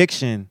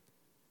conviction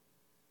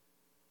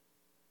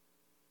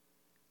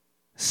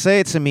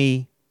said to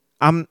me,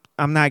 I'm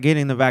not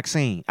getting the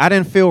vaccine. I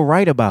didn't feel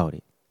right about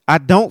it. I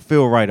don't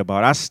feel right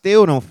about it. I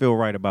still don't feel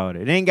right about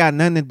it. It ain't got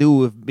nothing to do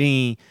with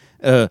being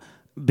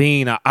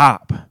an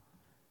op,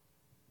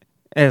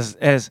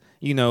 as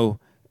you know,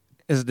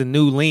 as the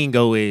new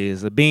lingo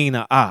is, being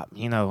an op.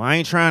 You know, I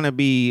ain't trying to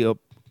be a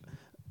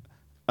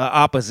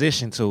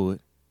opposition to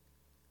it.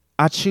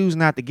 I choose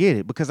not to get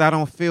it because I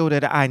don't feel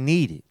that I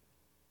need it.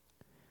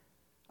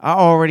 I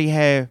already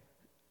have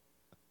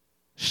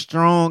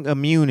strong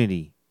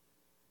immunity.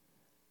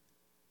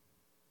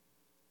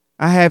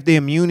 I have the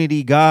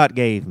immunity God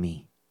gave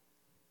me.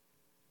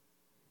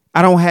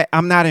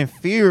 I'm not in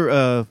fear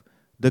of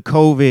the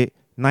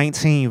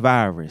COVID-19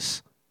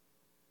 virus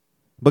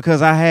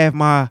because I have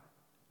my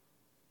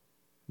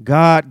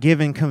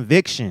God-given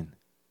conviction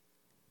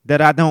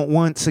that I don't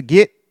want to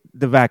get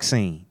the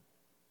vaccine.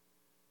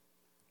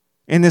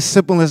 And it's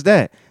simple as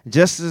that.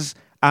 Just as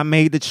I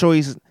made the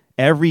choice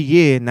every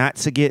year not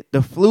to get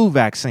the flu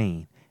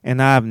vaccine,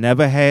 and I've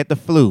never had the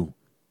flu.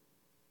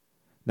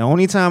 The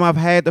only time I've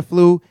had the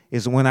flu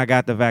is when I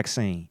got the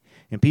vaccine.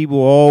 And people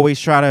always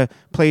try to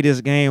play this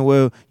game,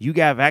 well, you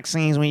got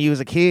vaccines when you was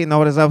a kid and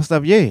all this other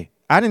stuff. Yeah,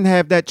 I didn't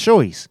have that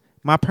choice.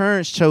 My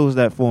parents chose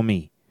that for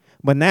me.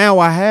 But now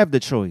I have the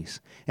choice.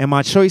 And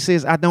my choice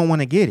is I don't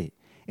want to get it.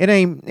 It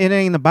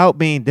ain't about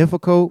being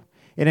difficult.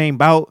 It ain't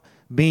about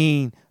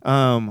being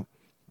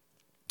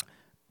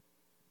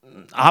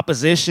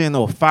opposition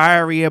or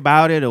fiery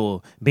about it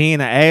or being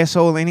an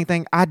asshole or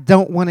anything. I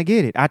don't want to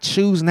get it. I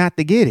choose not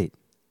to get it.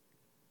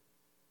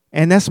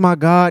 And that's my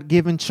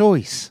God-given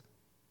choice.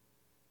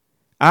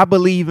 I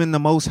believe in the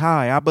Most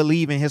High. I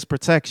believe in his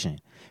protection.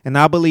 And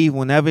I believe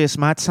whenever it's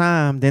my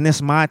time, then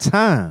it's my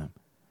time.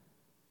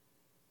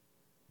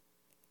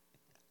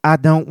 I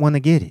don't want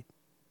to get it.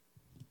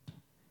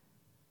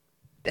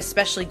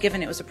 Especially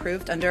given it was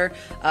approved under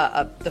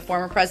the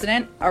former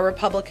president, a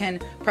Republican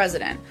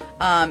president.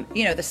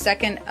 The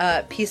second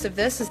piece of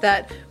this is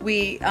that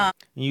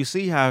you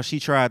see how she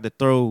tried to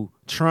throw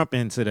Trump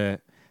into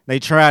that. They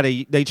trying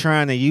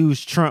to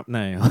use Trump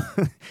now.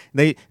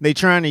 they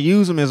trying to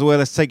use him as well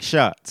as take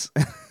shots.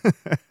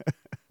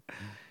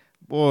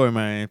 Boy,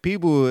 man,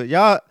 people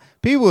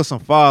are some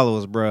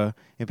followers, bro,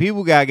 and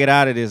people gotta get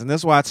out of this. And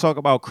that's why I talk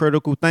about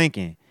critical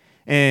thinking.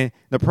 And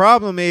the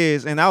problem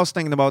is, and I was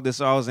thinking about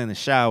this, I was in the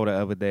shower the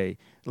other day.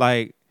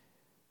 Like,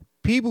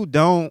 people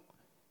know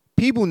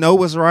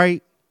what's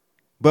right,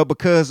 but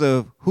because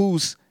of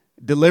who's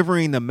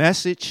delivering the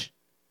message,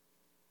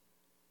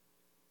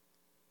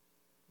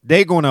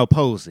 they're going to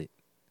oppose it.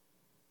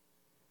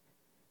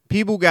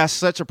 People got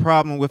such a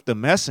problem with the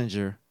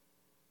messenger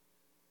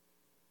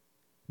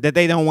that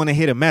they don't want to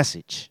hear the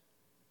message.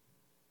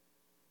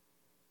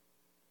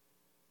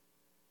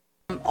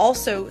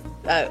 Also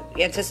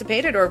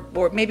anticipated,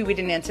 or maybe we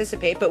didn't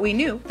anticipate, but we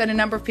knew that a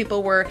number of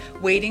people were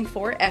waiting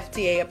for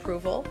FDA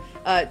approval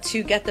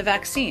to get the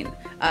vaccine.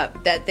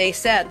 That they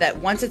said that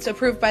once it's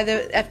approved by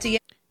the FDA.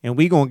 And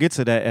we're going to get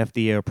to that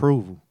FDA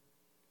approval.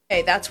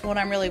 Okay, that's what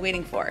I'm really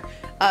waiting for.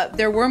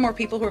 There were more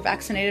people who were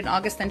vaccinated in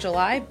August than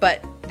July,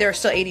 but there are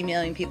still 80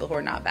 million people who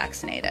are not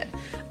vaccinated.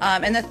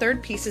 And the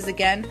third piece is,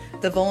 again,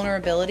 the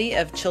vulnerability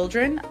of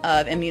children,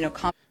 of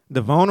immunocompromised.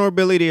 The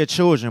vulnerability of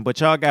children, but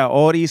y'all got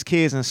all these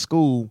kids in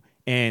school,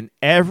 and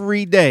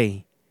every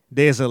day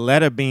there's a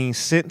letter being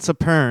sent to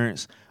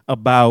parents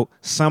about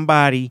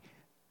somebody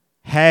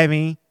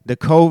having the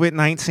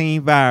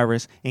COVID-19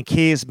 virus and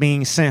kids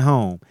being sent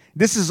home.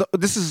 This is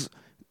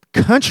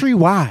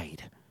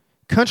countrywide.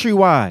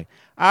 Countrywide.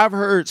 I've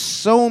heard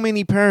so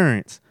many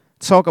parents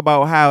talk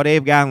about how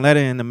they've gotten a letter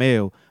in the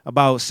mail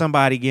about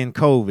somebody getting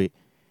COVID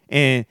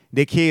and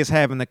their kids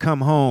having to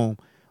come home,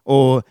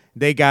 or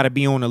they got to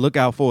be on the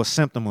lookout for a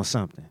symptom or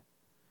something.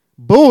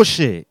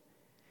 Bullshit.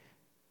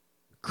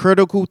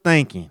 Critical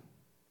thinking.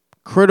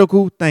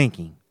 critical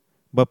thinking.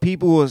 But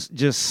people was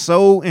just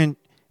so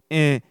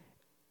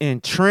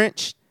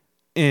entrenched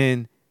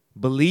in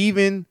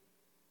believing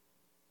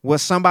what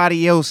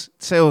somebody else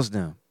tells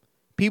them.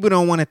 People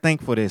don't want to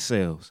think for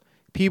themselves.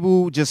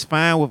 People just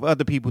fine with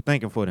other people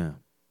thinking for them.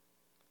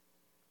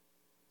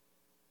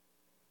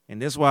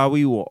 And that's why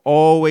we will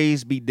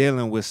always be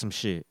dealing with some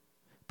shit,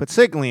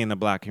 particularly in the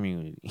black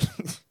community.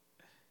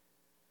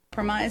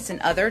 Compromised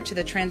and other to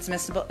the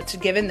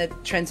given the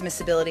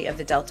transmissibility of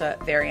the Delta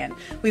variant.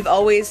 We've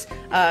always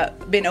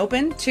been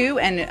open to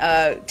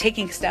and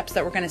taking steps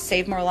that were going to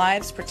save more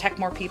lives, protect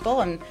more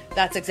people, and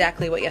that's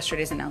exactly what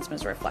yesterday's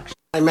announcement is a reflection.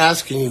 I'm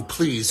asking you,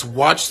 please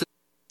watch the.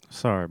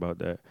 Sorry about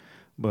that,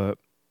 but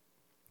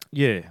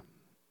yeah,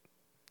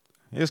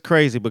 it's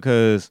crazy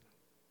because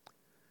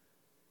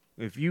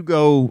if you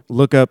go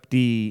look up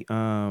the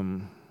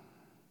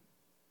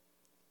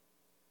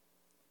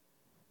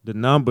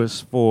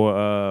numbers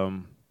for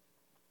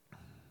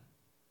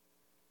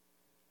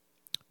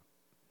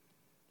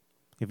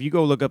if you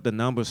go look up the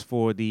numbers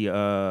for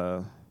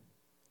the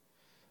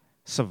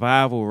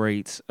survival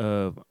rates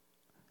of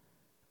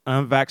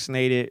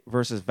unvaccinated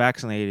versus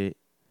vaccinated,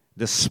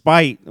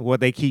 despite what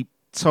they keep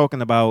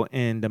talking about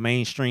in the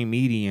mainstream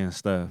media and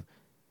stuff,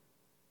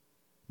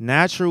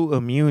 natural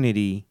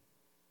immunity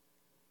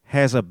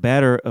has a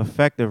better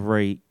effective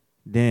rate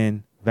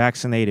than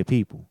vaccinated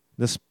people.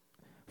 This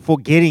for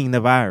getting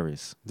the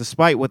virus,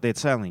 despite what they're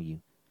telling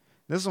you.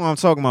 This is what I'm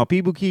talking about.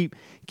 People keep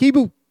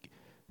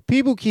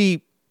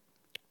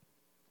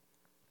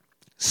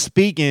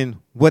speaking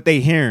what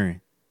they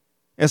hearing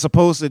as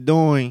opposed to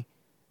doing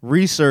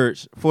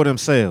research for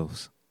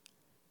themselves.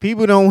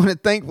 People don't want to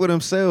think for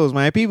themselves,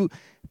 man.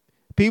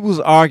 People's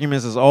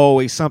arguments is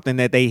always something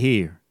that they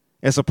hear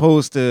as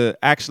opposed to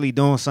actually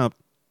doing some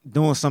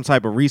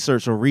type of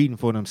research or reading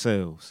for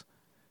themselves.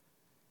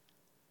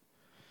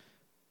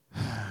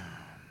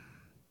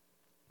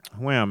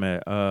 Where I'm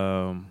at,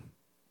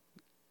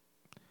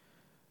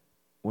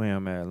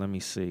 let me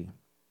see.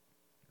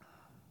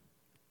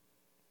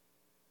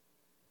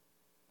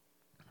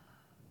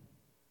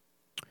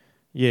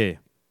 Yeah.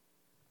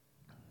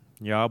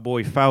 Y'all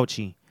boy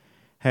Fauci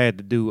had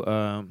to do,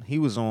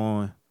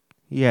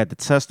 he had to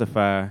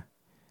testify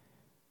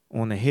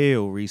on the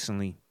Hill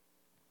recently,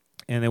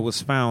 and it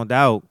was found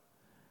out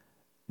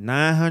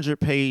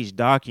 900-page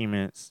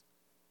document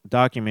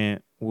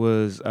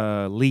was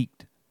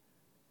leaked,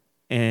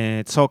 and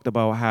it talked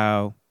about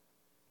how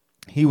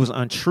he was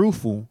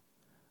untruthful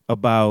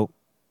about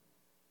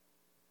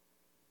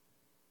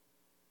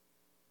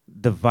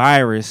the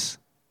virus,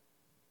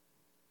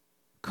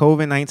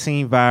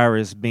 COVID-19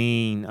 virus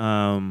being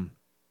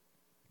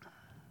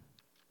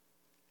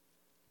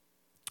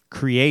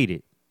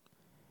created.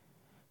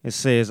 It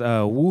says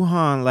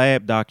Wuhan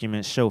lab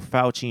documents show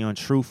Fauci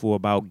untruthful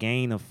about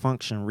gain of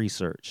function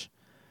research.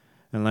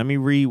 And let me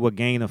read what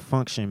gain of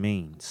function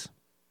means.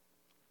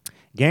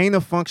 Gain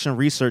of function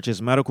research is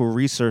medical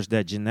research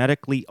that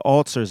genetically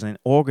alters an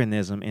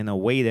organism in a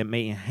way that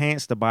may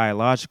enhance the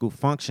biological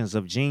functions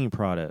of gene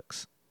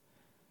products.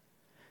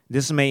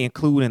 This may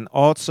include an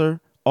altered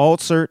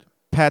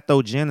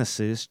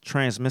pathogenesis,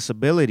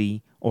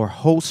 transmissibility, or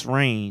host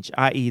range,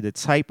 i.e. the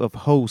type of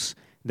host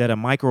that a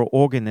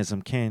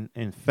microorganism can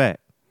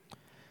infect.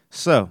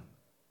 So,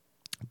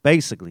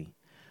 basically,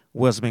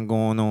 what's been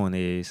going on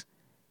is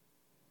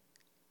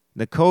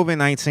the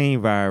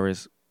COVID-19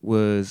 virus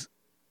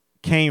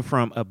came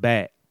from a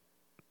bat,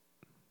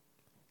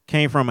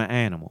 came from an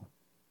animal.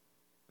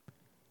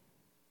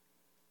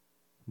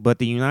 But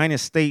the United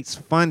States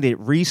funded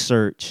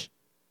research,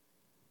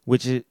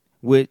 the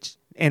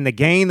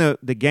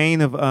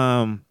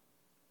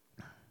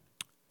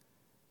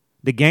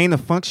gain of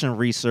function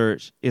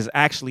research is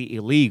actually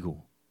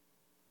illegal.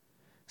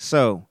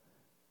 So,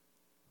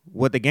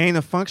 what the gain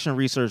of function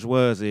research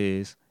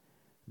is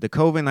the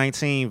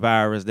COVID-19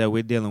 virus that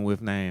we're dealing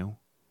with now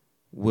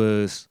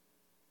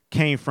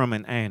came from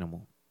an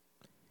animal.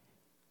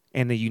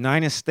 And the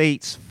United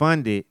States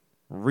funded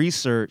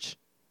research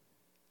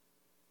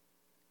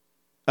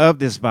of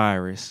this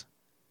virus.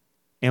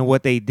 And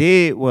what they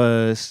did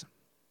was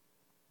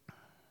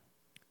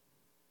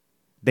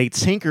they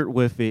tinkered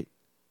with it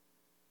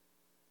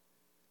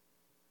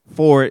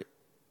for it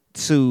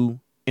to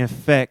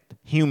infect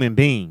human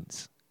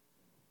beings.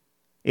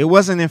 It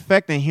wasn't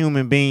infecting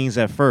human beings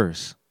at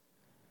first,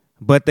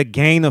 but the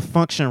gain of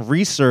function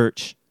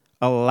research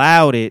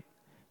allowed it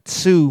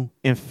to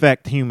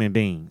infect human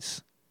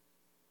beings.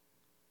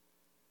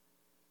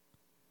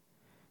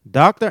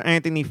 Dr.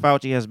 Anthony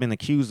Fauci has been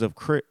accused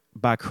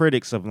by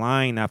critics of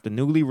lying after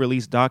newly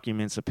released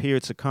documents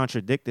appeared to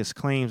contradict his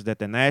claims that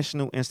the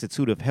National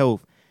Institute of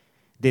Health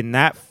did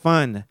not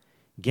fund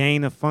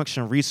gain of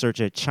function research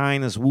at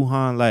China's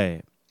Wuhan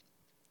lab.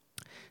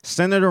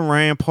 Senator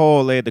Rand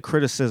Paul led the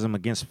criticism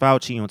against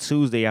Fauci on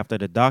Tuesday after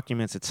the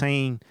documents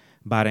obtained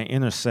by The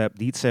Intercept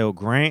detailed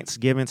grants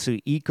given to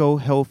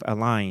EcoHealth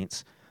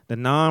Alliance, the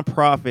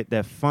nonprofit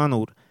that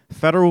funneled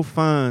federal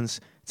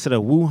funds to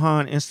the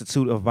Wuhan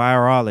Institute of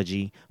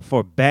Virology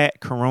for bat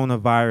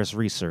coronavirus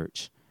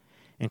research.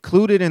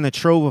 Included in the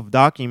trove of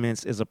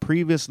documents is a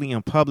previously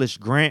unpublished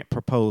grant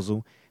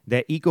proposal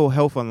that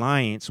EcoHealth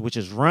Alliance, which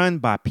is run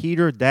by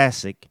Peter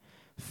Daszak,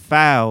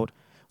 filed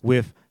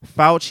with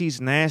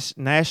Fauci's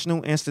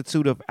National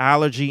Institute of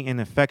Allergy and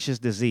Infectious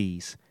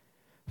Disease.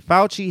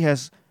 Fauci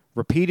has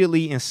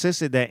repeatedly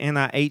insisted that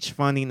NIH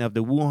funding of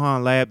the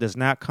Wuhan lab does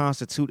not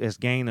constitute as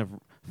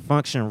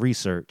gain-of-function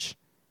research.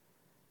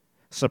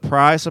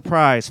 Surprise,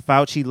 surprise,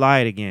 Fauci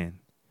lied again.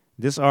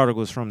 This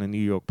article is from the New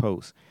York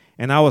Post.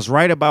 And I was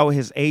right about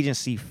his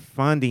agency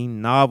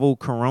funding novel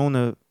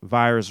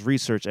coronavirus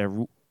research at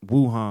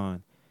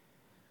Wuhan.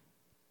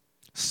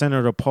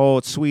 Senator Paul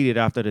tweeted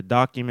after the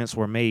documents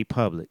were made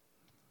public.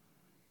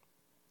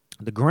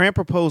 The grant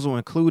proposal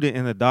included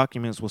in the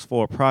documents was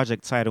for a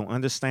project titled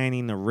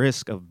Understanding the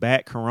Risk of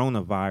Bat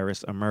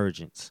Coronavirus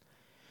Emergence,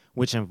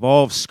 which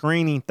involved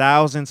screening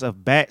thousands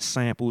of bat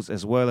samples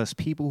as well as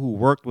people who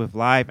worked with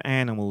live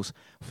animals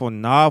for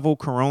novel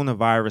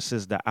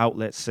coronaviruses, the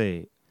outlet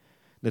said.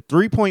 The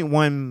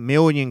 $3.1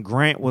 million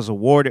grant was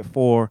awarded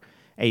for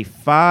a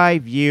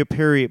 5-year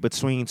period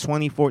between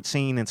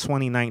 2014 and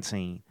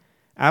 2019.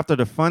 After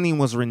the funding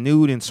was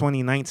renewed in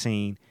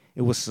 2019,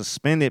 it was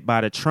suspended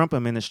by the Trump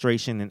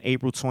administration in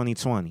April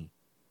 2020.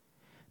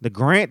 The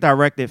grant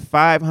directed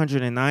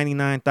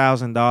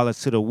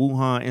 $599,000 to the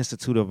Wuhan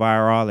Institute of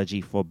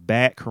Virology for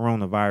bat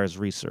coronavirus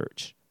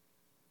research.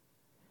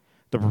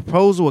 The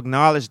proposal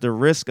acknowledged the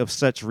risk of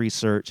such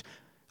research.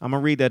 I'm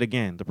going to read that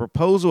again. The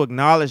proposal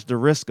acknowledged the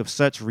risk of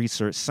such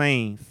research,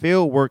 saying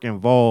field work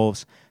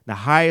involves the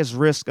highest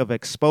risk of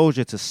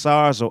exposure to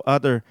SARS or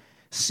other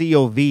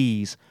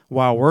COVs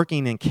while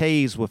working in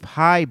caves with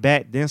high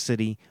bat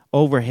density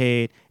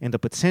overhead and the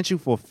potential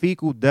for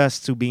fecal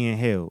dust to be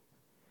inhaled.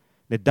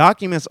 The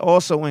documents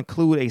also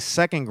include a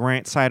second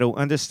grant titled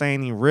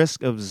Understanding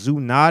Risk of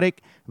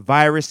Zoonotic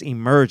Virus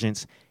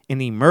Emergence in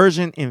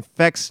Emergent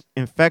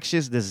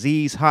Infectious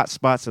Disease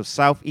Hotspots of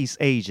Southeast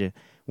Asia,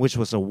 which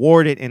was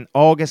awarded in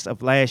August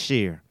of last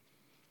year.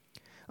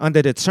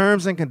 Under the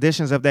terms and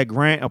conditions of that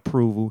grant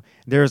approval,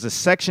 there is a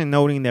section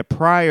noting that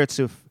prior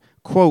to,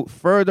 quote,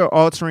 further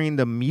altering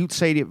the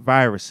mutated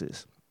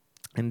viruses,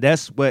 and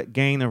that's what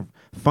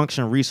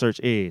gain-of-function research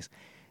is.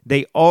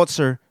 They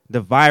alter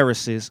the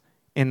viruses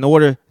in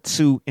order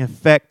to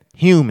infect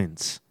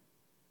humans.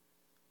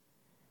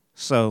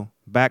 So,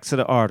 back to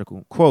the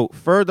article. Quote,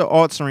 further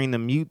altering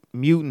the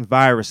mutant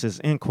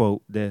viruses, end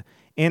quote, the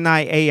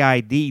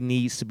NIAID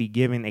needs to be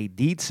given a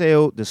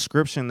detailed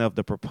description of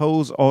the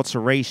proposed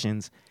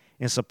alterations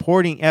and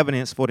supporting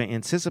evidence for the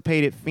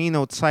anticipated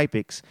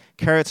phenotypic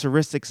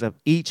characteristics of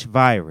each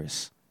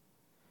virus.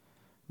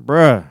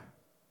 Bruh.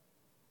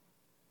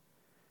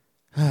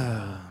 Oh,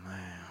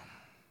 man.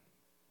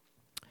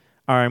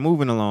 All right,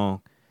 moving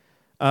along.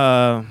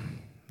 Let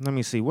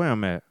me see where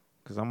I'm at,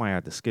 because I might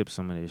have to skip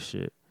some of this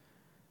shit.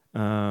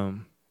 All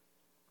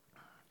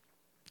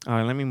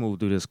right, let me move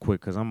through this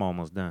quick because I'm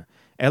almost done.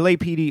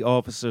 LAPD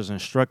officers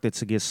instructed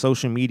to get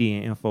social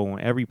media info on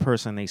every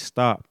person they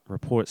stop,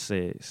 report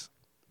says.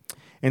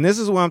 And this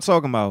is what I'm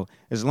talking about.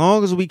 As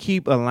long as we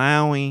keep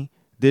allowing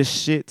this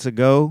shit to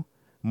go,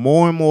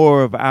 more and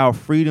more of our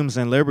freedoms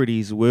and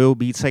liberties will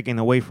be taken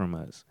away from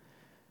us.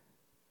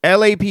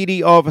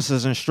 LAPD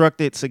officers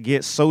instructed to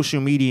get social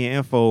media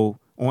info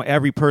on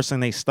every person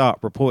they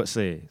stop, report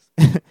says.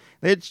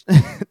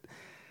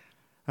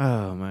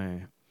 Oh,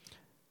 man.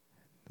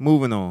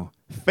 Moving on.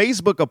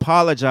 Facebook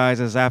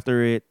apologizes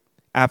after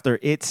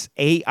its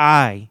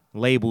AI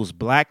labels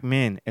black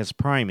men as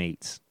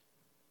primates.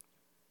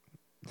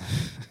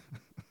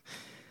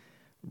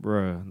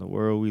 Bruh, the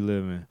world we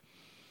live in.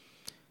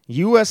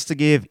 U.S. to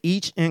give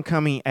each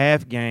incoming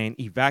Afghan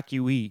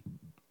evacuee.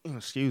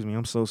 Excuse me,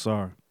 I'm so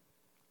sorry.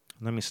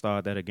 Let me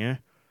start that again.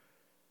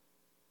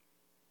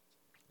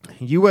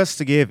 U.S.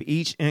 to give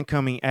each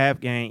incoming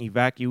Afghan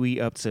evacuee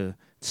up to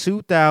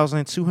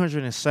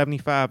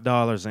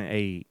 $2,275 in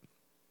aid.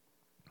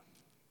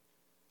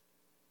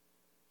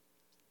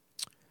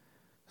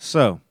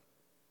 So,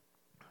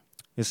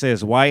 it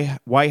says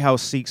White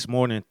House seeks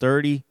more than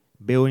 $30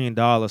 billion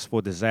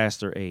for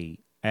disaster aid,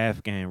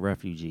 Afghan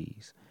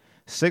refugees.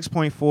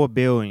 $6.4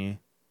 billion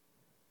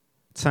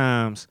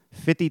times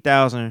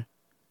 50,000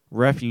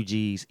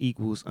 refugees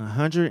equals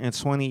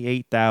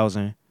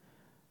 128,000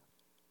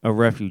 a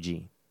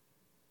refugee.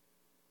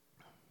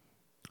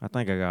 I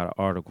think I got an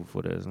article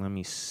for this. Let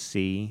me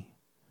see.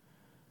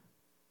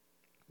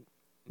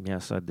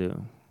 Yes, I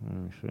do. Let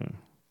me see.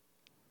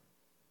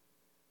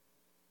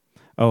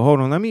 Oh, hold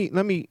on. Let me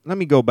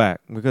go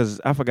back because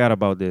I forgot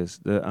about this.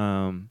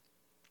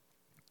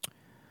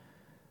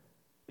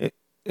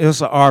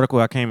 It's an article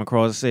I came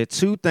across. It said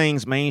 2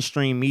 things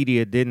mainstream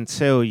media didn't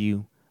tell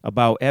you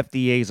about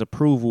FDA's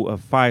approval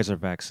of Pfizer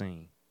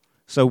vaccine.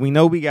 So we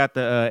know we got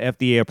the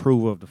FDA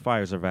approval of the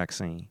Pfizer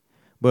vaccine,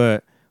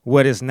 but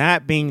what is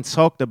not being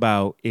talked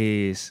about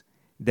is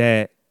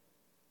that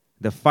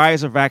the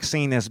Pfizer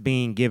vaccine that's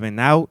being given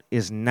out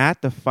is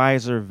not the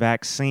Pfizer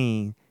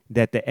vaccine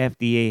that the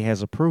FDA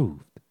has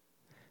approved.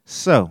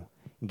 So,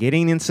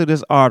 getting into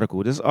this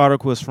article is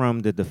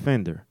from The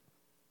Defender.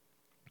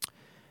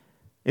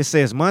 It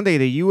says Monday,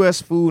 the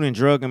U.S. Food and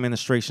Drug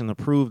Administration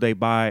approved a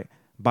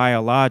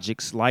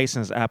biologics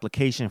license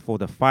application for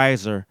the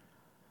Pfizer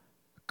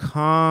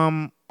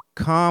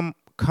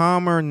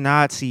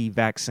Comirnaty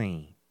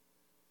vaccine.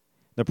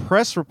 The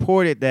press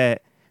reported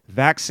that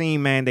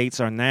vaccine mandates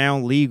are now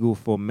legal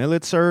for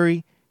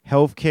military,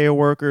 healthcare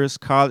workers,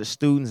 college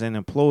students, and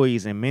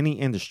employees in many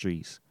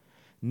industries.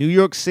 New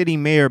York City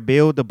Mayor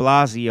Bill de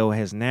Blasio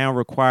has now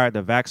required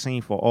the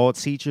vaccine for all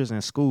teachers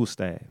and school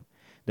staff.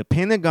 The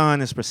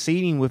Pentagon is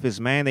proceeding with its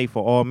mandate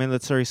for all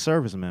military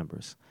service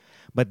members.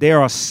 But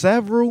there are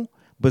several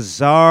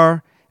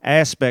bizarre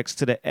aspects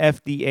to the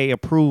FDA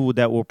approval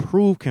that will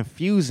prove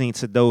confusing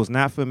to those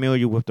not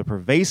familiar with the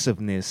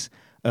pervasiveness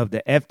of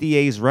the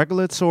FDA's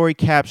regulatory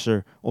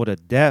capture or the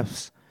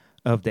depths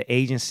of the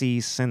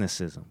agency's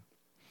cynicism.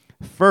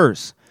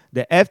 First,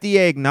 the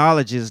FDA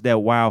acknowledges that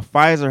while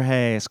Pfizer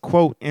has,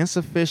 quote,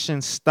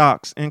 insufficient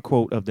stocks, end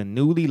quote, of the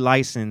newly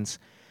licensed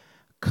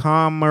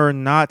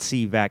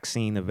Comirnaty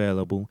vaccine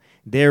available,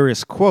 there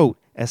is, quote,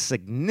 a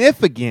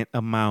significant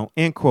amount,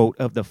 end quote,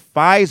 of the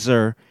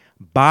Pfizer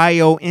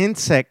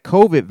BioNTech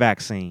COVID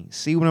vaccine.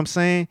 See what I'm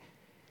saying?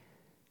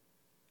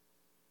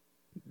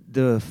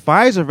 The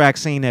Pfizer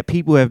vaccine that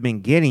people have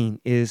been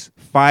getting is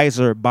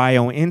Pfizer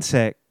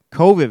BioNTech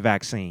COVID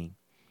vaccine.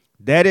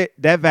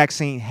 That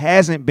vaccine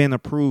hasn't been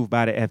approved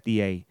by the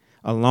FDA,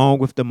 along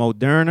with the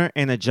Moderna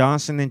and the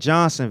Johnson &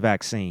 Johnson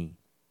vaccine.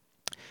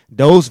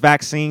 Those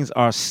vaccines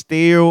are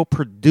still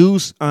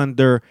produced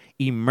under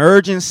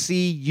emergency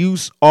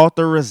use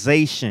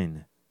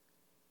authorization.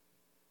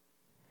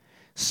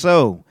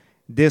 So,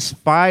 this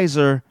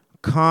Pfizer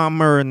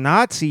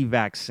Comirnaty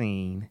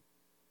vaccine,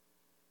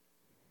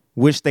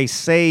 which they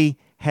say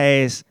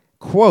has,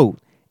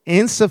 quote,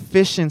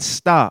 insufficient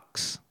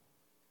stocks,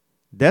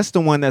 that's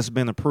the one that's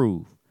been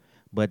approved.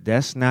 But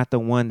that's not the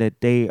one that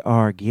they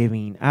are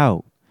giving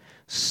out.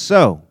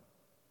 So,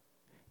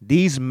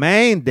 these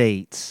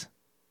mandates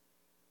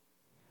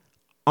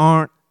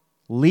aren't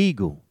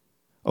legal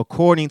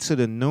according to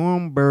the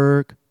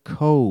Nuremberg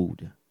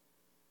Code.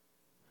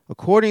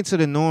 According to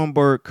the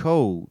Nuremberg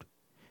Code,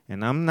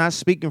 and I'm not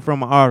speaking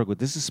from an article,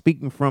 this is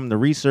speaking from the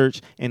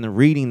research and the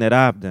reading that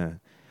I've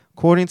done.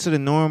 According to the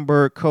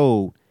Nuremberg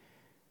Code,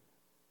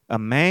 a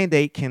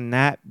mandate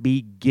cannot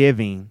be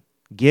given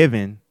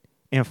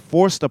and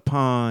forced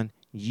upon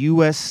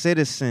U.S.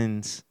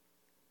 citizens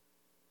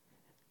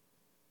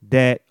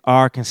that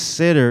are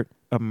considered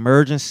for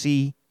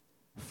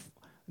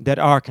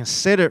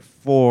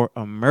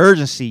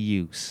emergency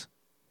use.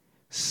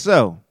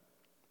 So,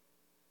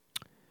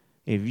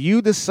 if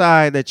you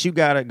decide that you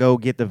got to go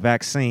get the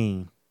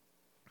vaccine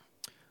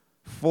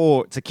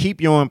to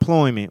keep your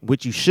employment,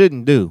 which you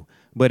shouldn't do,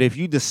 but if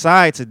you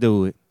decide to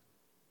do it,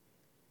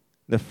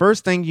 the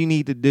first thing you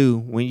need to do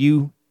when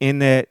you in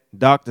that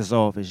doctor's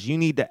office, you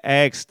need to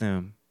ask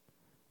them,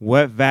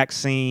 what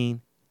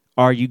vaccine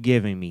are you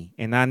giving me?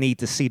 And I need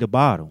to see the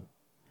bottle.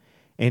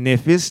 And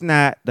if it's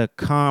not the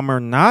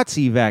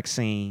Comirnaty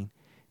vaccine,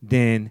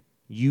 then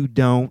you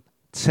don't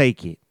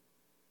take it.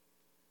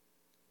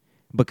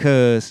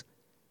 Because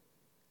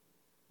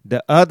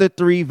the other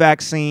 3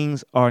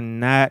 vaccines are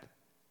not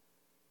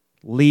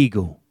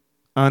legal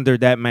under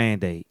that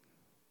mandate.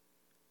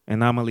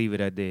 And I'm gonna leave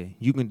it at there.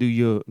 You can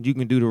do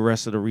the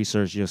rest of the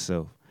research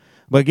yourself.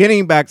 But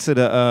getting back to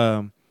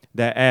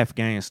that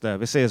Afghan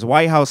stuff, it says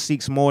White House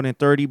seeks more than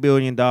 $30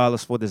 billion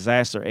for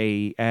disaster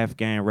aid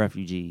Afghan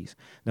refugees.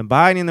 The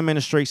Biden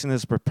administration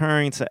is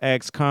preparing to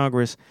ask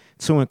Congress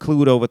to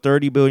include over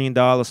 $30 billion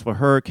for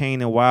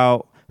hurricane and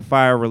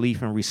wildfire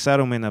relief and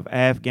resettlement of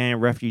Afghan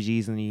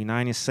refugees in the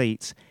United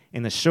States.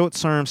 In the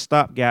short-term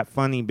stopgap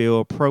funding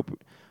bill,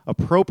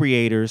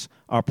 appropriators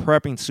are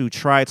prepping to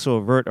try to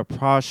avert a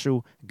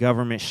partial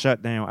government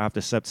shutdown after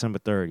September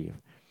 30th.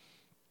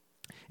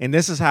 And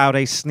this is how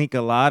they sneak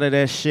a lot of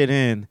that shit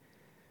in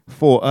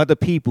for other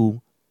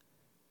people,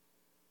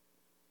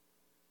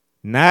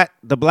 not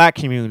the black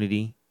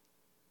community,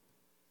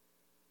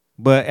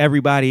 but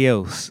everybody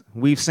else.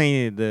 We've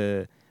seen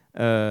the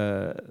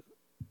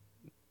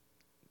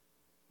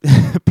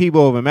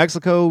people over in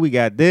Mexico. We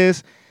got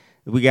this.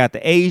 We got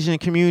the Asian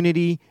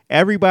community.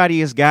 Everybody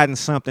has gotten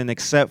something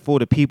except for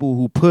the people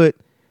who put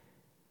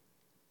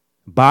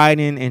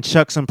Biden and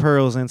Chucks and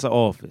Pearls into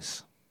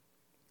office.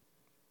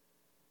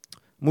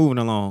 Moving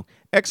along.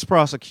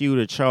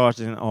 Ex-prosecutor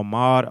charged in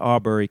Ahmaud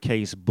Arbery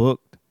case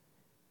booked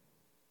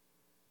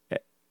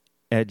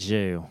at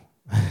jail.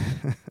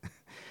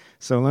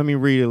 So let me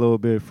read a little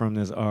bit from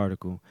this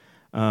article.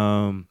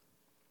 The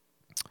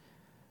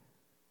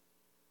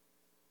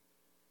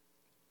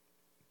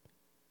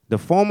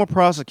former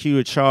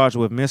prosecutor charged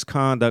with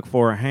misconduct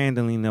for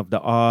handling of the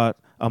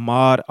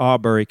Ahmaud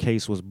Arbery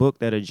case was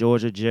booked at a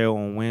Georgia jail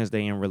on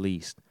Wednesday and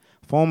released.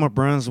 Former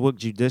Brunswick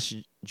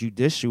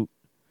Judicial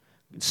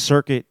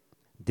Circuit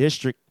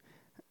District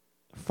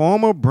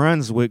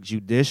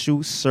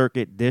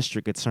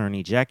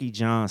Attorney Jackie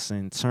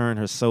Johnson turned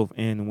herself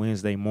in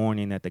Wednesday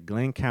morning at the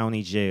Glenn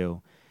County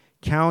Jail.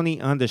 County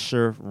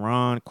Undersheriff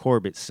Ron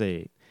Corbett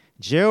said,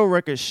 jail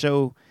records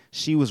show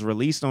she was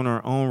released on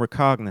her own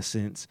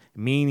recognizance,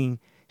 meaning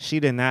she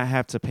did not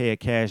have to pay a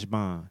cash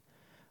bond.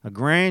 A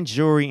grand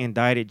jury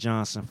indicted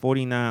Johnson,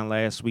 49,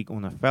 last week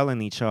on a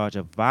felony charge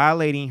of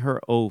violating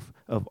her oath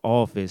of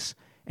office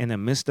and a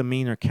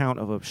misdemeanor count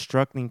of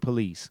obstructing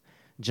police.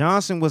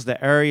 Johnson was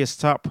the area's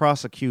top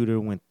prosecutor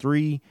when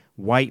 3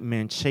 white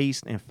men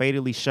chased and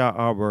fatally shot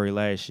Arbery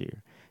last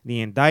year.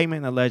 The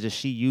indictment alleges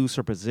she used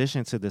her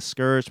position to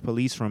discourage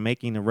police from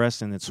making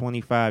arrests in the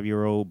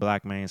 25-year-old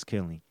black man's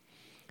killing.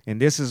 And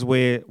this is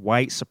where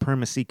white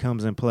supremacy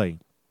comes in play.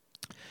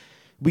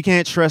 We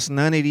can't trust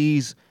none of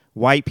these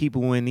white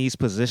people in these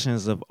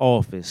positions of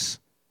office.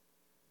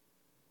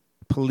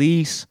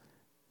 Police,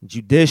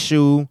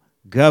 judicial,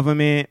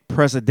 government,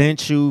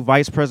 presidential,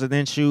 vice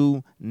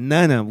presidential,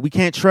 none of them. We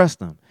can't trust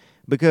them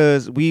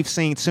because we've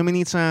seen too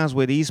many times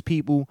where these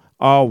people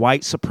are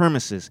white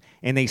supremacists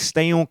and they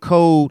stay on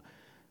code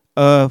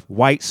of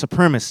white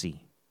supremacy.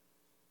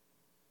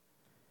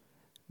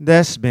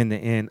 That's been the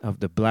end of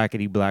the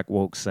Blackety Black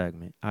Woke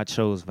segment. I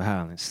chose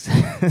violence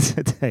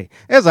today,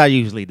 as I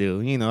usually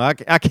do. You know,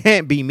 I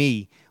can't be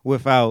me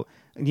without,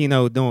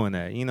 doing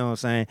that. You know what I'm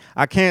saying?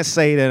 I can't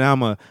say that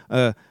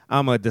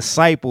I'm a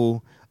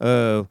disciple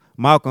of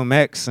Malcolm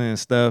X and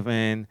stuff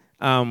and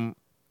I'm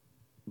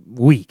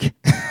weak.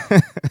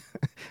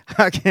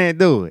 I can't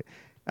do it.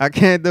 I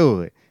can't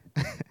do it.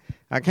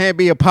 I can't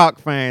be a Pac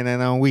fan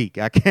and I'm weak.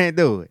 I can't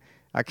do it.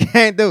 I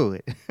can't do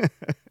it.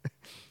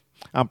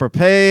 I'm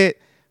prepared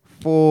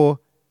for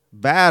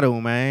battle,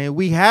 man.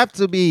 We have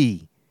to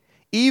be.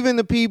 Even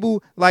the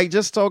people, like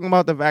just talking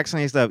about the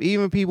vaccine stuff,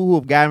 even people who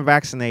have gotten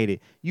vaccinated,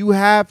 you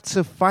have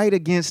to fight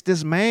against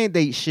this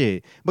mandate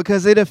shit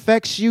because it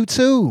affects you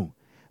too.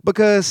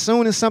 Because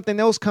soon as something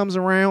else comes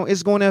around,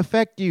 it's going to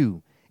affect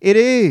you. It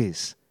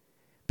is.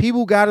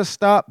 People got to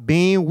stop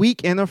being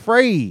weak and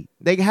afraid.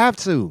 They have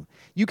to.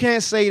 You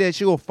can't say that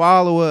you're a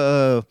follower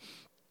of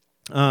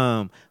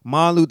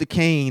Martin Luther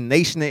King,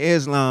 Nation of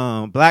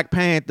Islam, Black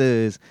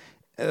Panthers,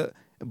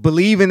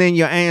 believing in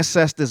your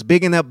ancestors,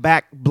 bigging up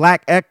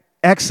black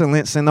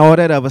excellence and all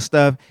that other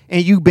stuff,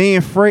 and you being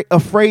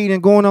afraid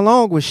and going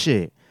along with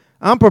shit.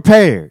 I'm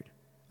prepared.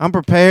 I'm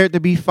prepared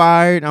to be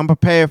fired. I'm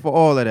prepared for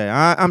all of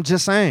that. I'm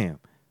just saying.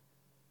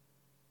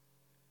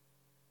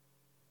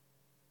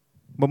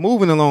 But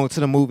moving along to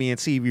the movie and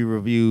TV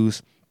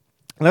reviews,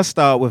 let's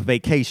start with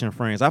Vacation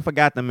Friends. I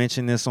forgot to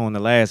mention this on the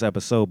last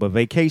episode, but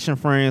Vacation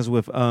Friends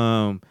with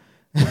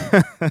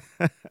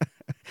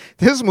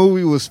this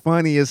movie was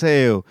funny as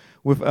hell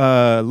with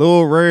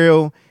Lil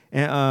Rel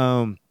and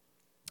I'm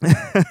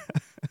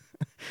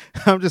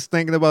just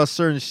thinking about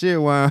certain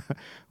shit while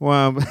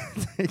I'm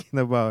thinking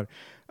about it.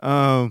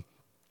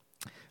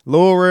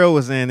 Lil Rel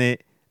was in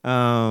it.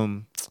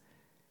 Dang,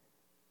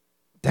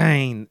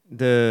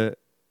 the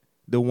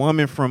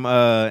woman from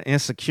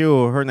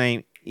Insecure, her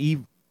name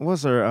Eve.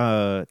 What's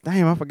her?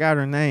 Damn, I forgot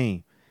her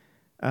name.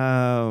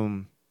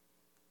 Dang,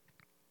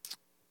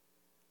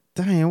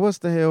 what's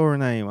the hell her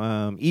name?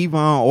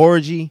 Yvonne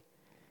Orji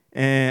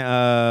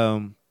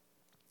and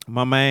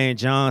my man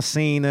John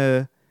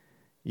Cena.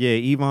 Yeah,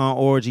 Yvonne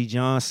Orji,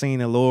 John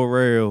Cena, Lil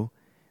Rel.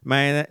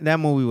 Man, that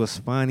movie was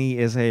funny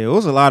as hell. There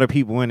was a lot of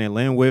people in it.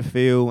 Lynn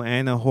Whitfield,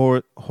 Anna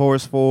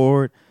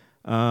Horsford,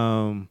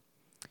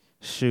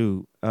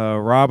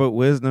 Robert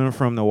Wisdom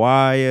from The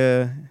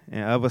Wire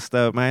and other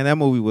stuff. Man, that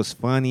movie was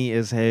funny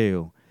as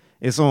hell.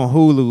 It's on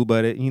Hulu,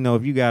 but if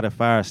you got a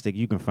Fire Stick,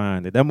 you can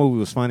find it. That movie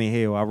was funny as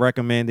hell. I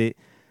recommend it.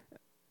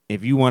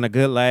 If you want a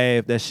good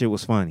laugh, that shit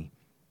was funny.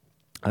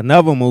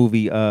 Another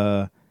movie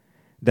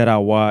that I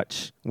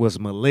watched was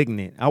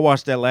Malignant. I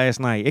watched that last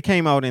night. It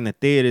came out in the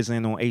theaters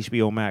and on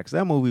HBO Max.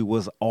 That movie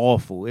was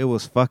awful. It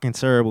was fucking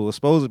terrible. It was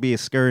supposed to be a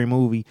scary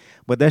movie,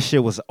 but that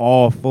shit was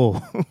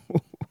awful.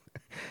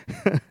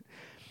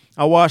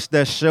 I watched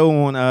that show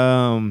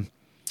on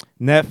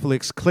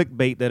Netflix,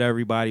 Clickbait, that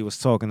everybody was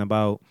talking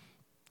about,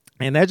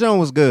 and that joint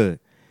was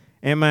good.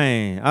 And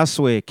man, I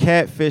swear,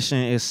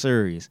 catfishing is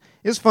serious.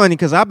 It's funny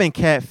because I've been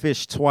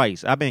catfished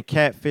twice. I've been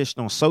catfished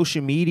on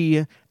social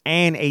media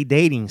and a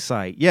dating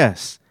site.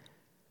 Yes,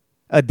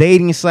 a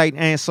dating site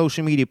and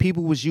social media.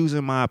 People was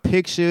using my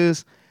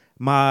pictures,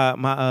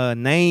 my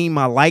name,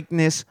 my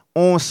likeness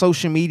on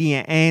social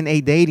media and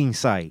a dating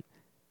site.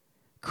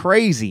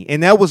 Crazy.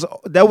 And that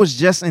was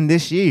just in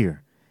this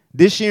year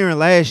and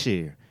last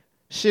year.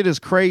 Shit is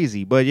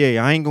crazy. But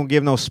yeah, I ain't gonna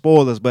give no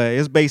spoilers, but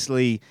it's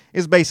basically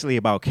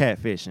about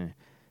catfishing.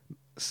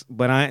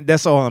 But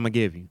that's all I'm gonna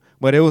give you.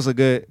 But it was a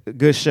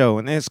good show.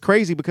 And it's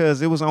crazy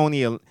because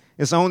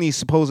it's only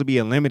supposed to be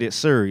a limited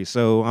series.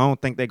 So I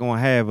don't think they're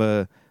gonna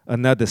have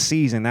another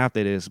season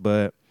after this.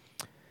 But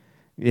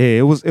yeah,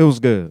 it was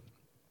good.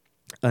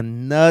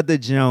 Another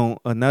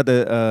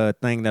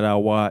thing that I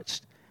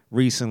watched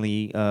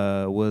recently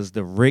was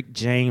the Rick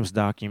James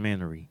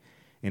documentary,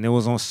 and it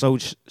was on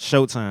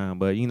Showtime.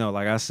 But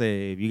like I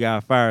said, if you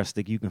got a Fire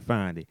Stick, you can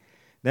find it.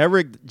 That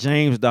Rick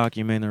James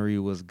documentary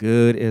was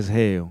good as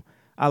hell.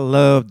 I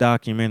love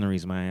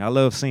documentaries, man. I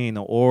love seeing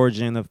the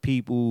origin of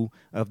people,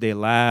 of their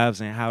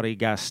lives, and how they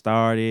got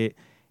started,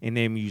 and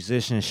their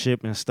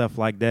musicianship and stuff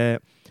like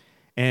that.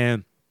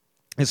 And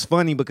it's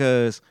funny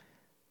because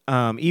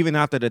even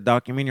after the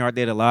documentary, I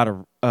did a lot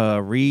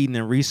of reading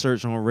and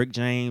research on Rick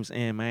James.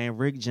 And man,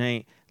 Rick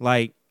James,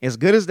 like as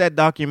good as that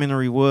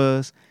documentary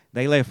was,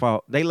 they left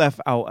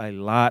out a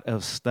lot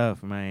of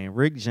stuff, man.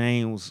 Rick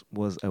James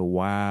was a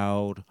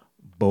wild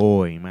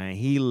boy, man.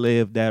 He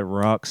lived that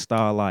rock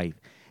star life.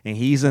 And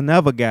he's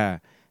another guy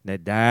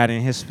that died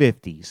in his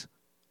 50s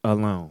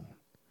alone.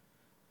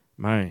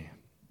 Man.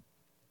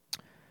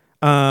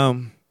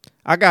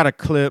 I got a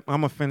clip.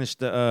 I'm gonna finish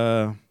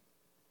the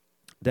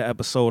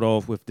episode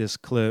off with this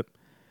clip.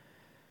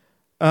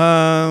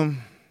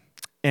 And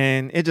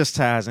it just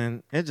ties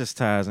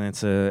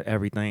into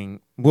everything.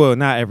 Well,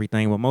 not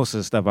everything, but most of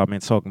the stuff I've been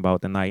talking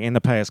about tonight in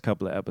the past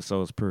couple of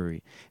episodes,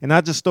 period. And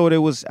I just thought it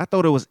was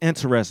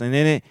interesting.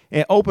 And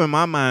it opened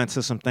my mind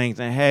to some things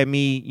and had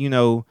me,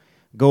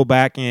 go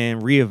back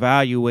and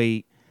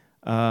reevaluate,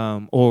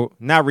 or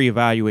not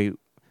reevaluate.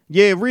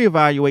 Yeah,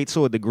 reevaluate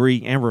to a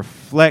degree and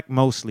reflect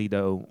mostly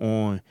though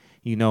on,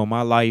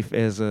 my life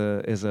as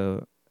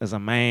a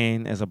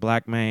man, as a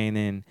black man,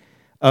 and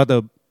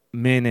other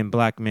men and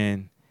black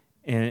men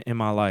in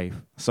my life.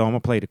 So I'm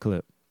gonna play the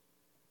clip.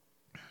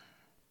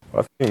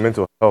 I think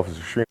mental health is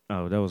extreme.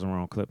 Oh, that was the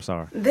wrong clip.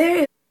 Sorry.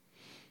 There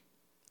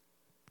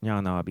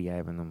Y'all know I be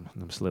having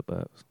them slip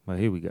ups, but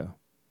here we go.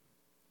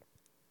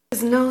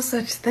 is no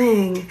such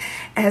thing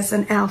as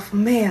an alpha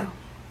male.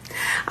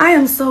 I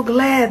am so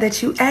glad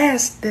that you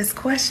asked this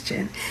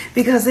question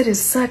because it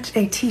is such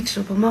a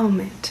teachable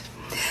moment.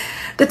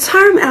 The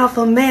term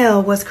alpha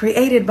male was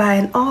created by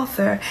an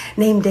author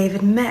named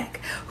David Meck,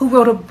 who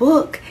wrote a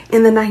book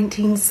in the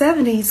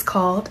 1970s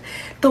called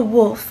The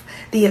Wolf,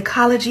 The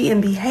Ecology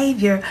and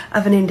Behavior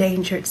of an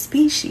Endangered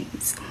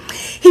Species.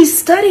 He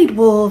studied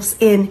wolves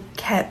in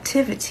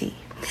captivity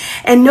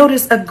and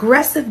noticed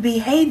aggressive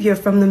behavior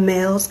from the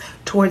males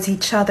towards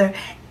each other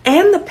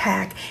and the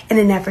pack in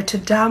an effort to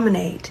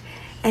dominate,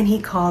 and he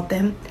called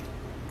them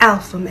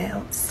alpha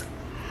males.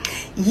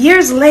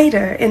 Years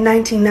later, in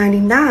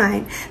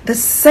 1999, the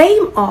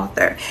same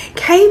author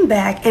came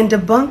back and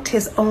debunked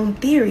his own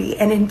theory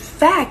and, in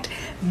fact,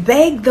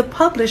 begged the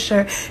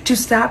publisher to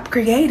stop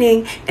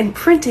creating and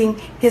printing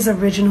his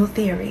original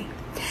theory.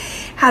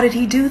 How did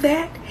he do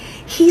that?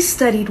 He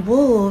studied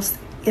wolves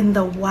in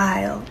the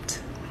wild.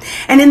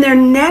 And in their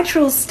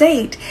natural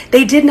state,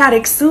 they did not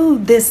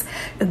exude this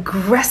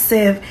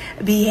aggressive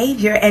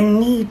behavior and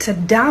need to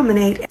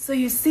dominate. So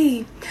you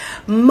see,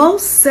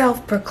 most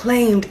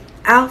self-proclaimed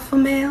alpha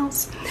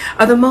males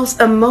are the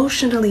most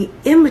emotionally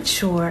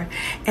immature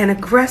and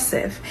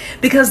aggressive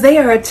because they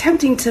are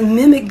attempting to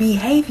mimic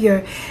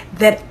behavior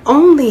that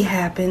only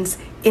happens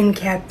in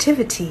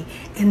captivity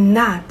and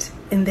not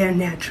in their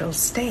natural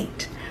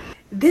state.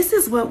 This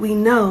is what we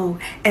know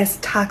as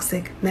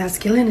toxic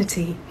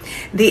masculinity.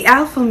 The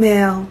alpha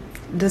male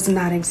does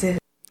not exist.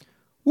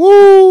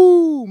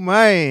 Woo,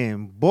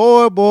 man.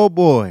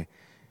 Boy.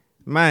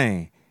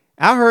 Man.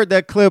 I heard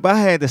that clip. I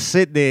had to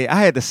sit there. I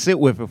had to sit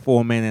with it for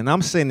a minute. And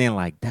I'm sitting there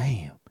like,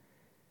 damn,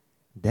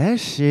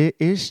 that shit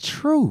is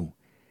true.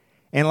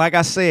 And like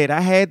I said, I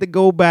had to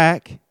go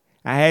back.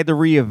 I had to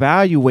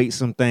reevaluate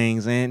some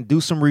things and do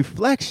some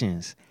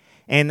reflections.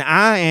 And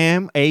I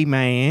am a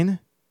man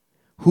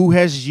who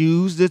has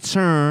used the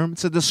term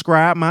to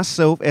describe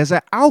myself as an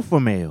alpha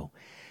male.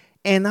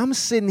 And I'm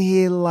sitting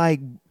here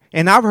like,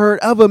 and I've heard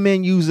other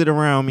men use it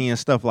around me and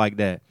stuff like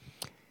that.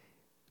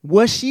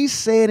 What she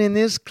said in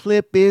this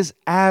clip is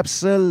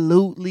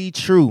absolutely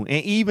true.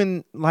 And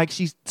even like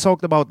she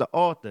talked about the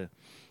author,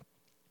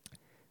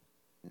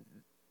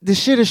 this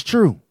shit is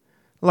true.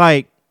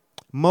 Like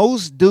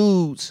most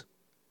dudes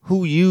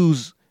who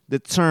use the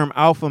term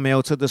alpha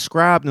male to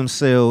describe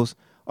themselves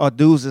are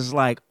dudes that's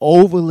like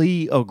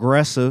overly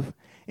aggressive.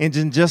 And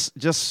then just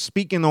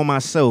speaking on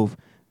myself,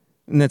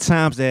 in the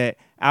times that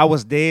I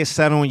was dead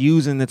set on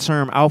using the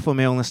term alpha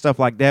male and stuff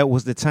like that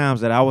was the times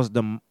that I was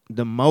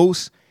the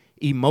most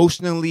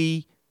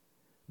emotionally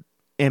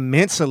and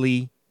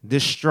mentally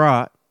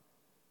distraught,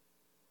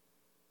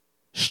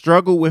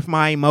 struggled with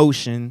my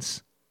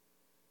emotions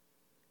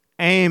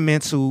and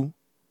mental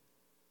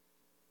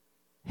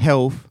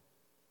health.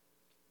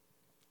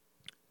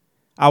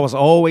 I was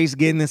always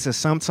getting into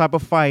some type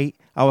of fight.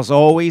 I was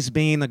always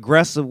being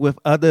aggressive with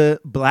other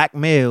black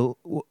male,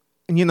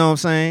 you know what I'm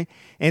saying?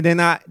 And then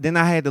I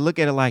had to look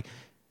at it like,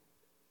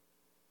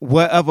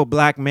 what other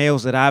black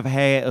males that I've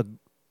had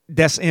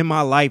that's in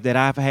my life that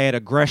I've had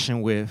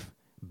aggression with,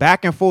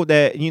 back and forth,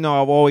 that,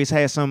 I've always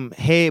had some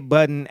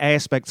head-button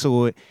aspect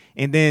to it,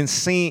 and then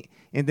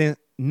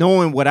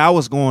knowing what I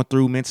was going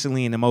through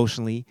mentally and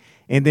emotionally,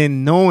 and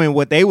then knowing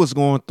what they was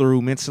going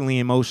through mentally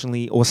and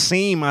emotionally, or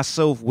seeing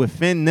myself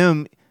within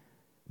them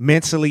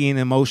mentally and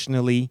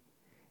emotionally,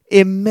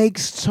 it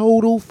makes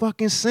total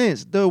fucking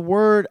sense. The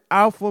word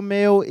alpha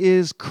male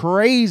is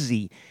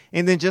crazy.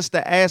 And then just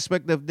the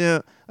aspect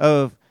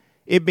of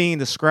it being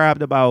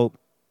described about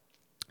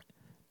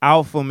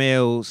alpha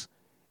males,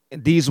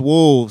 these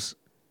wolves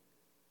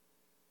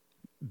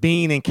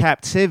being in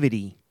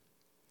captivity.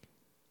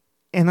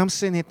 And I'm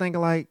sitting here thinking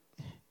like,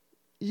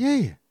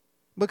 yeah,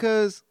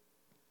 because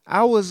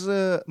I was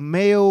a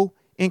male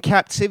in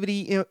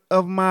captivity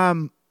of my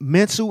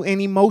mental and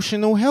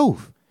emotional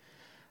health.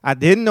 I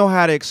didn't know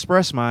how to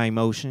express my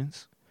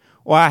emotions,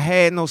 or I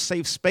had no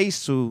safe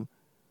space to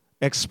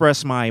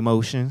express my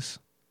emotions.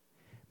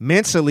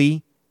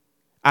 Mentally,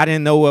 I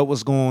didn't know what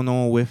was going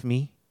on with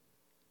me,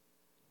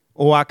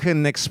 or I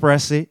couldn't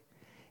express it.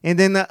 And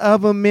then the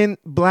other men,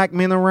 black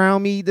men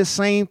around me, the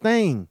same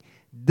thing.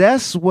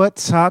 That's what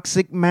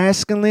toxic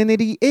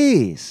masculinity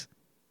is.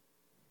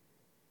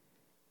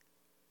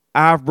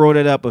 I've brought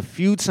it up a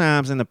few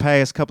times in the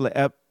past couple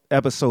of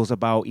episodes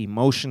about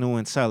emotional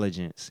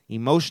intelligence.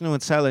 Emotional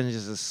intelligence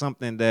is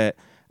something that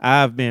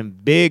I've been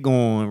big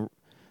on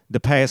the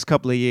past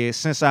couple of years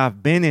since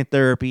I've been in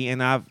therapy,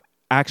 and I've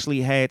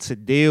actually had to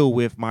deal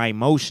with my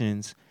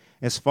emotions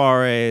as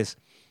far as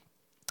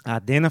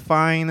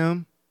identifying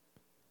them,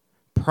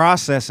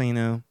 processing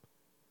them,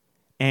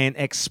 and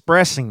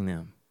expressing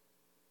them.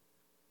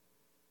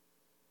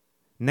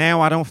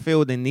 Now I don't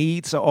feel the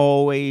need to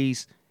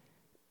always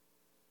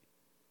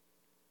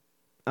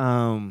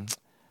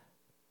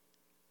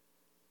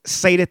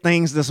say the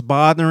things that's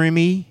bothering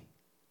me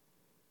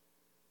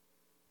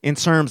in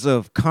terms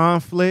of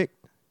conflict.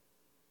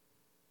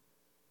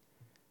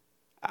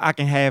 I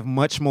can have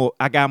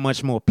I got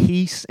much more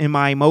peace in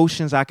my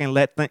emotions. I can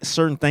let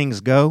certain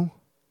things go.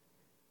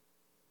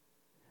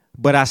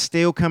 But I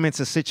still come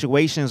into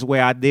situations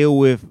where I deal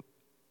with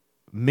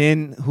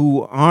men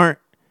who aren't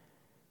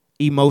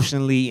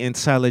emotionally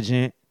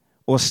intelligent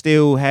or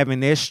still having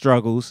their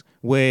struggles,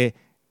 where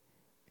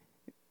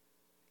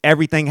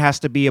everything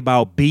has to be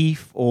about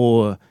beef,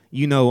 or,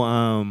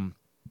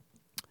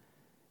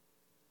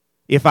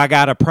 if I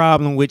got a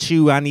problem with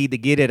you, I need to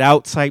get it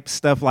out type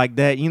stuff like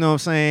that. You know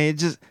what I'm saying?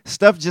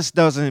 Stuff just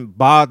doesn't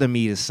bother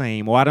me the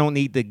same, or I don't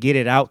need to get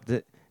it out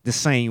the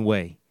same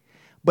way.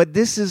 But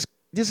this is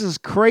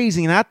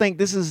crazy, and I think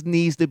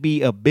needs to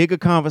be a bigger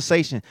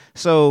conversation.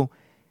 So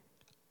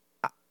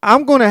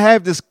I'm going to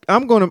have this,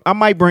 I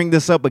might bring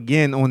this up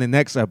again on the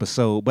next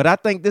episode, but I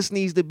think this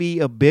needs to be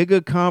a bigger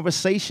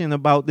conversation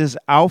about this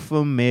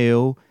alpha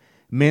male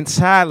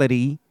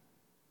mentality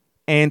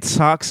and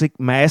toxic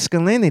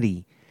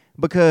masculinity.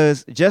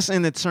 Because just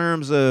in the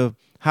terms of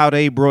how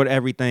she brought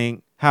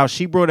everything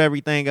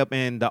up,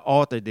 and the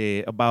author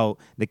did, about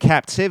the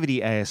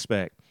captivity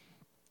aspect.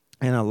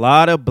 And a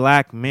lot of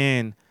black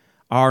men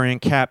are in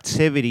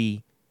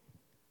captivity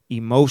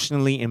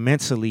emotionally and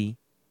mentally.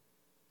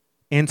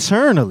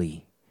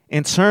 Internally,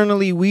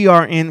 we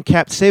are in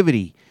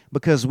captivity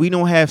because we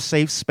don't have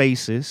safe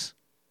spaces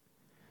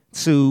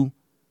to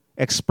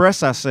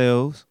express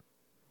ourselves.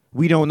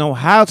 We don't know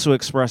how to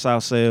express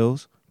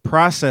ourselves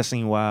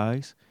processing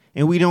wise,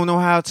 and we don't know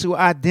how to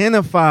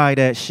identify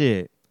that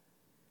shit.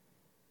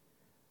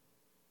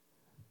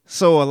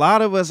 So a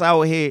lot of us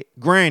out here,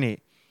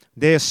 granted,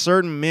 there's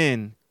certain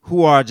men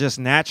who are just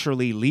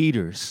naturally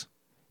leaders,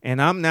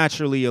 and I'm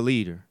naturally a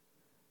leader.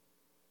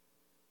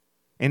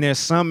 And there's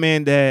some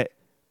men that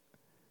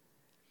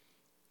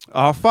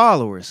are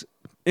followers,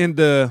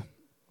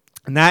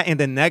 not in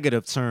the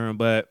negative term,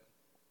 but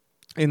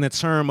in the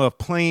term of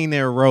playing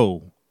their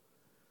role.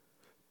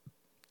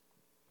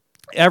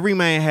 Every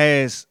man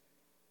has,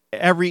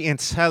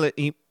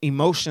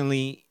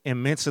 emotionally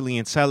and mentally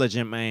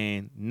intelligent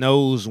man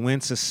knows when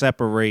to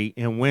separate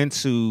and when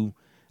to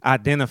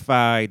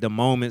identify the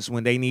moments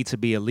when they need to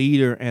be a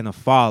leader and a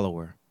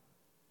follower.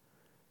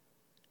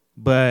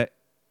 But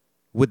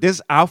with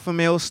this alpha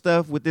male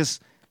stuff, with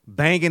this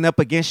banging up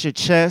against your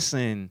chest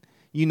and,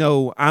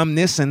 I'm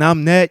this and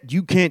I'm that,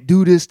 you can't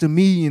do this to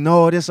me and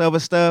all this other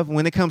stuff,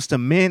 when it comes to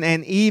men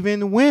and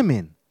even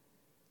women,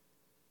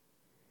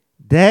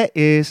 that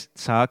is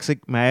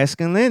toxic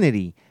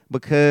masculinity,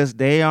 because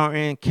they are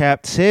in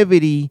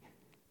captivity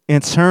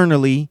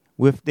internally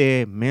with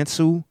their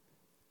mental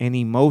and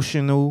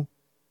emotional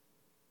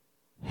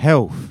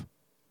health.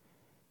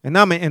 And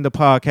I'm going to end the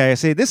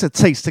podcast here. This is a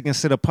Taste to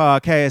Consider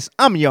podcast.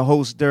 I'm your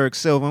host, Derek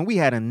Silva, and we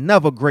had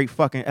another great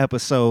fucking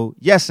episode.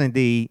 Yes,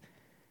 indeed.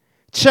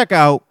 Check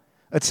out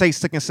A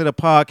Taste to Consider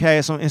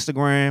podcast on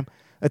Instagram,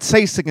 A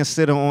Taste to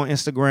Consider on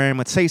Instagram,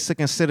 A Taste to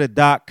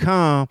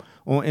Consider.com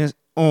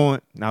I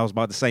was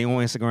about to say on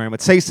Instagram, A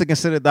Taste to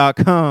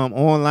Consider.com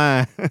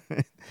online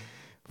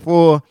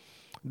for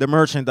the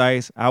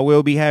merchandise. I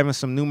will be having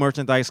some new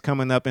merchandise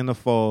coming up in the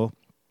fall,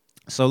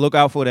 so look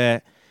out for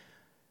that.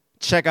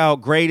 Check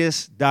out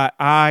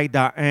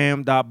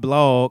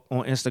greatest.i.am.blog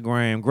on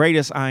Instagram.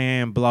 Greatest I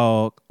Am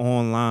blog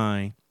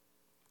online.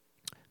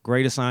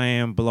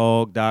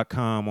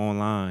 greatestiamblog.com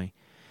online.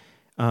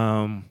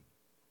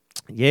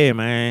 Yeah,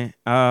 man.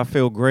 I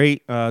feel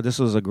great. This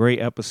was a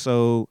great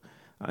episode.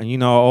 I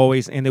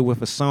always end it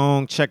with a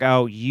song. Check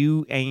out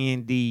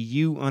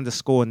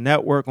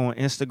UANDU_network on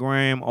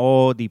Instagram.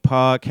 All the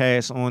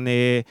podcasts on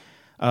there.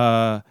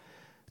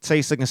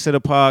 Taste to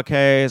Consider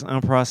podcast,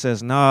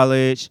 Unprocessed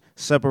Knowledge,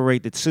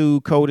 Separate the Two,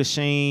 Code of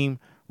Shame,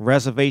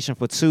 Reservation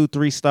for 2,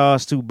 3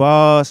 stars, 2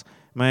 bars.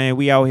 Man,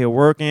 we out here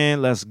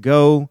working. Let's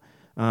go.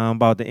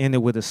 About to end it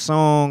with a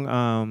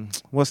song.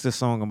 What's this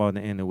song about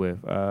to end it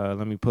with?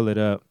 Let me pull it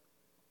up.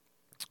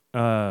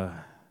 Damn,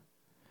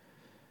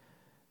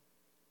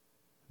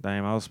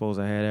 I was supposed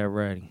to have that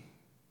ready.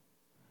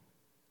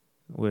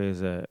 Where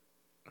is that?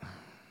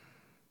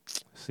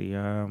 See,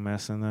 I'm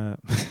messing up.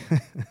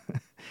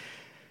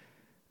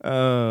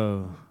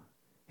 Oh,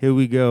 here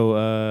we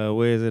go.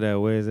 Where is it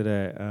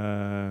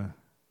at?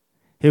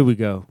 Here we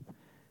go.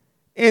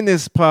 In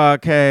this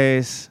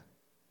podcast,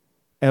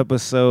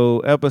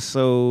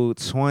 episode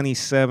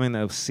 27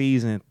 of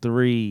season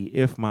 3,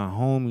 If My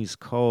Homies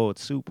Called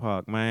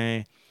Tupac,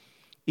 man.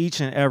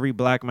 Each and every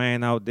black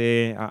man out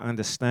there, I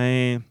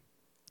understand.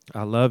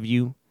 I love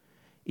you.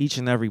 Each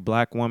and every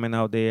black woman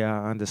out there,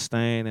 I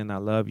understand and I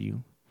love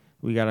you.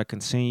 We got to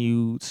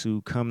continue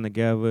to come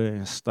together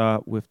and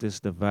stop with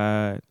this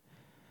divide.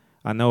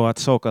 I know I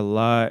talk a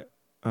lot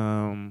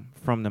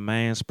from the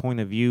man's point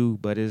of view,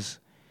 but it's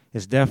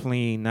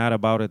definitely not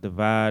about a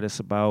divide. It's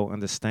about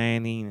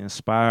understanding,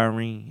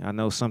 inspiring. I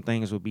know some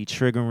things will be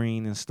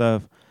triggering and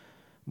stuff,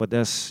 but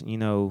that's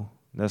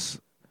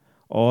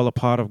all a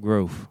part of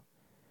growth.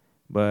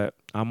 But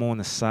I'm on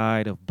the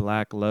side of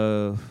black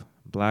love.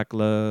 Black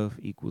love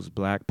equals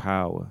black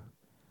power.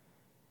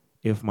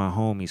 If My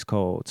Homies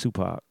Called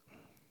Tupac.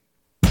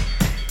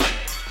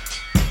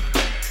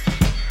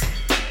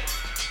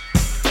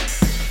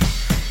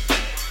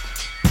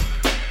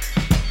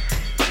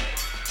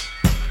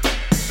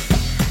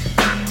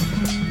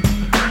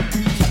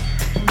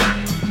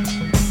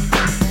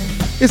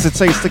 It's a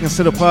Taste to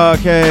Consider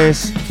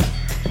podcast.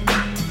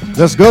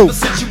 Let's go.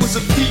 Since you was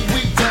a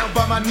pee-wee down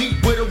by my knee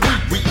with a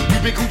wee-wee.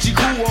 We been Gucci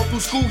cool all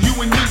through school, you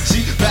and me,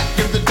 G. Back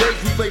in the days,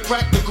 we played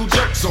practical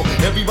jokes on.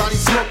 Everybody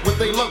smoked with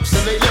they lumps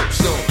and they yokes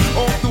on.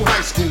 All through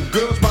high school,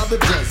 girls by the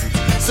dozens.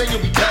 Saying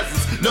we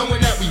cousins, knowing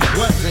that we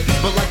wasn't.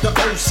 But like the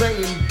old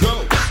saying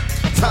goes,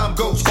 time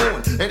goes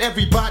on and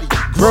everybody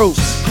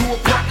grows. Grew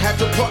apart, had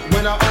to part,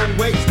 went our own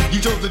ways. You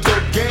chose the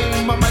dope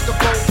game, my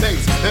microphone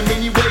pays. In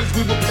many ways,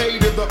 we were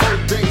paid in the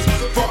old days.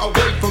 Far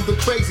away from the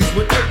crazies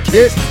with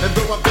AKs. And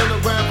though I've been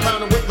around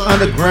clowning with the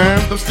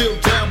underground, I'm still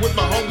down with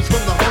my homies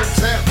from the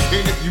hometown.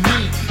 And if you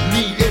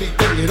need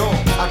anything at all,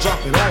 I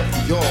drop it off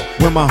for y'all.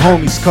 When my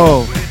homies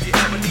call.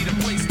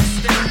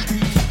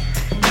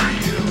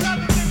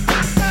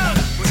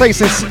 Say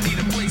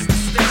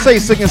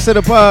to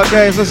Consider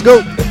podcast. Let's go.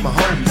 If my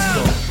homies call.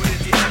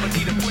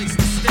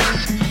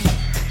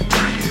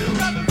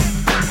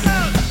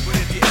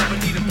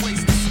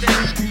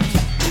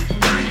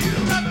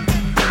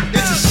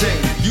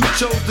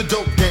 Chose the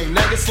dope game.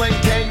 Now you're slang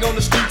gang on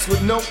the streets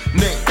with no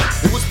name.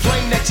 It was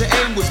plain that your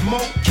aim was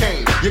more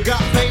cane. You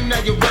got fame, now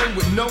you reign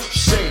with no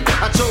shame.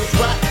 I chose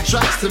rap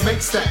tracks to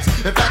make stats.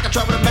 In fact, I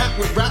travel the map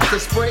with rap to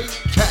spray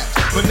cats.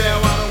 But now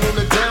I don't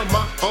wanna down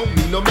my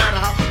homie. No matter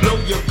how low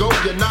you go,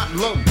 you're not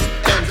lonely.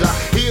 And I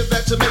hear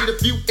that you made a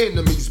few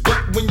enemies,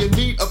 but when you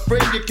need a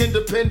friend, you can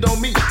depend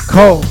on me.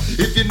 Call.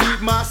 If you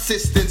need my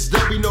assistance,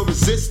 there'll be no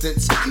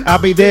resistance. I'll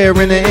be there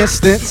in an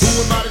instant.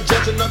 Who am I to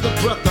judge another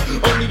brother?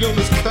 Only on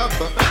this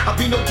cover. I'll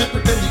be no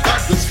different than the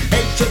others.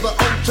 A to the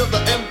O to the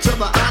M to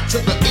the I to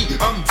the E.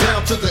 I'm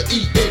down to the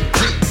E-N-T.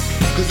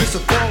 Cause it's a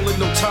fall in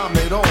no time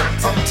at all.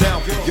 I'm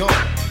down for y'all.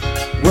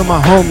 When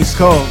my homies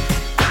call.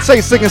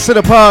 Say to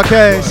Consider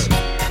podcast.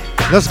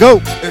 Let's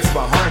go. It's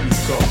my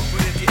homies call.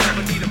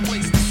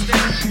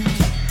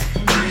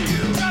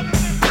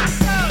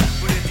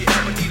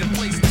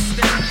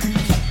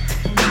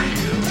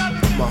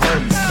 My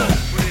homies call.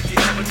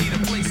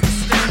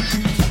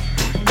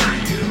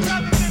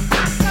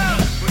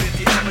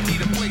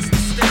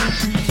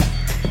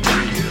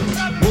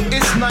 Well,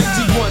 it's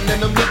 91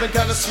 and I'm living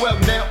kinda swell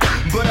now.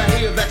 But I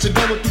hear that you're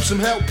going through some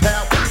hell,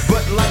 pal.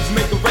 But life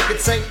making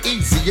records ain't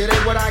easy. It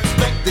ain't what I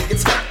expected.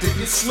 It's hectic,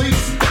 it's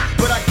sleazy.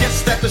 But I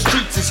guess that the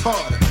streets is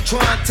harder.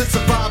 Trying to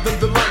survive in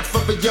the life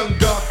of a young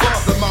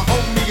godfather. My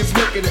homie is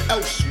making it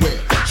elsewhere.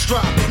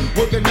 Striving,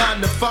 working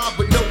 9 to 5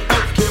 with no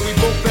healthcare. We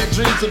both had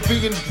dreams of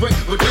being great,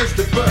 but here's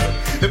the bird.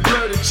 It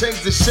blurred and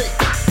changed the shape.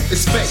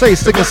 It's fake. Say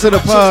to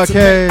Consider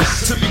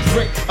podcast. To be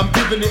great, I'm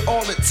giving it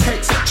all it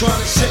takes. Trying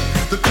to shake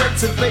the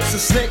crates and fakes of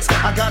snakes.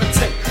 I gotta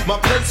take my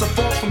place are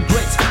far from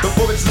greats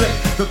before it's late.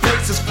 The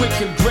pace is quick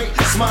and great.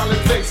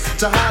 Smiling face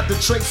to hide the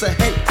trace of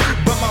hate.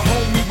 But my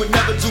homie would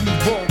never do me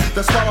wrong.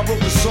 That's why I wrote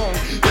the song.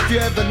 If you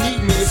ever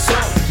need me, it's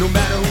on. No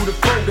matter who the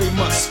foe, they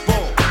must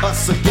fall.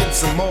 Us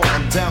against them all.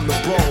 I'm down the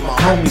brawl. My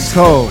Homies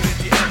call.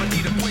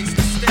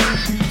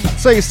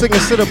 Say to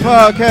Consider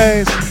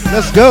podcast.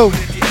 Let's go.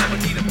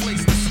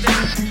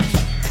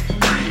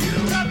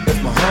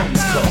 If my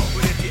homies call.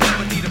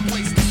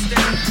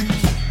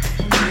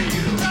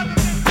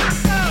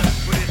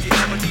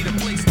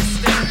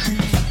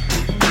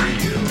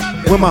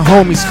 When my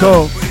homies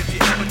call.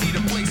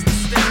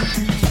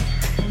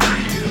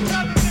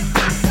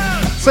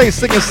 Say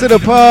to Consider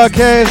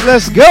podcast.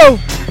 Let's go.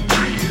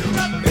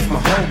 If my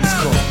homies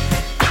call.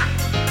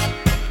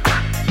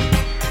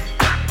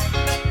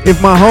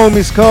 If my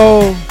homies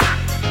call.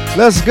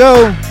 Let's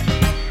go.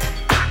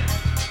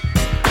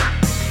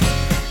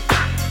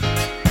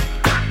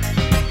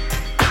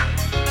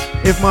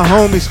 If my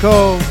homies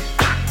call.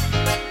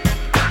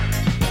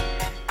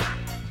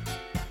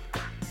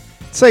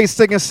 Say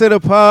Stick and Sit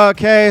Up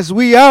podcast.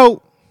 We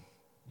out.